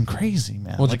fucking crazy,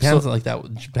 man. Well, like, Japan's like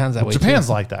that. Japan's that way. Japan's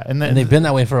too. like that, and they've been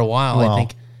that way for a while. I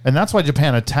think. And that's why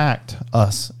Japan attacked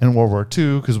us in World War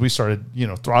II, because we started,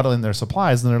 throttling their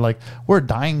supplies, and they're like, we're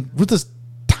dying with this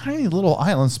tiny little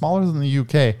island, smaller than the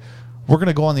UK. We're going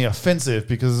to go on the offensive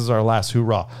because this is our last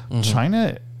hoorah. Mm-hmm.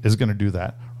 China is going to do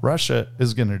that. Russia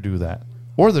is going to do that.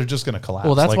 Or they're just going to collapse.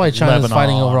 Well, that's why China's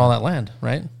fighting over all that land,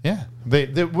 right? Yeah. They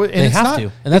have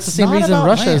to. And that's the same reason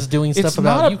Russia is doing stuff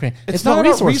about Ukraine. It's not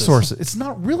about resources. It's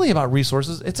not really about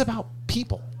resources. It's about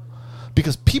people.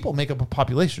 Because people make up a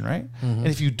population, right? Mm-hmm. And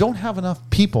if you don't have enough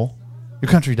people, your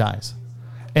country dies.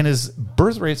 And as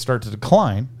birth rates start to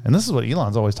decline, and this is what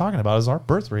Elon's always talking about, is our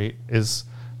birth rate is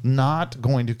not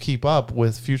going to keep up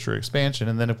with future expansion.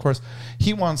 And then, of course,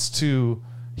 he wants to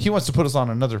put us on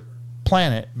another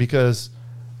planet because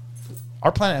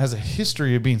our planet has a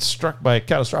history of being struck by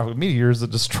catastrophic meteors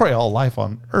that destroy all life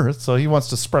on Earth. So he wants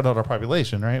to spread out our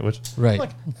population, right? Which,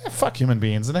 like, fuck human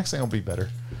beings. The next thing will be better.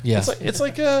 Yeah, it's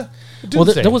like a. Well,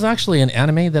 there was actually an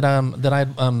anime that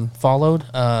I followed.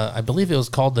 I believe it was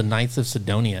called The Knights of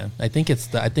Sidonia. I think that's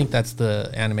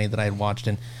the anime that I had watched.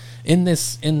 And in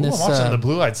this, I'm watching the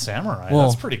Blue-Eyed Samurai. Well,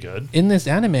 that's pretty good. In this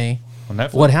anime,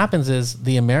 what happens is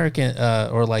the American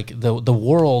or like the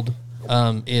world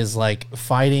is like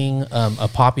fighting a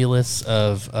populace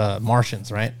of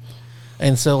Martians, right?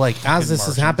 And so, like, as this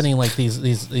is happening, like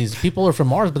these people are from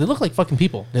Mars, but they look like fucking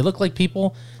people. They look like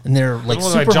people, and they're like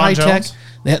super high tech.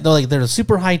 They're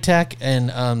super high tech, and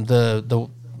the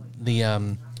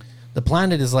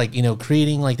planet is like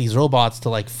creating like these robots to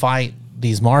like fight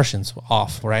these Martians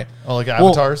off, right? Oh, like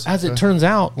avatars. As it turns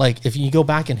out, like if you go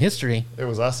back in history, it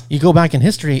was us. You go back in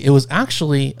history, it was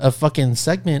actually a fucking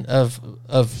segment of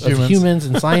humans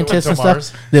and scientists and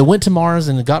stuff that went to Mars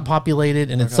and got populated,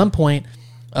 and at some point.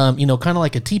 Kind of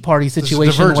like a Tea Party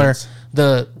situation where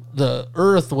the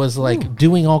Earth was like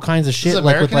doing all kinds of shit. Is it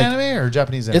American anime or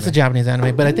Japanese anime? It's a Japanese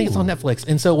anime, but I think it's on Netflix.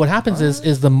 And so what happens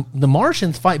is the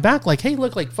Martians fight back like, hey,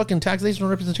 look, like fucking taxation and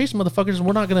representation, motherfuckers.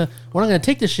 We're not gonna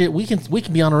take this shit. We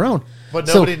can be on our own. But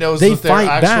nobody knows that they're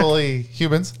actually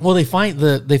humans. Well, they fight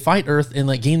Earth and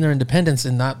like gain their independence,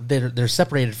 and they're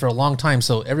separated for a long time.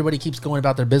 So everybody keeps going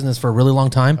about their business for a really long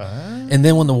time. And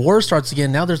then when the war starts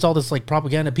again, now there's all this like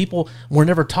propaganda. People were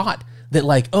never taught that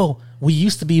like, oh, we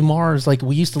used to be Mars, like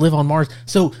we used to live on Mars.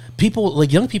 So people,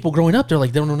 like young people growing up, they're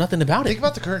like, they don't know nothing about it. Think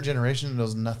about the current generation who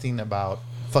knows nothing about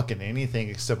fucking anything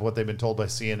except what they've been told by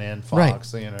CNN,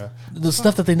 Fox, the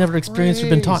stuff that they never experienced or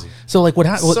been taught. So like what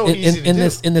happened in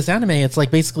this anime, it's like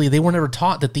basically they were never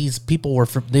taught that these people were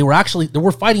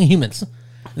fighting humans.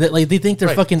 That like they think they're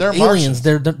fucking aliens. Martians.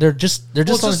 They're just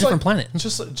on a different planet.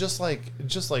 Just like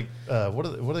what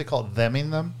do they call it?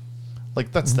 Theming them?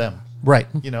 Like that's them. Right.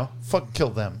 Fuck kill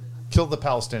them. Kill the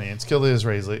Palestinians. Kill the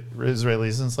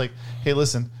Israelis. And it's like, hey,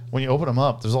 listen, when you open them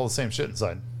up, there's all the same shit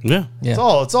inside. Yeah. It's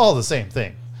all the same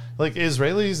thing. Like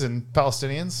Israelis and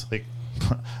Palestinians, like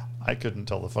I couldn't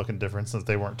tell the fucking difference since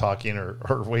they weren't talking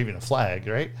or waving a flag,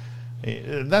 right?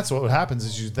 And that's what happens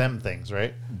is you them things,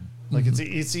 right? Like it's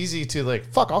easy to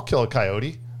like, fuck, I'll kill a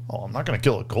coyote. Oh, I'm not gonna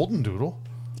kill a golden doodle.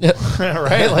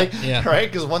 Right? Like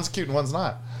right? Because one's cute and one's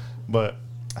not. But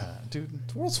dude,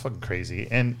 the world's fucking crazy.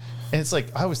 And it's like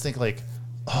I always think like,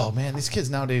 oh man, these kids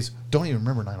nowadays don't even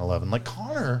remember 9/11. Like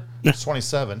Connor is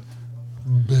 27,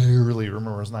 barely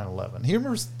remembers 9/11. He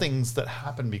remembers things that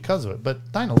happened because of it.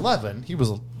 But 9/11, he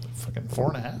was fucking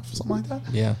 4.5, something like that.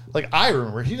 Yeah. Like I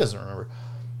remember, he doesn't remember.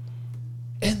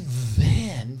 And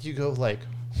then you go like,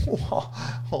 well,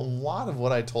 a lot of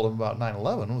what I told him about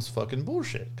 9/11 was fucking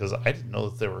bullshit because I didn't know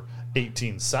that there were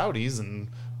 18 Saudis and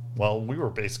well, we were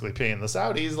basically paying the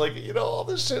Saudis, like, all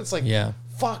this shit. It's like,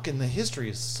 fucking the history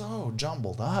is so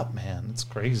jumbled up, man. It's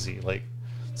crazy. Like,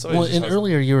 so well, and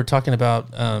earlier you were talking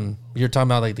about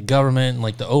like the government and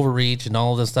like the overreach and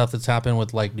all of this stuff that's happened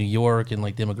with like New York and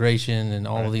like the immigration and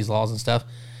all of these laws and stuff.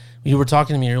 You were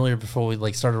talking to me earlier before we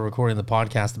like started recording the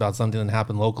podcast about something that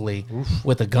happened locally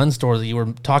with a gun store that you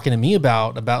were talking to me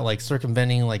about like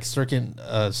circumventing like certain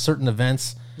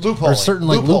events. Or certain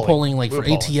like loopholing like for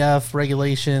ATF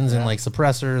regulations and like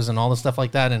suppressors and all the stuff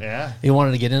like that. And you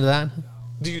wanted to get into that?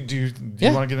 Do you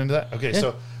want to get into that? Okay,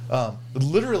 so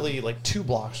literally like 2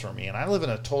 blocks from me, and I live in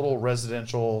a total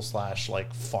residential /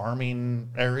 like farming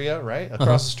area, right?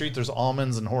 Across the street, there's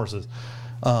almonds and horses.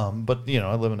 But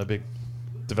I live in a big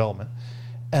development.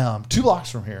 2 blocks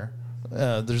from here,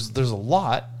 there's a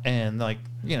lot, and like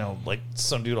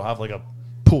some dude will have like a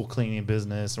pool cleaning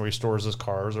business where he stores his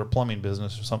cars or a plumbing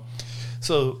business or something.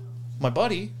 So my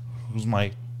buddy, who's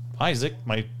my Isaac,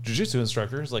 my jiu-jitsu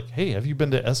instructor, is like, hey, have you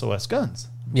been to SOS Guns?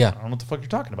 Yeah. I don't know what the fuck you're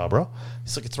talking about, bro.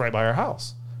 He's like, it's right by our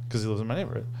house because he lives in my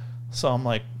neighborhood. So I'm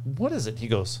like, what is it? He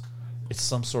goes, it's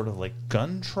some sort of like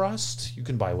gun trust. You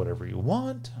can buy whatever you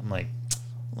want. I'm like,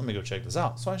 let me go check this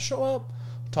out. So I show up,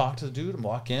 talk to the dude, and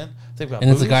walk in. They've got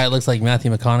And it's a guy that looks like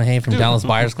Matthew McConaughey from Dallas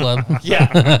Buyers Club.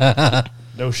 Yeah.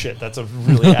 No shit. That's a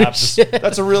really apt.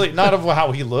 That's a really, not of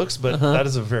how he looks, but that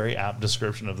is a very apt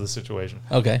description of the situation.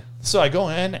 Okay. So I go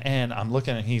in and I'm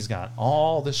looking and he's got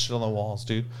all this shit on the walls,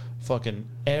 dude. Fucking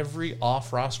every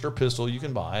off-roster pistol you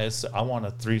can buy. I want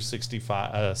a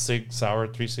 365, Sig Sauer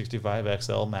 365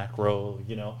 XL macro,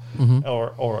 you know,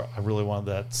 or I really want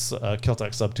that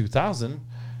Krytac Sub 2000.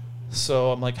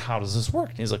 So I'm like, how does this work?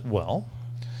 And he's like, well,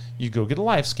 you go get a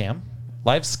live scan,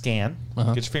 get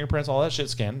your fingerprints, all that shit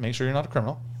scanned, make sure you're not a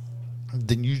criminal.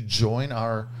 Then you join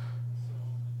our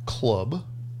club.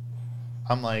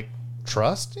 I'm like,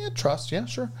 trust? Yeah,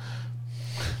 sure.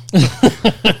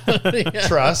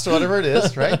 Trust, whatever it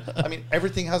is, right? I mean,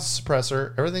 everything has a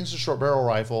suppressor, everything's a short barrel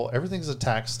rifle, everything's a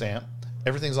tax stamp,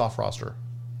 everything's off roster.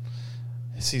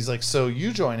 So he's like, so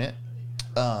you join it,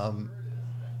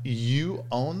 you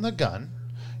own the gun,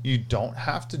 you don't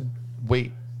have to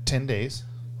wait 10 days,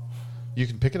 you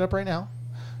can pick it up right now,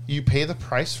 you pay the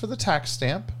price for the tax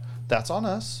stamp, that's on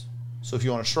us. So if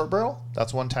you want a short barrel,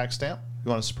 that's one tax stamp.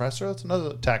 You want a suppressor, that's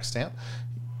another tax stamp.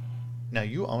 Now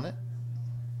you own it.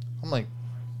 I'm like,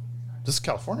 this is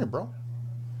California, bro.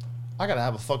 I gotta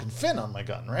have a fucking fin on my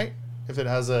gun, right? If it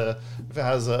has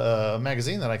a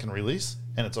magazine that I can release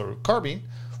and it's a carbine,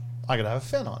 I gotta have a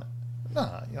fin on it.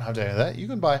 No, you don't have to have that. You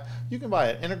can buy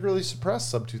an integrally suppressed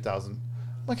Sub 2000. I'm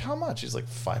like, how much? He's like,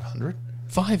 500.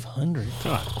 500.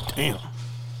 God damn.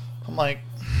 I'm like,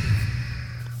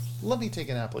 let me take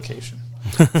an application.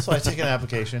 So I take an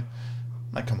application.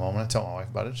 And I come home and I tell my wife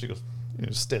about it. She goes, you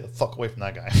just stay the fuck away from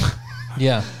that guy.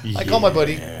 Yeah. I call my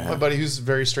buddy who's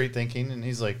very straight thinking, and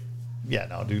he's like, yeah,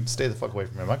 no, dude, stay the fuck away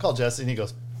from him. I call Jesse, and he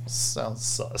goes, sounds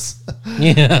sus.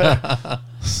 Yeah.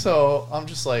 So I'm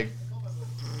just like,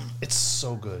 it's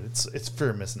so good. It's fear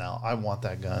of missing out. I want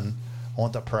that gun. I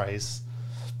want that price.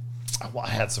 I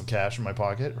had some cash in my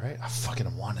pocket, right? I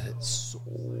fucking wanted it so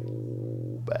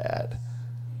bad.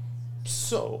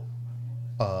 So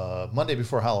Monday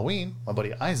before Halloween, my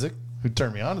buddy Isaac, who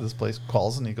turned me on to this place,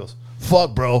 calls and he goes,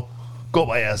 fuck, bro, go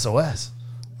buy SOS.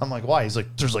 I'm like, why? He's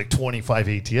like, there's like 25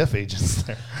 ATF agents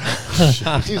there.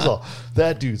 He's all,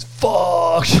 that dude's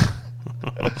fucked.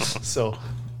 So,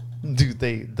 dude,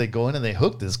 they go in and they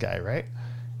hook this guy, right?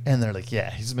 And they're like,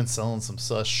 yeah, he's been selling some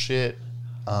sus shit.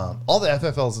 All the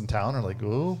FFLs in town are like,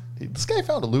 oh, this guy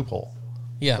found a loophole.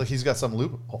 Yeah. Like, he's got some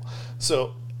loophole.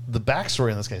 So, the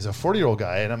backstory on this guy, he's a 40-year-old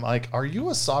guy, and I'm like, are you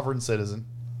a sovereign citizen?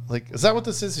 Like, is that what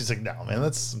this is? He's like, no, man,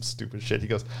 that's some stupid shit. He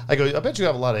goes, I bet you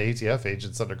have a lot of ATF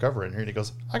agents undercover in here. And he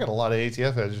goes, I got a lot of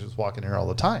ATF agents walking here all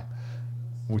the time.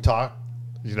 We talk,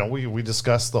 you know, we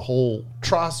discuss the whole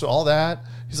trust, all that.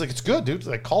 He's like, it's good, dude.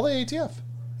 Like, call the ATF.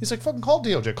 He's like, fucking call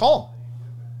DOJ. Call him.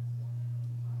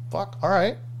 Fuck, all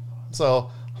right.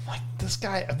 So I'm like, this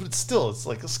guy, but still, it's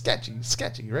like a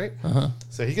sketchy, right?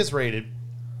 So he gets raided.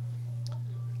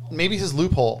 Maybe his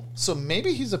loophole. So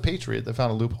maybe he's a patriot that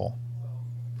found a loophole.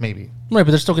 Maybe. Right,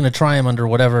 but they're still going to try him under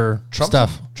whatever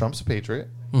stuff. Trump's a patriot.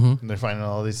 And they're finding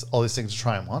all these things to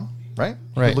try him on, right?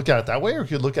 You could look at it that way, or you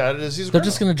could look at it as they're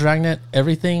just going to dragnet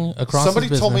everything across. Somebody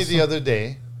told me the other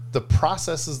day, the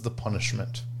process is the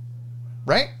punishment,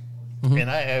 right? And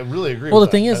I really agree. Well, the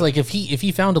thing is, like, if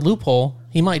he found a loophole,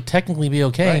 he might technically be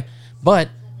okay, but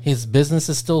his business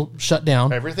is still shut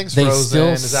down. Everything's they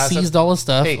frozen. still seized all his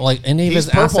stuff. Hey, like, any of his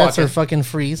assets are fucking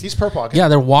freeze. He's per pocket. Yeah,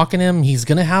 they're walking him. He's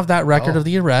going to have that record of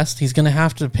the arrest. He's going to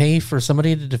have to pay for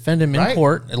somebody to defend him in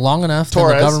court long enough.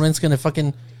 Torres. The government's going to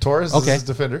fucking... Torres is his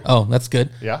defender. Oh, that's good.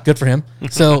 Yeah. Good for him.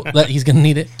 So he's going to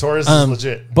need it. Torres is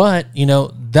legit. But, you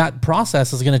know, that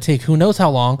process is going to take who knows how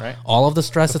long. Right. All of the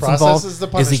stress that's involved.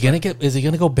 Is he going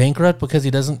to go bankrupt because he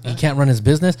can't run his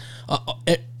business?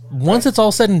 Once it's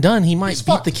all said and done, he might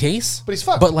beat the case. But he's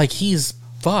fucked. But like, he's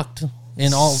fucked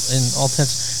in all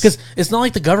sense. Because it's not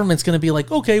like the government's going to be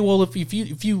like, okay, well, if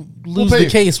you lose the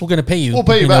case, we're going to pay you. We'll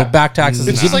pay you back. Back taxes,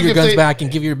 and give you your guns back, and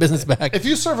give you your business back. If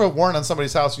you serve a warrant on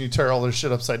somebody's house and you tear all their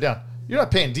shit upside down, you're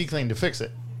not paying D-Clean to fix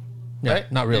it. Yeah, right?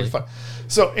 Not really.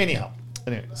 So anyway,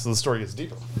 so the story gets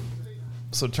deeper.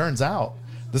 So it turns out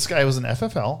this guy was an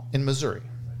FFL in Missouri.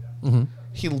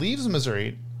 He leaves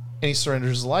Missouri and he surrenders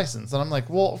his license. And I'm like,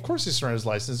 well, of course he surrenders his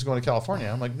license. He's going to California.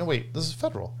 I'm like, no, wait, this is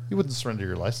federal. You wouldn't surrender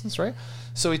your license, right?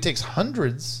 So he takes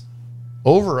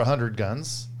over 100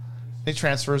 guns, and he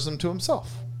transfers them to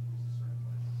himself.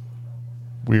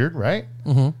 Weird, right?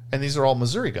 And these are all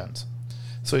Missouri guns.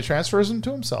 So he transfers them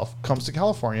to himself, comes to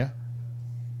California,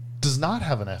 does not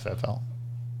have an FFL,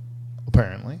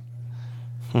 apparently.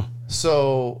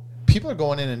 So people are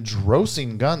going in and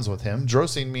drossing guns with him.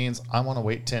 Drossing means I want to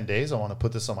wait 10 days. I want to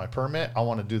put this on my permit. I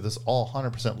want to do this all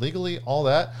 100% legally, all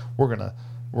that. We're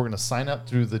gonna sign up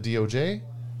through the DOJ,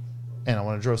 and I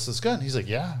want to dross this gun. He's like,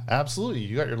 yeah, absolutely.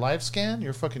 You got your live scan.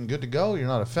 You're fucking good to go. You're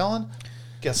not a felon.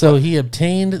 Guess so what? he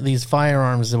obtained these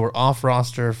firearms that were off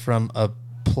roster from a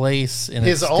place in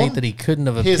a state that he couldn't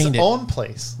have obtained. His own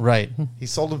place. Right. He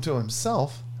sold them to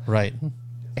himself. Right.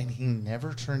 And he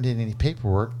never turned in any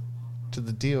paperwork to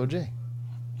the DOJ.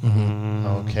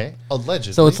 Okay.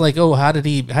 Allegedly. So it's like, oh, how did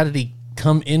he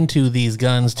come into these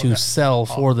guns to sell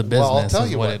for the business? Well, I'll tell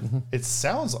you what. It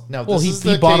sounds now. Well, this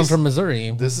he bought them from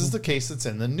Missouri. This is the case that's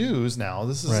in the news now.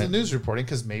 This is the news reporting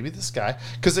because maybe this guy,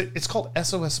 because it's called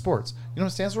SOS Sports. You know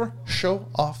what it stands for? Show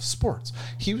Off Sports.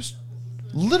 He was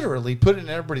literally putting in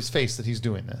everybody's face that he's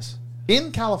doing this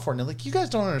in California. Like, you guys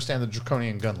don't understand the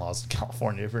draconian gun laws in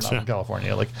California if you're not in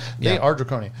California. Like, they are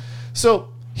draconian. So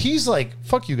he's like,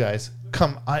 fuck you guys.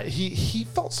 Come. He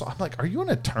felt so. I'm like, are you an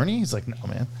attorney? He's like, no,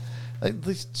 man. Like,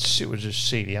 this shit was just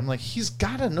shady. I'm like, he's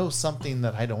got to know something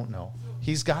that I don't know.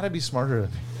 He's got to be smarter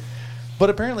than me. But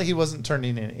apparently he wasn't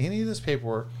turning in any of this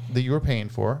paperwork that you were paying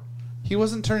for. He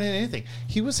wasn't turning in anything.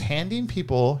 He was handing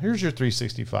people, here's your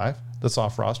 365 that's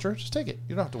off roster. Just take it.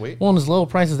 You don't have to wait. Well, and as low a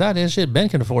price as that is, shit, Ben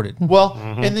can afford it. Well,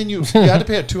 and then you had to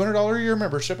pay a $200 a year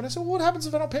membership. And I said, well, what happens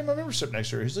if I don't pay my membership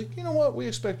next year? He's like, you know what? We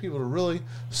expect people to really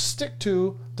stick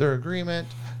to their agreement.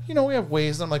 You know, we have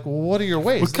ways. And I'm like, well, what are your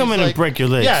ways? We'll come in and break your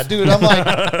legs. Yeah, dude. I'm like,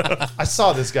 I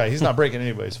saw this guy. He's not breaking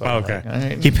anybody's fucking leg.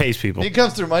 Okay. He pays people. He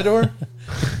comes through my door.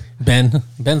 Ben's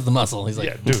the muscle. He's like,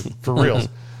 yeah, dude, for reals.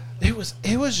 It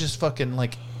was just fucking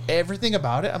like everything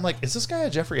about it. I'm like, is this guy a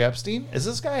Jeffrey Epstein? Is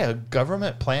this guy a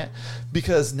government plant?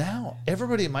 Because now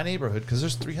everybody in my neighborhood, because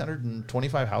there's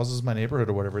 325 houses in my neighborhood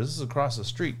or whatever, this is across the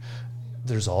street.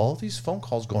 There's all these phone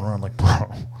calls going around like,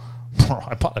 bro,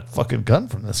 I bought a fucking gun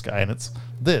from this guy and it's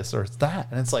this or it's that.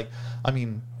 And it's like, I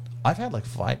mean, I've had like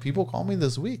 5 people call me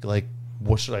this week. Like,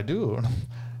 what should I do? And,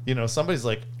 you know, somebody's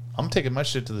like, I'm taking my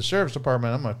shit to the sheriff's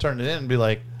department. I'm going to turn it in and be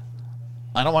like,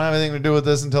 I don't want to have anything to do with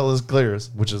this until this clears,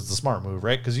 which is the smart move,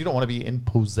 right? Because you don't want to be in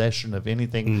possession of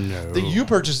anything that you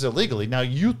purchased illegally. Now,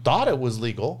 you thought it was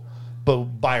legal, but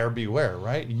buyer beware,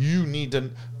 right? You need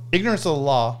to... Ignorance of the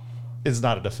law is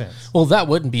not a defense. Well, that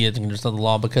wouldn't be ignorance of the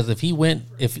law, because if he went...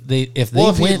 If they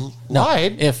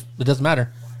lied... If it doesn't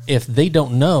matter. If they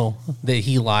don't know that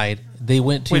he lied, they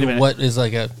went to what is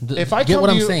like a... If I get what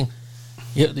I'm saying?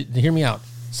 Yeah, hear me out.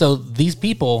 So these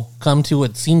people come to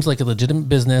what seems like a legitimate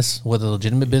business with a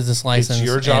legitimate business license. It's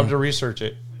your job to research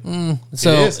it.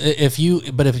 So if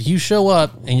you show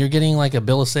up and you're getting like a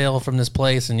bill of sale from this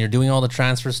place and you're doing all the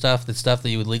transfer stuff, the stuff that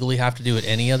you would legally have to do at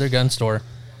any other gun store,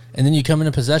 and then you come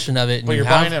into possession of it, and you're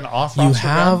buying an off-roster gun? You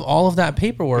have all of that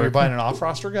paperwork. You're buying an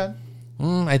off-roster gun?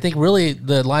 I think really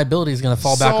the liability is going to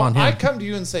fall back on him. I come to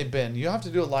you and say, Ben, you have to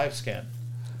do a live scan,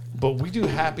 but we do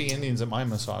happy endings at my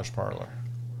massage parlor.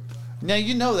 Now,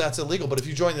 you know that's illegal, but if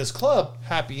you join this club,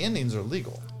 happy endings are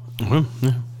legal. Yeah.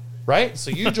 Right? So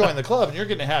you join the club and you're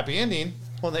getting a happy ending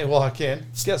when they walk in.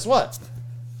 Guess what?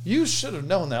 You should have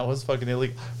known that was fucking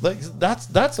illegal. Like, that's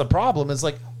the problem. Is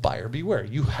like, buyer beware.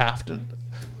 You have to...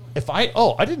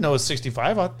 I didn't know it was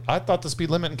 65. I thought the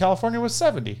speed limit in California was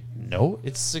 70. No,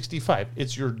 it's 65.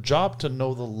 It's your job to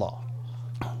know the law.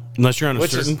 Unless you're on a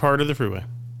certain part of the freeway.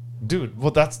 Dude, well,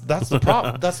 that's the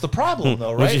problem. That's the problem,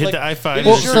 though, right? Once you hit the I-5,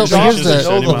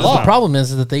 the problem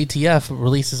is that the ATF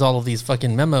releases all of these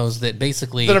fucking memos that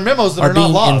basically that are memos that are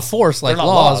being not enforced like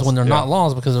laws when they're not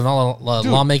laws, because they're not a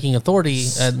lawmaking authority.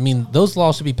 I mean, those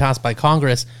laws should be passed by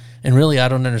Congress, and really, I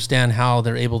don't understand how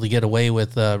they're able to get away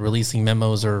with releasing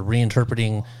memos or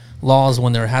reinterpreting laws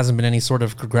when there hasn't been any sort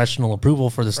of congressional approval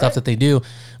for the stuff that they do,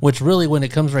 which really, when it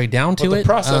comes right down to the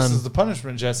process is the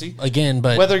punishment, Jesse. Again,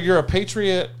 but whether you're a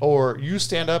patriot or you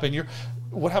stand up and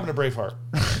what happened to Braveheart?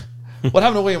 What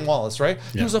happened to William Wallace, right?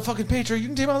 Yeah. He was a fucking patriot. You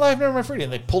can take my life, never my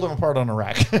freedom. And they pulled him apart on a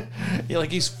rack.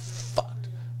 He's fucked,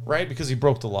 right? Because he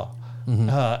broke the law,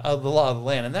 of the law of the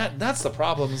land. And that's the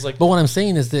problem. Is like, but what I'm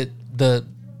saying is that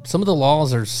some of the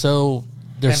laws are so...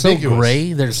 They're ambiguous. So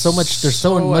gray. There's so much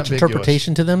ambiguous.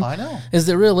 Interpretation to them. I know. Is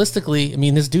that realistically, I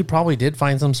mean, this dude probably did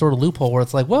find some sort of loophole where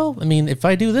it's like, well, I mean, if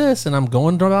I do this and I'm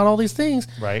going about all these things,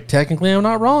 right? Technically, I'm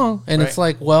not wrong. And it's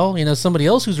like, well, somebody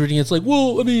else who's reading it's like,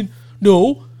 well, I mean,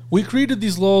 no. we created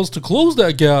these laws to close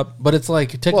that gap, but it's like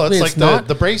technically it's like not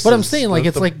the braces. But I'm saying like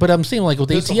But I'm saying with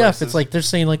pistol ATF, braces. it's like they're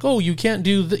saying like, oh, you can't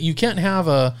do that. You can't have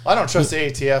a. I don't trust the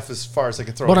ATF as far as they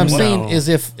can throw. What I'm anyone saying out. is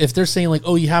if they're saying like,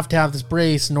 oh, you have to have this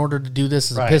brace in order to do this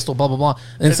as a Right. pistol, blah blah blah,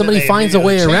 and then somebody they finds a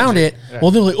way immediately around change it, it. Yeah.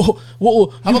 well, they're like, oh,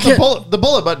 well, How you about can't. the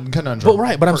bullet button conundrum? But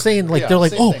right, but I'm saying like Yeah, they're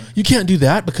like, same oh, thing. you can't do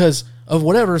that because of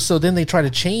whatever. So then they try to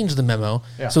change the memo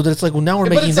Yeah. so that it's like, well, now we're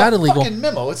But making it's that a illegal. fucking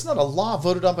memo. It's not a law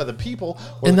voted on by the people.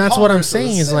 Or And the that's what I'm Congress or the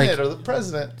saying is, like, Senate or the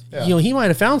president. Yeah. You know, he might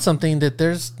have found something that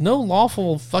there's no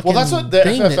lawful fucking Well, that's what the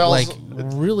thing that FFL's like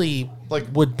really like-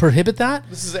 would prohibit that.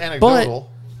 This is But anecdotal.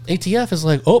 ATF is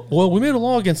like, oh, well, we made a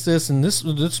law against this, and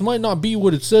this might not be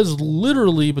what it says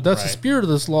literally, but that's the Right. spirit of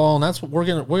this law, and that's what we're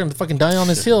gonna fucking die on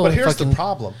this hill. But here's fucking, the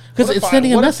problem. because What it's if I-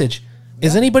 sending a what if- message.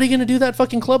 Is anybody gonna do that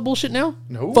fucking club bullshit now?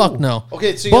 No. Fuck no.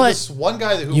 Okay, so you but have this one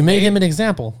guy who you made him an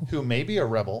example. who may be a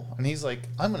rebel, and he's like,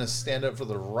 I'm going to stand up for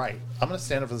the right. I'm going to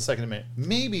stand up for the Second Amendment.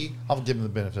 Maybe I'll give him the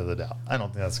benefit of the doubt. I don't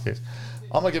think that's the case.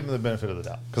 I'm going to give him the benefit of the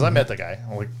doubt because I met the guy.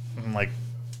 I'm like,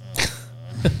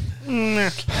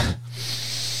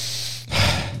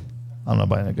 I'm not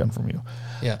buying a gun from you.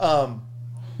 Yeah.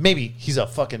 Maybe he's a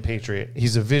fucking patriot.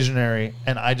 He's a visionary,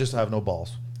 and I just have no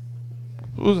balls.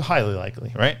 It was highly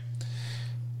likely, right?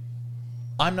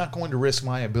 I'm not going to risk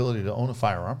my ability to own a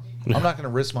firearm. I'm not going to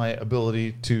risk my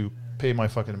ability to pay my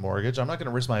fucking mortgage. I'm not going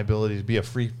to risk my ability to be a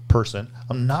free person.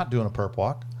 I'm not doing a perp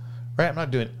walk, right? I'm not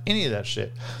doing any of that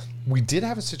shit. We did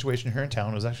have a situation here in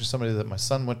town. It was actually somebody that my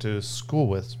son went to school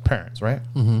with, parents, right?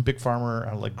 Big farmer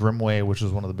out of like Grimway, which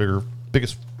is one of the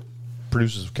biggest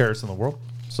producers of carrots in the world.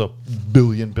 So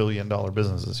billion dollar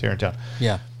businesses here in town.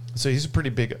 Yeah. So he's pretty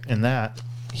big in that.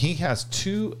 He has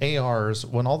 2 ARs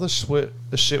when all the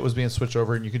shit was being switched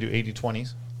over, and you could do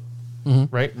 80/20s,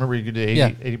 right? Remember you could do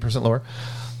 80% lower.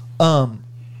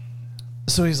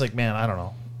 So he's like, man, I don't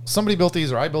know. Somebody built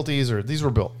these, or I built these, or these were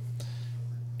built.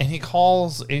 And he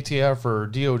calls ATF or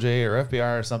DOJ or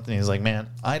FBI or something. He's like, man,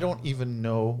 I don't even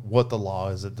know what the law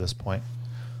is at this point.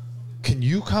 Can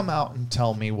you come out and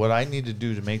tell me what I need to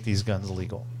do to make these guns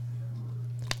legal?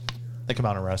 They come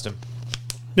out and arrest him.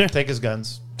 Yeah. Take his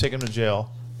guns, take him to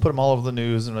jail, put him all over the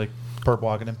news, and like perp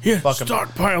walking him. Yeah, Fuck him.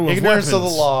 stockpile of Ignorance weapons. of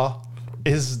the law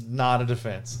is not a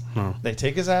defense. No. They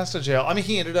take his ass to jail. I mean,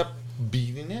 he ended up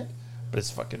beating it, but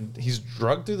it's fucking. He's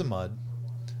drugged through the mud.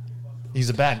 He's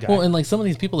a bad guy. Well, and like some of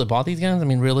these people that bought these guns, I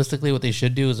mean, realistically, what they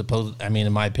should do is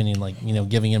in my opinion, like, you know,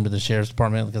 giving them to the sheriff's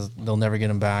department because they'll never get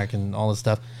them back and all this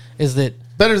stuff, is that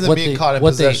better than what being they- caught in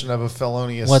what possession of a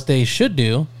felonious. what they should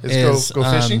do is go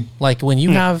fishing? like when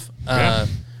you have,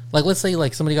 like let's say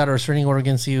like somebody got a restraining order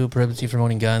against you, prohibits you from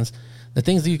owning guns. The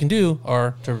things that you can do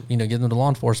are to, you know, give them to law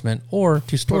enforcement or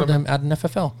to store them at an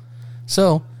FFL.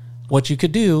 So what you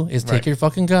could do is take Right. your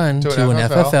fucking gun to an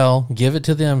FFL, give it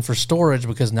to them for storage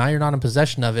because now you're not in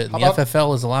possession of it. And the about-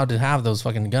 FFL is allowed to have those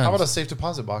fucking guns. How about a safe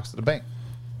deposit box at a bank?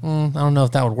 I don't know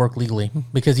if that would work legally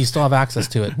because you still have access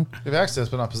to it. You have access,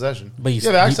 but not possession. But you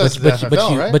have access to the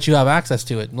FFL, right? But you have access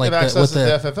to it. Like have access with to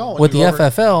the FFL when with the you go over-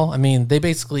 FFL, I mean, they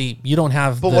basically you don't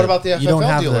have. But what about the you don't FFL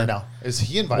have dealer now? Is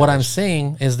he in What I'm violation?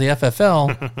 saying is the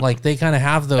FFL, like they kind of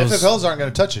have those. FFLs aren't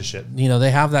going to touch his shit. You know, they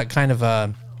have that kind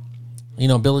of you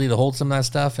know, ability to hold some of that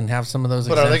stuff and have some of those.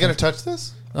 But are they going exemptions. to touch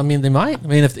this? I mean, they might. I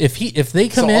mean, if they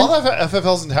come So in, all the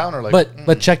FFLs in town are like,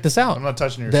 but check this out. I'm not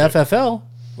touching your the shit. FFL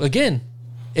again.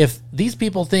 If these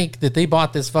people think that they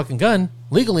bought this fucking gun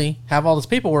legally, have all this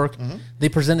paperwork, Mm-hmm. they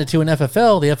present it to an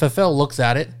FFL. The FFL looks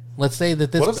at it. Let's say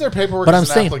that this. What if their paperwork but is I'm an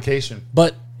saying, application?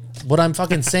 But what I'm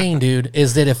fucking saying, dude,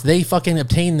 is that if they fucking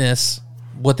obtain this,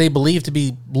 what they believe to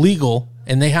be legal,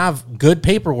 and they have good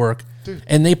paperwork,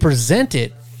 and they present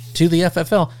it to the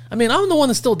FFL. I mean, I'm the one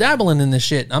that's still dabbling in this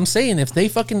shit. I'm saying if they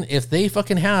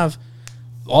fucking have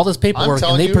all this paperwork and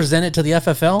telling they you, present it to the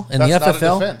FFL, and the That's not a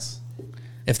FFL. defense.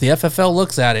 If the FFL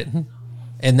looks at it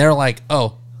and they're like,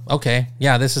 oh, okay,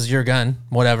 yeah, this is your gun,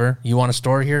 whatever. You want to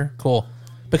store it here? Cool.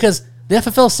 Because the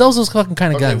FFL sells those fucking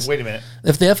kind of Okay, guns. wait a minute.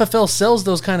 If the FFL sells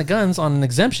those kind of guns on an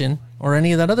exemption or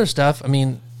any of that other stuff, I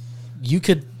mean,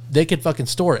 they could fucking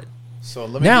store it. So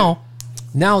let me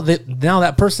Now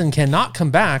that person cannot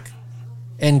come back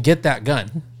and get that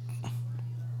gun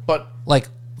but like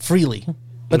freely.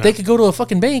 But they could go to a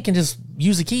fucking bank and just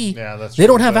use a key. Yeah, that's they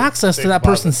true, don't have but access to safe that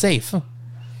person's deposit. safe.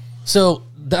 So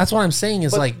that's what I'm saying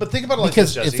is But think about it like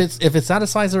because this, Jesse. if it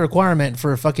satisfies the requirement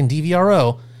for a fucking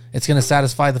DVRO, it's going to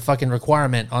satisfy the fucking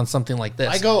requirement on something like this.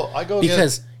 I go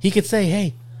because he could say,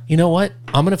 hey, you know what?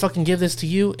 I'm going to fucking give this to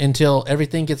you until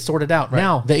everything gets sorted out.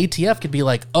 Now the ATF could be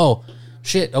like, oh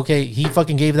shit, okay, he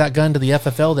fucking gave that gun to the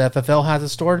FFL. The FFL has it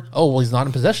stored. Oh well, he's not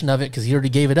in possession of it because he already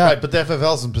gave it up. Right, but the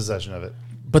FFL's in possession of it.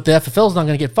 But the FFL is not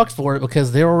going to get fucked for it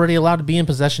because they're already allowed to be in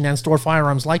possession and store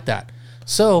firearms like that.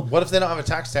 So what if they don't have a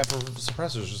tax stamp for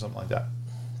suppressors or something like that?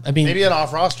 I mean, maybe an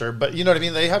off roster, but you know what I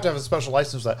mean? They have to have a special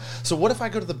license for that. So what if I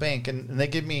go to the bank and they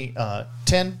give me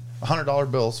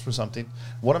 $100 bills for something?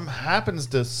 What happens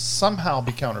to somehow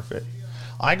be counterfeit?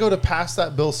 I go to pass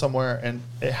that bill somewhere, and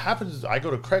it happens. I go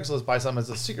to Craigslist, buy something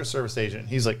as a Secret Service agent.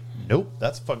 He's like, nope,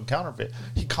 that's fucking counterfeit.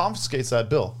 He confiscates that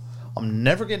bill. I'm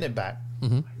never getting it back.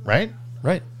 Right?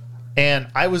 Right. And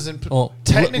I was in.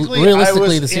 Technically,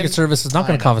 realistically, the Secret Service is not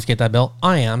going to confiscate that bill.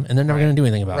 I am, and they're never going to do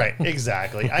anything about it. Right,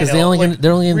 exactly. Because they're only going to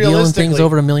deal in things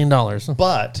over $1 million.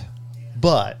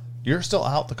 But you're still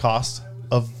out the cost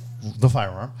of the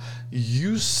firearm.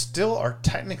 You still are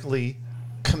technically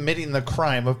committing the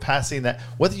crime of passing that,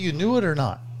 whether you knew it or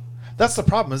not. That's the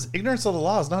problem. Is ignorance of the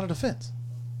law is not a defense.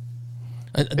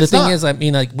 The thing is, I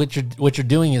mean, like what you're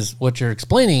doing is what you're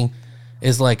explaining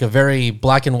is like a very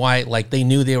black and white, like they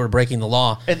knew they were breaking the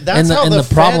law. And that's how the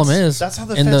problem is, that's how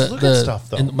the feds look at stuff,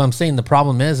 though. And I'm saying the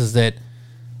problem is that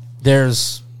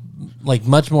there's like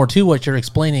much more to what you're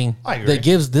explaining that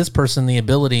gives this person the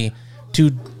ability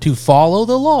to follow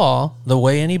the law the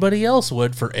way anybody else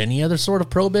would for any other sort of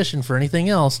prohibition for anything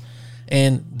else.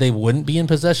 And they wouldn't be in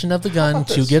possession of the gun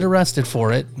to get arrested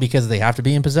for it because they have to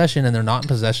be in possession, and they're not in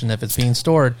possession if it's being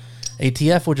stored.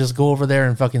 ATF would just go over there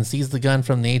and fucking seize the gun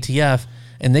from the ATF,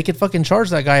 and they could fucking charge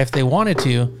that guy if they wanted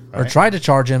to, or try to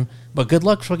charge him. But good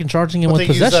luck fucking charging him with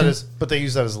possession. But they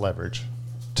use that as leverage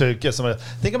to get somebody.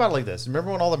 Think about it like this.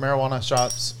 Remember when all the marijuana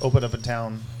shops opened up in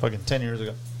town fucking 10 years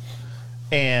ago?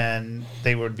 And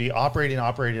they would be operating,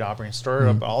 stirring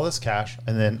up all this cash,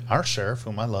 and then our sheriff,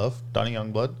 whom I love, Donnie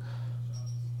Youngblood,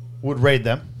 would raid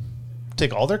them,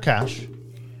 take all their cash,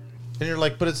 and you're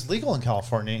like, but it's legal in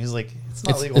California. He's like, it's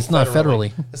not legal. It's not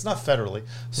federally. It's not federally.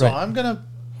 So I'm gonna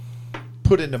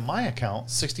put into my account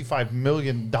 $65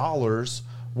 million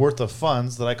worth of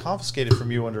funds that I confiscated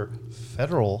from you under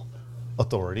federal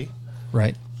authority.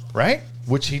 Right.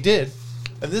 Which he did.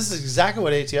 And this is exactly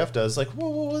what ATF does. Like,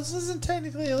 whoa, this isn't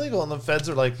technically illegal. And the feds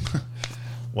are like,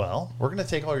 well, we're going to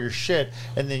take all your shit.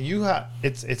 And then you have,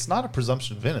 it's not a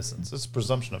presumption of innocence. It's a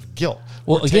presumption of guilt.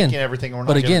 Well, we're taking everything and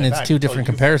we're not giving it back. It's two different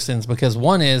comparisons, because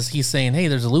one is he's saying, hey,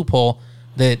 there's a loophole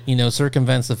that,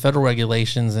 circumvents the federal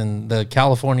regulations, and the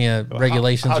California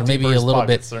regulations are maybe a little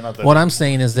bit. What I'm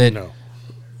saying is that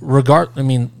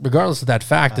regardless of that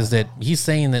fact, is that he's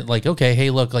saying that, like, okay, hey,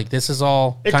 look, like, this is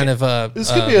all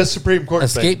this could be a Supreme Court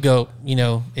scapegoat,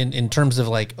 in terms of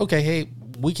like, okay, hey,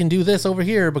 we can do this over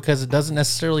here because it doesn't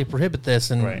necessarily prohibit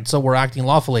this, and so we're acting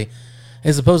lawfully,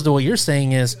 as opposed to what you're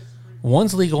saying is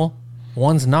one's legal,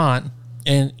 one's not,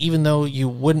 and even though you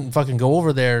wouldn't fucking go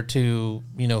over there to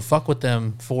fuck with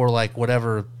them for like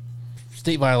whatever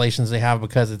state violations they have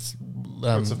because it's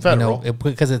federal,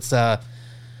 because it's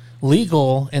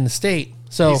legal in the state.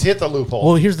 So he's hit the loophole.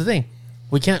 Well, here's the thing: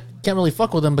 we can't really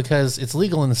fuck with them because it's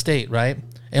legal in the state, right?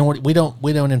 And we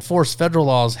don't enforce federal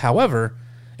laws. However,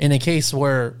 in a case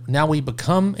where now we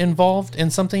become involved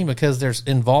in something because there's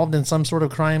involved in some sort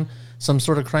of crime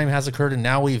has occurred, and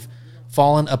now we've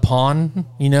fallen upon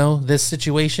this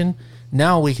situation.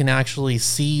 Now we can actually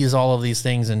seize all of these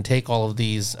things and take all of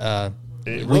these.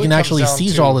 We can actually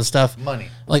seize all this stuff, money,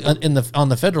 like on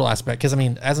the federal aspect. Because I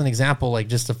mean, as an example, like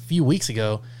just a few weeks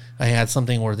ago, I had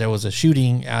something where there was a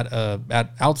shooting at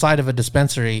outside of a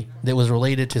dispensary that was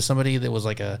related to somebody that was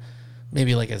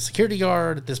maybe like a security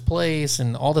guard at this place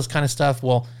and all this kind of stuff.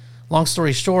 Well, long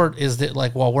story short is that,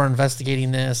 like, while we're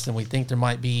investigating this and we think there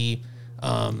might be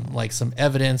like some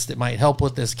evidence that might help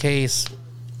with this case,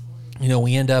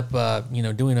 we end up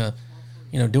doing a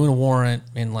warrant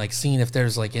and like seeing if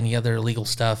there's like any other illegal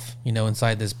stuff,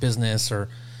 inside this business or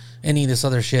any of this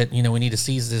other shit. We need to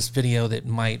seize this video that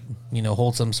might,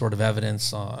 hold some sort of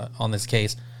evidence on this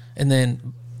case. And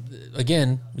then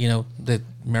again, the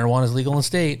marijuana is legal in the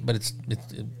state, but it's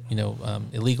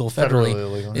illegal federally.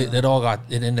 Illegal.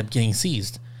 It ended up getting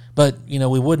seized. But we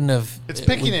wouldn't have. It's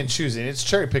picking and choosing. It's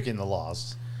cherry picking the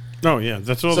laws. Oh yeah,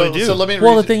 that's what they do. So let me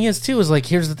the thing is too is like,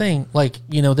 here's the thing, like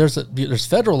there's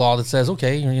federal law that says,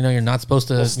 okay, you're not supposed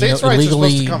to. Well, states' rights illegally,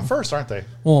 are supposed to come first, aren't they?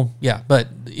 Well, yeah, but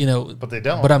but they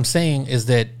don't. What I'm saying is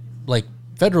that, like,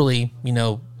 federally,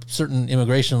 certain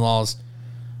immigration laws,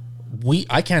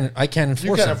 I can't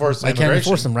enforce them. I can't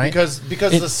enforce them, right? Because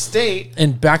the state,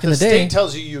 and back in the day, state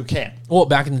tells you can't. Well,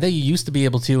 back in the day, you used to be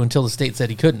able to until the state said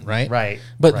he couldn't, right? Right.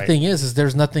 But the thing is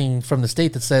there's nothing from the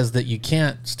state that says that you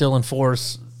can't still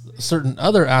enforce certain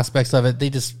other aspects of it.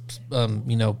 They just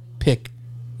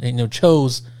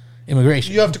chose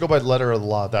immigration. You have to go by the letter of the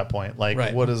law at that point.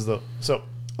 Like, what is the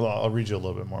Well, I'll read you a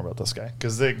little bit more about this guy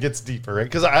because it gets deeper, right?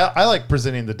 Because I like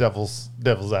presenting the devil's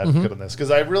advocate on this because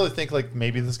I really think like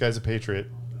maybe this guy's a patriot,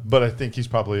 but I think he's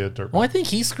probably a dirtbag. Well, I think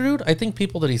he's screwed. I think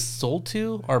people that he's sold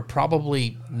to are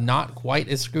probably not quite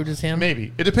as screwed as him.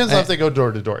 Maybe. It depends on if they go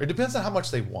door to door. It depends on how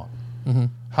much they want.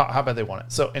 How bad they want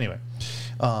it. So anyway,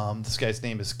 this guy's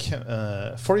name is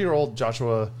 40-year-old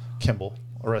Joshua Kimball,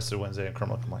 arrested Wednesday in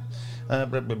criminal complaint.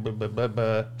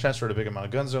 Transferred a big amount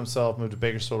of guns to himself, moved to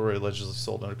Bakersfield where he allegedly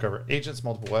sold undercover agents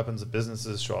multiple weapons at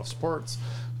businesses, show-off sports,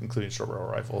 including short-barrel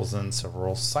rifles and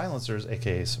several silencers,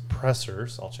 a.k.a.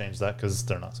 suppressors. I'll change that because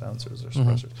they're not silencers, they're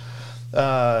suppressors.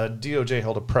 DOJ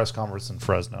held a press conference in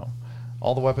Fresno.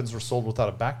 All the weapons were sold without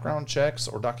a background checks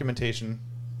or documentation.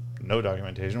 No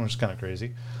documentation, which is kind of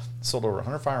crazy. Sold over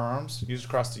 100 firearms used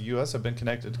across the U.S. have been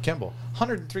connected to Kimball.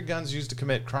 103 guns used to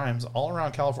commit crimes all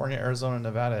around California, Arizona,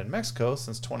 Nevada, and Mexico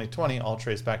since 2020, all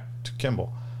traced back to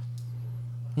Kimball.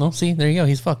 Well, see, there you go.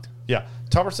 He's fucked. Yeah.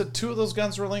 Topper said 2 of those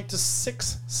guns were linked to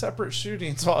 6 separate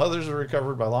shootings, while others were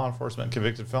recovered by law enforcement,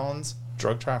 convicted felons,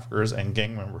 drug traffickers, and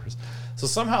gang members. So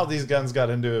somehow these guns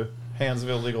got into hands of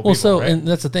illegal people, right? And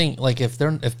that's the thing. Like,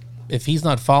 if he's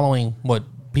not following what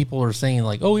people are saying,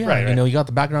 like, oh yeah, you know, you got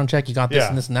the background check, you got this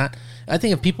and this and that. I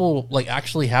think if people like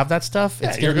actually have that stuff,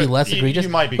 it's gonna be less egregious.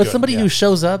 You might be but good, somebody who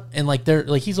shows up and like they're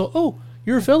like, he's like, oh,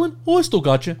 you're a felon? Oh, I still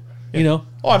got you. You know?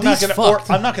 Oh, I'm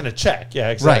not gonna check. Yeah,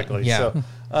 exactly. Right, yeah.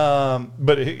 So,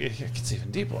 but it gets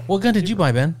even deeper. What gun did you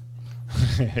buy, Ben?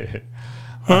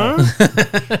 Huh?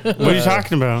 What are you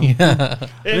talking about? Yeah.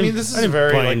 I mean, this is a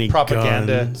very like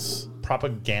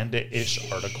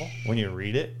propaganda-ish article when you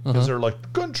read it because they're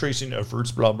like gun tracing efforts,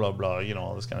 blah blah blah, you know,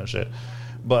 all this kind of shit.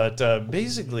 But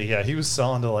basically, yeah, he was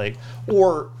selling to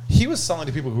he was selling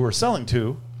to people who were selling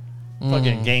to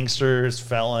fucking gangsters,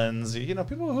 felons, you know,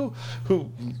 people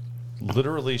who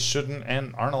literally shouldn't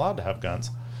and aren't allowed to have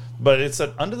guns. But it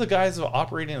said under the guise of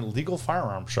operating a legal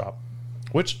firearm shop,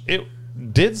 which it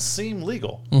did seem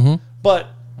legal. But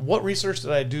what research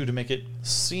did I do to make it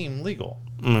seem legal?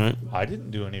 I didn't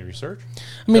do any research.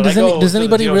 I mean, does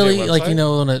anybody really like, you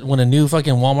know, when a new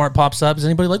fucking Walmart pops up, is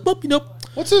anybody like, well, you know,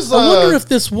 what's his? I wonder if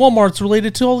this Walmart's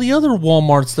related to all the other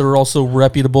Walmarts that are also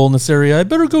reputable in this area. I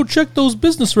better go check those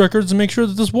business records and make sure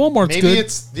that this Walmart's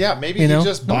good. Maybe he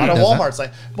just bought a Walmart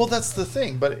site. Well, that's the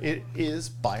thing, but it is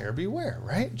buyer beware,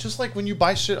 right? Just like when you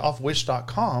buy shit off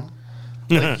Wish.com.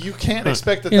 Like, you can't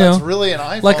expect that that's really an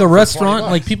iPhone. Like a restaurant,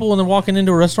 like people when they're walking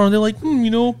into a restaurant, they're like, you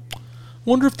know,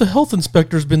 wonder if the health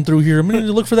inspector's been through here. I'm going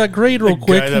to look for that grade real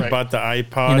quick. The guy that bought the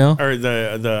iPod, you know? Or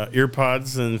the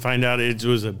earpods and find out it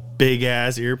was a big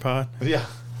ass earpod. Yeah,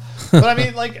 but I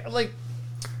mean, like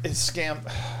it's scam.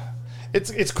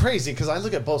 It's crazy because I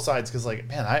look at both sides because, like,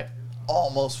 man, I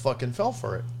almost fucking fell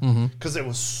for it because it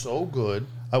was so good.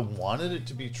 I wanted it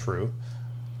to be true.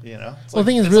 You know, the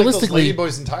thing is, realistically, like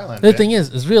those ladyboys in Thailand. The thing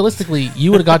is realistically, you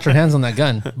would have got your hands on that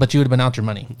gun, but you would have been out your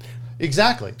money.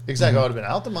 Exactly. I would have been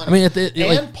out the money. I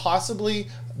mean, possibly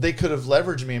they could have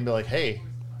leveraged me and be like, "Hey,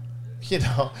 you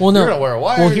know, you're gonna wear a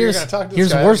wire. Well, you're gonna talk to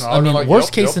this guy." Worst. I mean, like,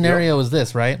 worst case scenario is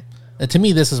this, right? To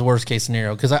me, this is worst case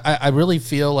scenario because I really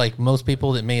feel like most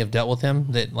people that may have dealt with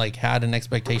him that like had an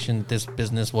expectation that this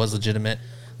business was legitimate.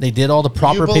 They did all the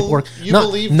proper paperwork.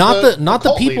 Not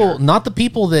the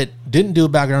people that didn't do a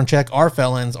background check are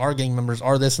felons, are gang members,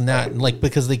 are this and that. Like,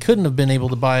 because they couldn't have been able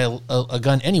to buy a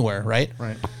gun anywhere, right?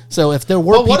 Right. So if there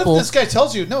were people, what if this guy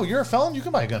tells you, no, you're a felon, you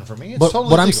can buy a gun from me? But totally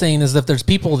what legal. I'm saying is, if there's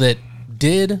people that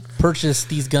did purchase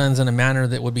these guns in a manner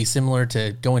that would be similar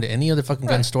to going to any other fucking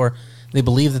gun store, they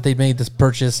believe that they made this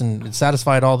purchase and it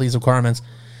satisfied all these requirements,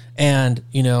 and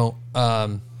you know,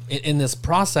 in this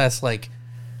process, like.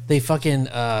 They fucking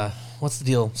what's the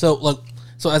deal? So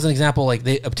as an example, like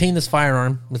they obtain this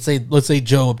firearm. Let's say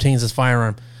Joe obtains this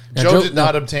firearm. Now, Joe did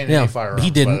not obtain any firearm.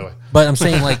 He didn't. By the way. But I'm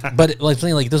saying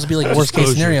this would be like worst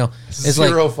case scenario. It's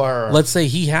zero like, firearm. Let's say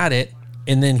he had it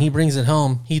and then he brings it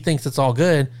home. He thinks it's all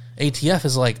good. ATF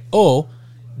is like, oh,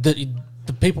 the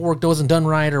paperwork wasn't done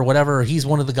right or whatever. He's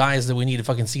one of the guys that we need to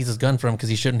fucking seize his gun from because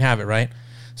he shouldn't have it, right?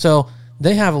 So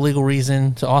they have a legal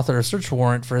reason to author a search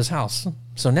warrant for his house.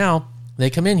 So now. They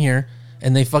come in here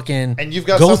and they fucking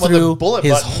go through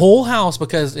his whole house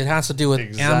because it has to do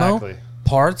with ammo,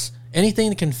 parts, anything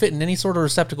that can fit in any sort of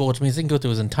receptacle, which means they can go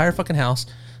through his entire fucking house.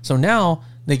 So now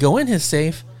they go in his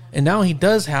safe and now he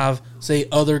does have, say,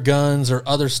 other guns or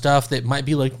other stuff that might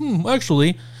be like,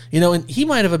 actually, you know, and he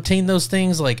might have obtained those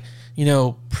things like, you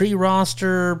know,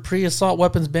 pre-roster, pre-assault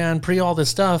weapons ban, pre-all this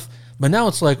stuff. But now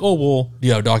it's like, oh, well, do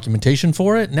you have documentation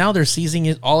for it? Now they're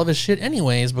seizing all of his shit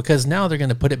anyways because now they're going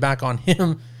to put it back on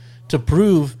him to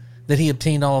prove that he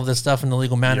obtained all of this stuff in a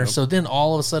legal manner. Yep. So then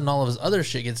all of a sudden all of his other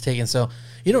shit gets taken. So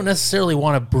you don't necessarily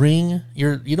want to bring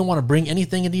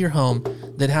anything into your home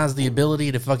that has the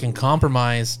ability to fucking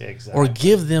compromise or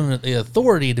give them the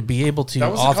authority to be able to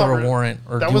author a warrant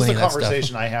or do any of that stuff. That was the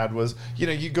conversation I had was,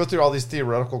 you go through all these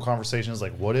theoretical conversations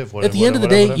like what if, at the end of the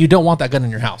day, you don't want that gun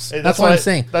in your house. That's what I'm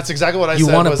saying. That's exactly what I said.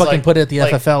 You want to fucking put it at the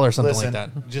FFL or something like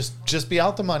that. Just be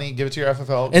out the money, give it to your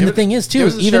FFL. And the thing is too,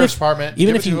 even if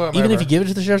you give it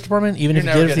to the sheriff's department, even if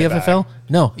you give it to the FFL,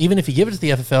 even if you give it to the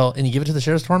FFL and you give it to the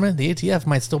sheriff's department, the ATF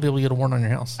might still be able to get a warrant on your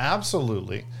house.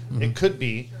 Absolutely, it could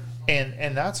be,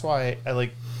 and that's why I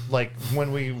like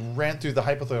when we ran through the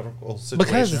hypothetical situation.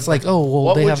 Because it's like,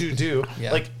 what would you do?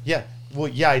 Yeah.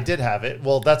 I did have it.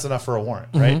 Well, that's enough for a warrant,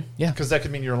 right? Yeah. Because that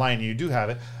could mean you're lying and you do have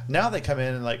it. Now they come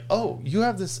in and like, you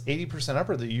have this 80%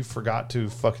 upper that you forgot to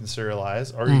fucking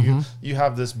serialize, or you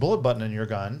have this bullet button in your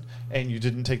gun and you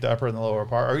didn't take the upper and the lower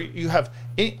part, or you have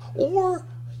or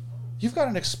you've got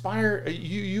an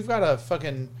you've got a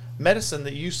fucking medicine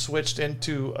that you switched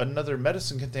into another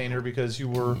medicine container because you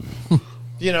were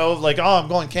I'm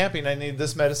going camping, I need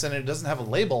this medicine, and it doesn't have a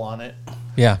label on it.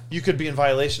 Yeah. You could be in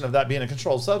violation of that being a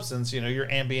controlled substance, your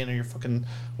Ambien or your fucking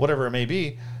whatever it may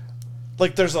be.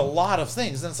 Like, there's a lot of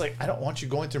things. And it's like, I don't want you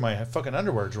going through my fucking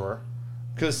underwear drawer.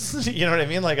 Because, you know what I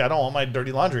mean? Like, I don't want my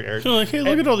dirty laundry aired. So like, hey,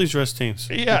 look at all these rest teams.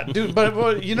 Yeah, dude,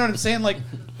 but you know what I'm saying? Like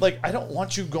I don't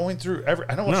want you going through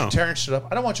I don't want you tearing shit up.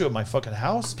 I don't want you at my fucking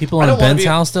house. People in Ben's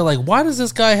house, they're like, why does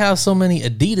this guy have so many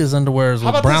Adidas underwears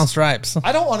with brown stripes?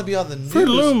 I don't want to be on the news. Fruit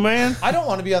Loom, man. I don't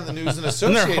want to be on the news and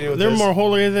associated with this. They're more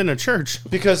holy than a church.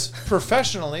 Because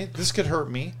professionally, this could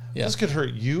hurt me. Yeah. This could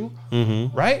hurt you.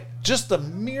 Mm-hmm. Right? Just the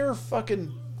mere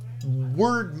fucking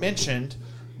word mentioned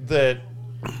that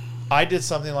I did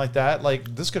something like that.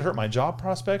 Like, this could hurt my job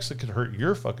prospects. It could hurt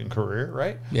your fucking career,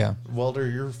 right? Yeah. Welder,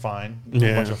 you're fine. Yeah.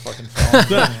 A bunch of fucking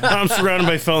felons. I'm surrounded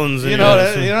by felons. You know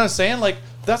what I'm saying? Like,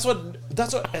 that's what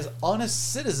as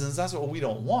honest citizens, that's what we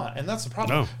don't want, and that's the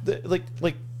problem. No.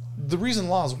 The reason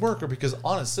laws work are because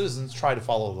honest citizens try to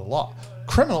follow the law.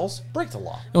 Criminals break the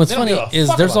law. And what's funny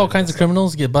is there's all kinds of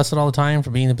criminals get busted all the time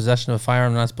for being in possession of a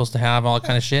firearm they're not supposed to have, all that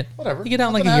kind of shit. Whatever. You get out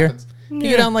in like a year. You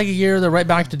get out in like a year, they're right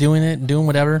back to doing it and doing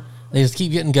whatever. They just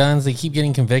keep getting guns. They keep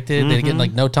getting convicted. They get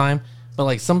like no time. But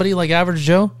like somebody like Average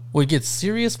Joe would get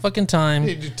serious fucking time,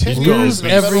 lose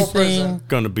everything,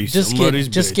 gonna be just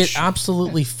get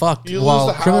absolutely fucked.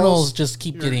 While criminals just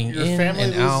keep getting in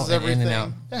and out and in and out.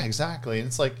 Yeah, exactly. And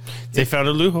it's like they found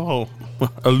a loophole.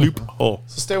 So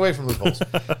stay away from loopholes.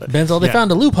 Benzo, they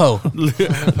found a loophole.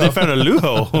 They found a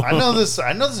loophole. I know this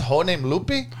hoe named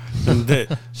Loopy.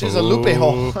 She's a loopy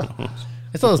hole.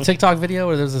 I saw this TikTok video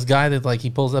where there's this guy that like he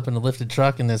pulls up in a lifted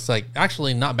truck and this like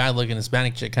actually not bad looking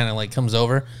Hispanic chick kind of like comes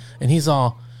over and he's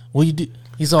all, what you do?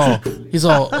 He's all,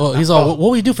 what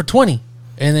will you do for 20?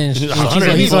 And then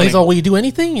he's all, will you do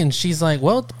anything? And she's like,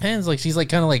 well, it depends. Like she's like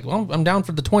kind of like, well, I'm down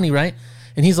for the 20, right?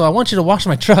 And he's all, I want you to wash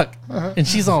my truck. And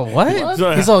she's all, what?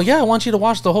 He's all, yeah, I want you to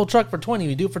wash the whole truck for 20.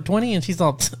 We do it for 20? And she's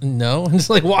all, no. And just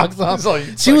like walks off.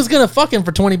 She was gonna fuck him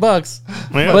for $20,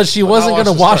 but she wasn't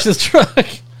gonna wash his truck.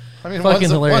 I mean,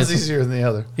 one's easier than the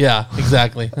other. Yeah,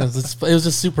 exactly. It was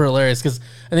just super hilarious because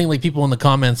I think like people in the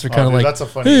comments are kind of like, that's a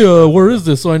funny hey, where is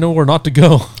this? So I know where not to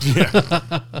go.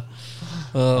 Yeah.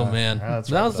 Oh man, that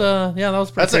was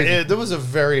pretty crazy. That was a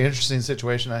very interesting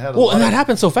situation. I had and that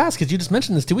happened so fast because you just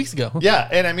mentioned this 2 weeks ago. Yeah,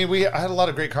 and I mean, I had a lot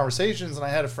of great conversations, and I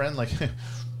had a friend like,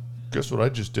 guess what I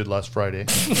just did last Friday,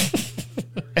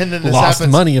 and then this lost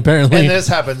money apparently, and this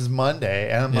happens Monday,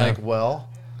 and I'm like, well,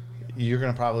 you're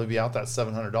going to probably be out that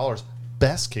 $700.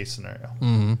 Best case scenario.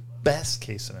 Mm-hmm. Best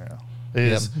case scenario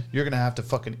is you're going to have to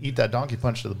fucking eat that donkey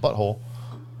punch to the butthole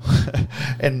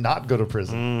and not go to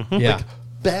prison. Mm-hmm. Yeah. Like,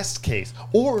 best case.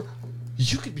 Or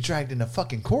you could be dragged into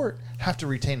fucking court, have to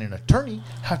retain an attorney,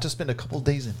 have to spend a couple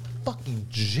days in fucking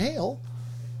jail.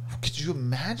 Could you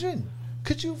imagine?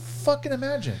 Could you fucking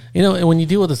imagine? You know, when you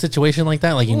deal with a situation like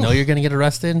that, like you know you're going to get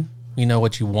arrested. You know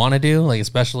what you want to do, like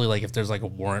especially like if there's like a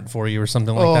warrant for you or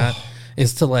something like that,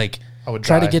 is to like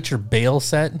try to get your bail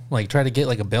set, like try to get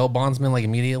like a bail bondsman like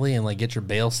immediately and like get your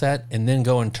bail set and then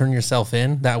go and turn yourself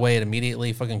in. That way it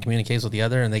immediately fucking communicates with the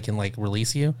other and they can like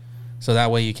release you. So that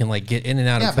way you can like get in and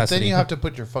out of custody. But then you have to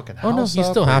put your fucking house up. Oh no, you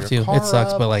still have to. It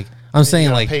sucks, but like I'm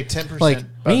saying, like pay 10% like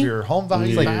of your home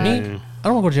value. Like me, I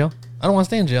don't want to go to jail. I don't want to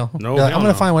stay in jail. No, I'm going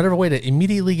to find whatever way to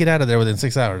immediately get out of there within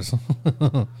 6 hours.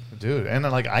 Dude, and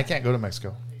then like I can't go to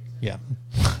Mexico. Yeah.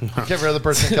 Every other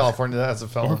person in California that has a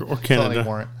felony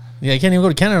warrant. Yeah, you can't even go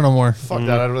to Canada no more. Fuck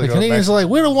that. I'd really the go Canadians to are like,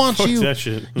 we don't want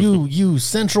you, you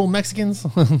central Mexicans.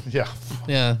 Yeah.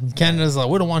 Yeah. Canada's like,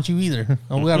 we don't want you either.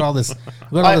 We got all this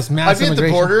mass I'd be at the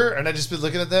immigration. border and I'd just be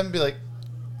looking at them and be like,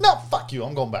 no, fuck you.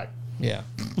 I'm going back. Yeah.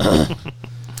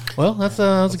 Well, that's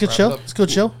a good show. It's a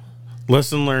good show.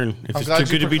 Lesson learned. If I'm it's glad too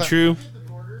you good to be proclaim- true,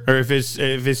 or if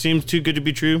it seems too good to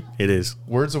be true, it is.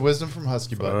 Words of wisdom from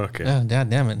Husky Butt. Okay. Yeah,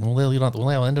 damn it.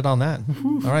 We'll end it on that.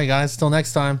 All right, guys. Till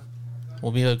next time.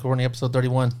 We'll be recording episode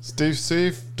 31. Stay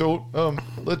safe. Don't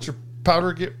let your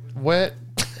powder get wet.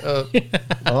 I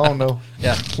don't know.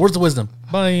 Yeah. Words of wisdom.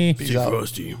 Bye. Peace out.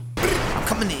 Frosty. I'm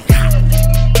coming in.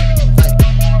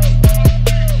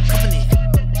 Coming in.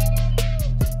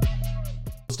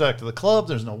 Goes back to the club.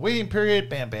 There's no waiting period.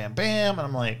 Bam, bam, bam. And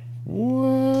I'm like,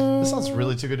 What? this sounds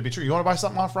really too good to be true. You want to buy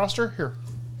something off roster? Here.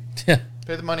 Yeah.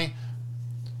 Pay the money.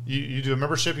 You do a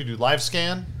membership. You do live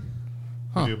scan.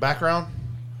 You do a background.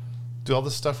 Do all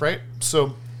this stuff, right?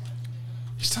 So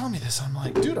he's telling me this. I'm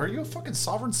like, dude, are you a fucking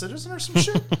sovereign citizen or some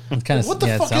shit? Kinda, What the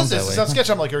yeah, it fuck sounds is this? that It way. sounds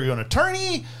sketchy. I'm like, are you an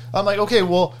attorney? I'm like, okay,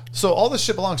 well, so all this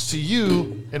shit belongs to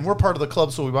you, and we're part of the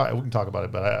club, so we can talk about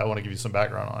it, but I want to give you some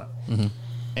background on it. Mm-hmm.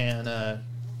 And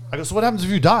I go, so what happens if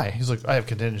you die? He's like, I have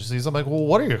contingencies. I'm like, well,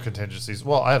 what are your contingencies?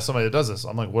 Well, I have somebody that does this.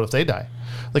 I'm like, what if they die?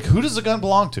 Like, who does the gun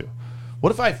belong to?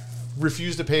 What if I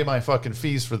refuse to pay my fucking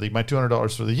fees for my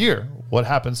 $200 for the year? What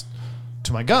happens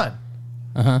to my gun?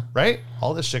 Right?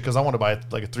 All this shit because I want to buy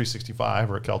like a 365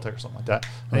 or a Kel-Tec or something like that.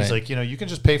 And he's Right. like, you can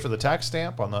just pay for the tax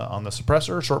stamp on the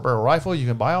suppressor, short barrel rifle. You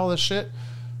can buy all this shit.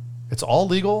 It's all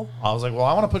legal. I was like, well,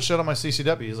 I want to put shit on my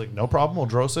CCW. He's like, no problem. We'll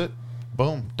dross it.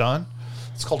 Boom, done.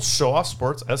 It's called Show Off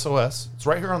Sports, SOS. It's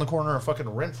right here on the corner of fucking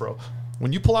Renfro.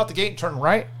 When you pull out the gate and turn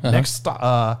right, next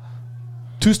stop,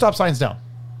 2 stop signs down.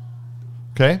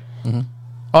 Okay? Oh,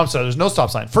 I'm sorry. There's no stop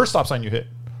sign. First stop sign you hit.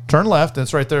 Turn left, and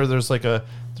it's right there. There's like a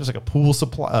pool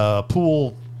supply,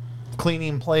 pool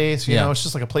cleaning place. You Yeah. know, it's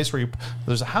just like a place where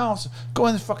there's a house. Go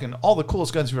in, fucking all the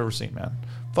coolest guns you've ever seen, man.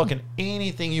 Fucking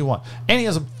anything you want. And he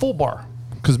has a full bar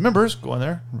because members go in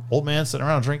there, old man sitting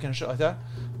around drinking and shit like that.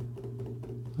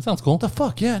 That sounds cool. The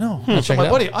fuck, yeah, no. Check So it my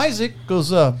out. buddy Isaac goes,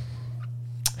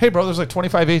 hey, bro, there's like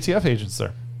 25 ATF agents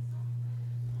there.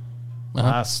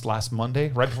 Last Monday,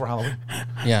 right before Halloween.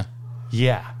 Yeah.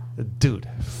 Yeah, dude,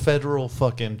 federal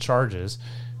fucking charges.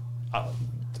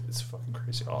 It's fucking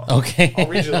crazy. Okay. I'll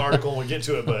read you the article when we get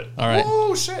to it, but All right.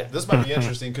 oh shit, this might be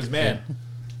interesting because man,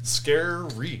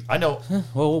 scary. I know. Well,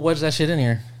 we'll wedge that shit in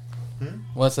here.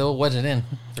 We'll wedge it in.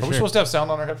 For Are we sure. supposed to have sound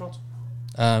on our headphones?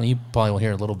 You probably will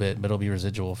hear a little bit, but it'll be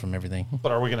residual from everything.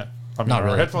 But are we gonna? I mean, Not are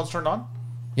really. our headphones turned on?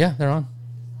 Yeah,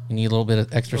 you need a little bit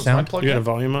of extra Was mine sound. plugged You got a in?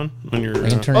 volume on your? I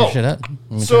can turn Oh. your shit up. You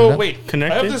want me to turn it So up? wait,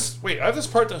 Connected? I have this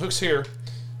part that hooks here,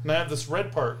 and I have this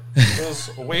red part that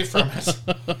goes away from it.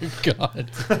 God.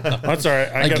 That's all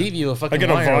right. I gave you a fucking I got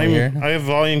a wire over volume. here. I have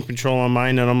volume control on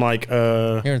mine, and I'm like,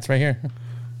 Here, it's right here.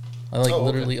 I Oh, okay.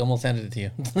 literally almost handed it to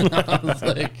you.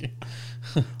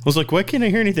 I was like, why can't I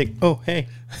hear anything? Oh, hey,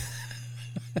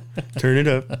 turn it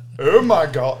up. Oh my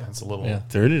god, it's a little. yeah.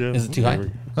 Turn it up. Is it too high?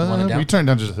 You want it down? we turned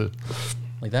down just a,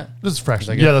 Like that? this is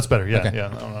fraction. that good? Yeah, that's better. Yeah, Okay. yeah.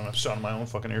 No, I'm shot in my own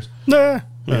fucking ears. Nah.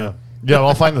 Yeah, yeah.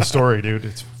 I'll find the story, dude.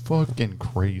 It's fucking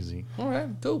crazy. All right,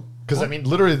 cool. Because I mean,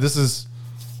 literally, this is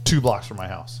 2 blocks from my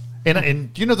house,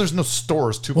 and there's no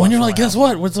stores 2 blocks. When you're from like, my guess house.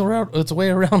 what? What's around? It's way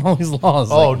around all these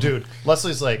laws. Oh, Like, dude,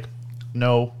 Leslie's like,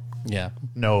 no, yeah.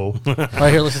 no. All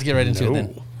right, here, let's just get right into it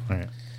then.